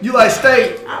steak. You like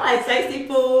steak? I like tasty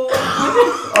food.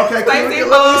 Okay, cool. Spicy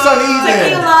Let's get something to eat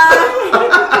then. Tequila.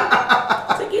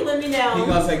 Tequila me He down.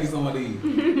 gonna take you somewhere to eat.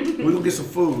 We gonna get some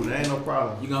food. That ain't no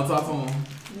problem. You gonna talk to him?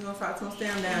 You gonna talk to him? Stay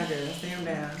him down, girl. Stay him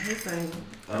down. He's single.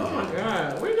 Oh my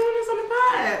god. We're doing this on the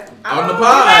pod. On the We're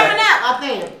pod. wrapping up, I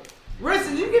think. Rich,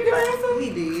 did you give your answer? He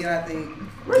did, I think.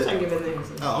 Rich didn't give his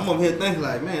answer. Oh, I'm over here thinking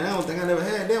like, man, I don't think I never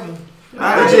had that one.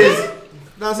 I just. You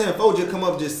know what I'm saying? Folks just come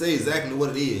up and just say exactly what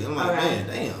it is. I'm like, Okay. man,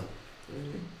 damn.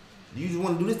 You just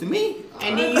want to do this to me?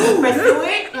 And then you pursue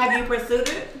it? Have you pursued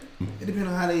it? It depends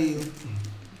on how they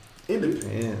It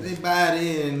depends. buy it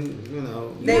in, you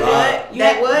know. They buy- what? You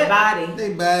That had what? body.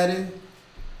 They buy it.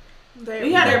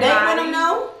 You had a date with him,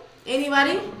 though?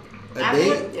 Anybody? A After-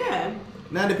 date? Yeah.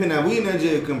 Now depending on, we in there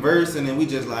just conversing and we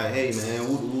just like, hey man,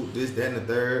 woo, this, that, and the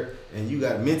third, and you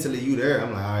got mentally you there.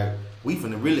 I'm like, all right, we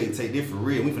finna really take this for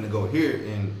real. We finna go here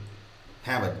and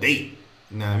have a date.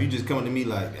 Now if you just coming to me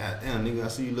like, God damn nigga, I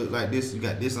see you look like this, you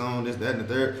got this on, this, that, and the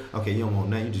third. Okay, you don't want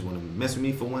that. You just want to mess with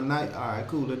me for one night. All right,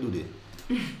 cool, let's do this.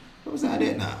 What was that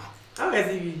now? Okay,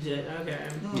 so you just, okay.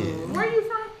 Yeah. Where you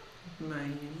from?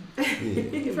 Miami.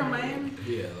 Yeah. You from Miami?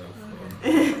 Yeah.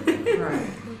 Right.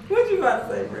 What you about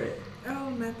to say, Brett? Oh,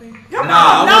 nothing. Come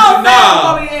Nah, on, what you- no,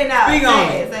 nah. before we end out. Speak on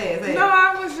Say it. it, say it, say it. No,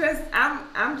 I was just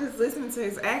I'm just listening to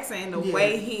his accent and the Yeah.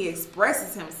 way he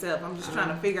expresses himself. I'm just trying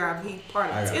to figure out if he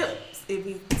part I of got you. tips, if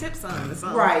he tips on or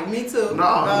something. Right, me too. No, okay.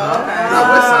 no,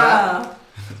 what's that? Ah.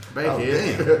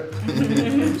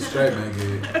 Bankhead. Straight man,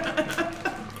 good.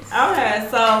 Okay,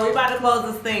 so we about to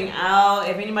close this thing out.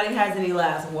 If anybody has any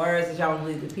last words that y'all want to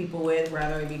leave the people with,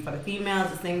 whether it be for the females,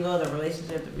 the single, the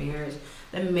relationship, the marriage,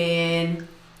 the men,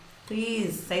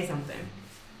 please say something.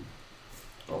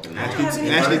 Open mic.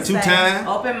 Ashley 2 times.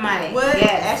 Open mic. What?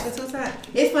 Yes. Ashley 2 times.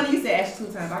 It's funny you said Ashley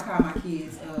 2 times. I call my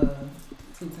kids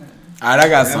 2 times. Alright, I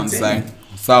got something to say.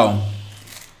 So,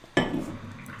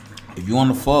 if you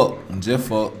wanna fuck, just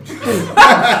fuck.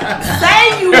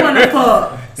 Say you want to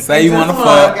fuck. Say you wanna Just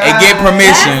fuck and get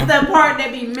permission. That's the part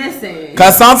that be missing.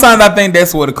 Cause sometimes I think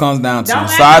that's what it comes down to. Don't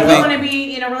So act I like you want think to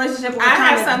be in a relationship or I have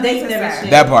trying to something date to them and say. shit.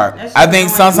 that part. That shit I think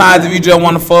don't sometimes like if you just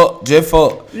wanna fuck, just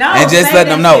fuck. No, and just say let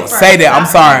them that know. shit Say first. that. I'm I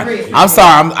sorry. agree. I'm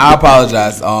sorry. I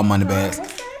apologize. All money bags.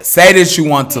 Say that you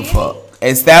want to fuck.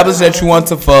 Establish that you want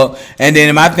to fuck. And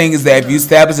then my thing is that if you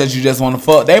establish that you just want to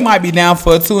fuck, they might be down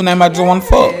for it too, and they might just want to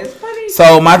fuck. It's funny.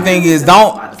 So my thing is,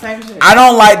 don't. About the same shit. I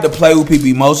don't like to play with people's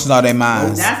emotions or their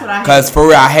minds. That's what I hate. Cause for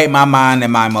real, I hate my mind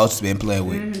and my emotions being played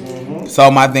with. So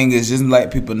my thing is just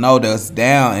let people know that's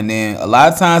down, and then a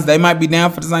lot of times they might be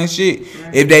down for the same shit.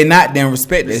 If they not, then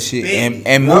respect that shit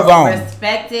and move on.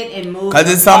 Respect it and move.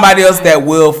 Cause it's somebody else that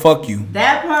will fuck you.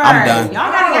 That part. I'm done.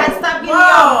 Y'all gotta stop getting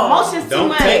your emotions too Don't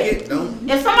much. take it. Don't.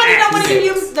 If somebody don't want to give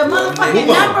you the motherfucking Move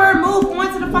on. number, move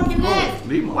on to the fucking next.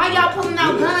 Why y'all pulling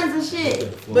out guns and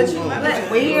shit? But you,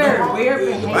 Weird I behavior.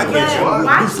 can't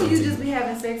why should you just be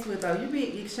having sex with though? You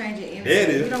be exchanging It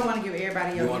energy. is. You don't want to give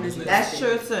everybody your energy. That's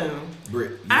true too.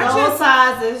 Brit. Soul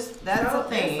sizes, that's a That's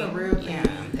thing. a real thing. Yeah.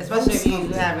 Especially if you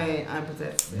having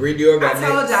unprotected. Brit Dior I got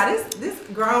told next. y'all this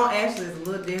grown Ashley is a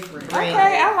little different. Right.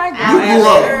 Okay, I like I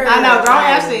that. know, grown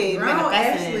Ashley. Grown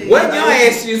Ashley. What your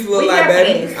ass used to look We like, here for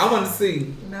baby? this. I want to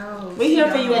see. No. We here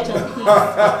for you at your peace.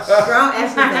 Grown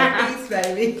Ashley's at peace,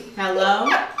 baby. Hello?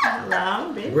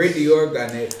 Hello, bitch. Brit Dior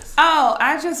got next. Oh,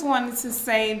 I just wanted to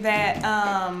say that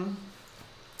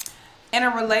in a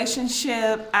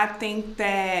relationship, I think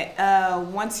that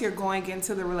once you're going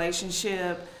into the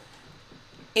relationship,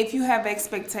 if you have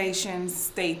expectations,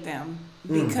 state them.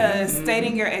 Because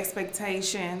stating your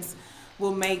expectations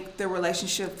will make the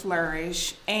relationship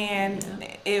flourish, and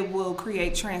it will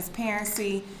create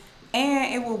transparency,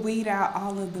 and it will weed out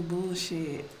all of the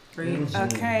bullshit.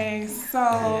 Okay,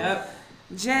 so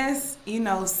just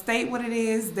state what it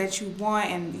is that you want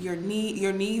and your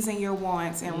needs and your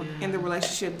wants in the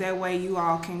relationship. That way you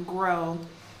all can grow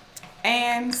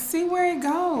and see where it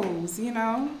goes,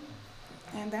 and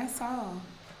that's all.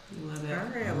 Love it.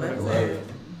 Alright, let's say.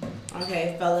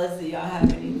 Okay, fellas, do y'all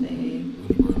have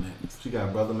anything? She got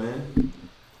a brother, man.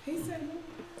 He said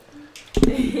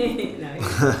No, he's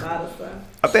about of stuff.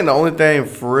 I think the only thing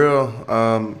for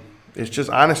real is just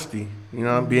honesty.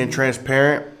 Being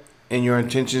transparent in your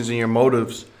intentions and your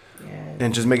motives,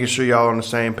 and just making sure y'all on the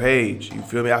same page. You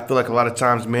feel me? I feel like a lot of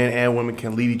times men and women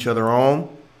can lead each other on,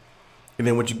 and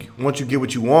then once you get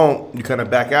what you want, you kind of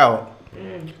back out,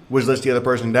 which lets the other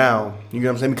person down. You know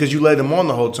what I'm saying? Because you led them on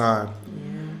the whole time.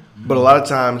 But a lot of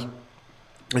times,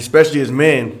 especially as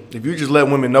men, if you just let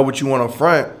women know what you want up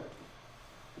front,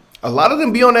 a lot of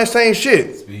them be on that same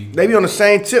shit. They be on the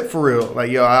same tip for real.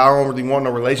 Like, yo, I don't really want no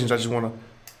relations. I just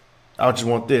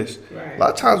want this. Right. A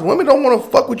lot of times women don't want to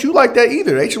fuck with you like that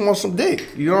either. They just want some dick.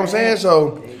 You know what I'm saying?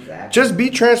 So just be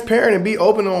transparent and be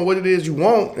open on what it is you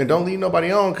want, and don't leave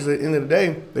nobody on, because at the end of the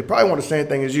day, they probably want the same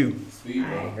thing as you. I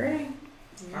agree.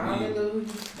 Hallelujah.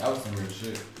 That was some real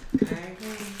shit. I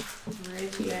agree.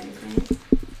 Reggie, you got anything?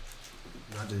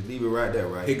 I just leave it right there,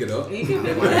 right? Pick it up. You can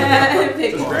pick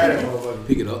it.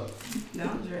 Pick it up.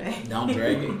 Don't drag. Don't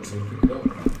drag it. So pick it up.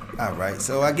 All right.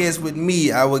 So I guess with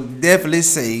me, I would definitely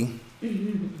say, I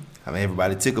mean,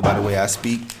 everybody tickled by the way I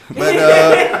speak, but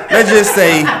let's just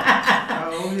say,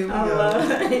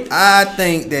 I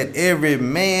think that every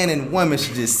man and woman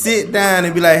should just sit down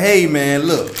and be like, hey, man,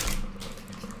 look,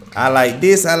 I like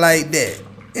this, I like that.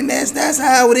 And that's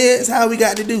how it is, how we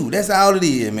got to do. That's all it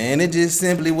is, man. It's just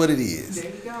simply what it is.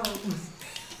 There you go.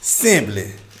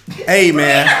 Simply. Hey,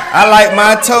 man, I like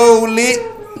my toe lit,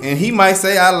 and he might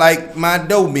say I like my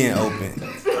door being open.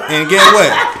 And guess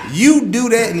what? You do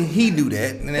that and he do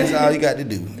that, and that's all you got to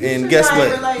do. And guess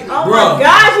what? Oh Bro, my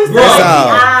gosh, you bro,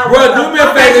 said bro, do me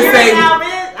a favor, say.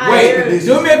 Wait,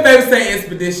 Do me a favor, say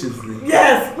expeditiously.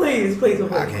 yes, please.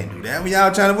 I can't do that.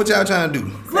 What y'all trying to do?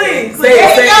 Please. Say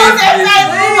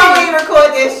We're going to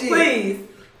record this shit. Please.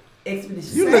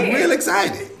 Expedition. You look real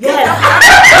excited. Yes.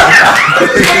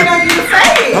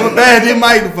 I'm a bad this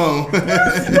microphone.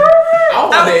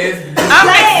 I'm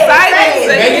excited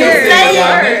to hear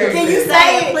it. Can you say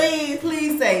it? Please,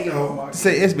 please say it.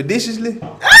 Say expeditiously.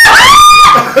 Oh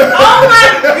my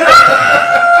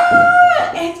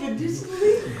God.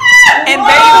 Expeditiously. And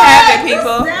there you have it,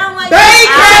 people. Sound like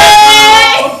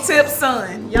Tip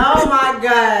son. Oh my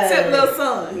God. Tip little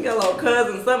son. You got a little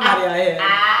cousin, somebody out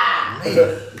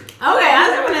here. Okay, I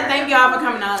just want to thank y'all for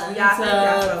coming out to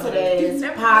today's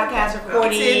podcast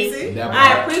recording.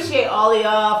 I appreciate all of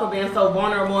y'all for being so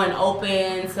vulnerable and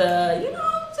open to,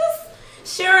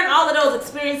 just sharing all of those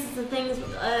experiences and things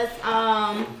with us.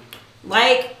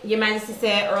 Like Your Majesty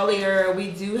said earlier, we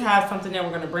do have something that we're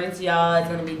going to bring to y'all. It's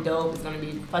going to be dope. It's going to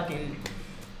be fucking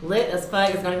lit as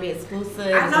fuck. It's going to be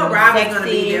exclusive. I know Robin's going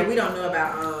to be there. We don't know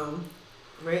about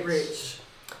Rich.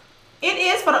 It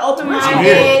is for the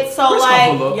open-minded, so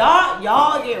like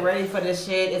y'all get ready for this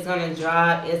shit. It's gonna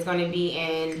drop. It's gonna be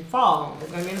in fall. It's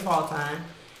gonna be in the fall time.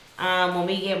 When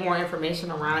we get more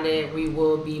information around it, we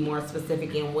will be more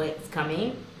specific in what's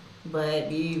coming. But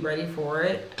be ready for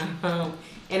it. And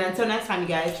until next time, you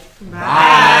guys.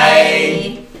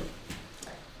 Bye.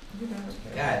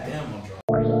 God damn, I'm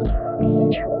drunk.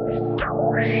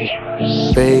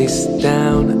 Face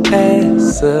down,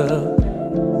 ass up,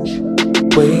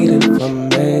 waiting for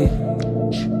me.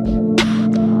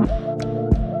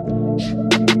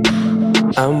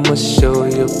 I'ma show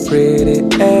you pretty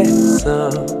ass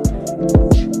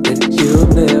that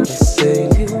you've never seen.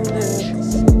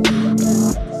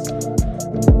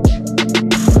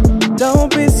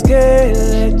 Don't be scared,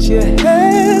 let your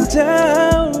head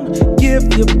down. Give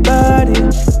your body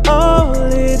all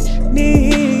it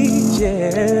needs,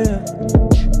 yeah.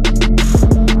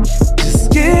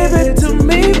 Just give it to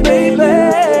me, baby,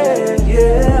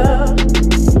 yeah.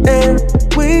 And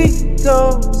we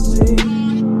gon' see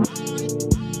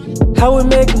how we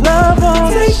make love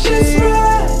on the shit. Take this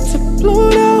ride to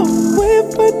Pluto, we're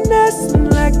finessing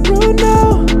like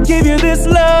Bruno. Give you this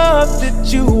love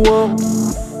that you want.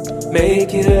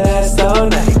 Make it last all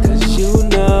night, cause you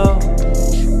know.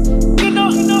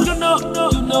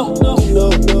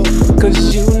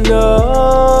 Cause you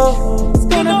know.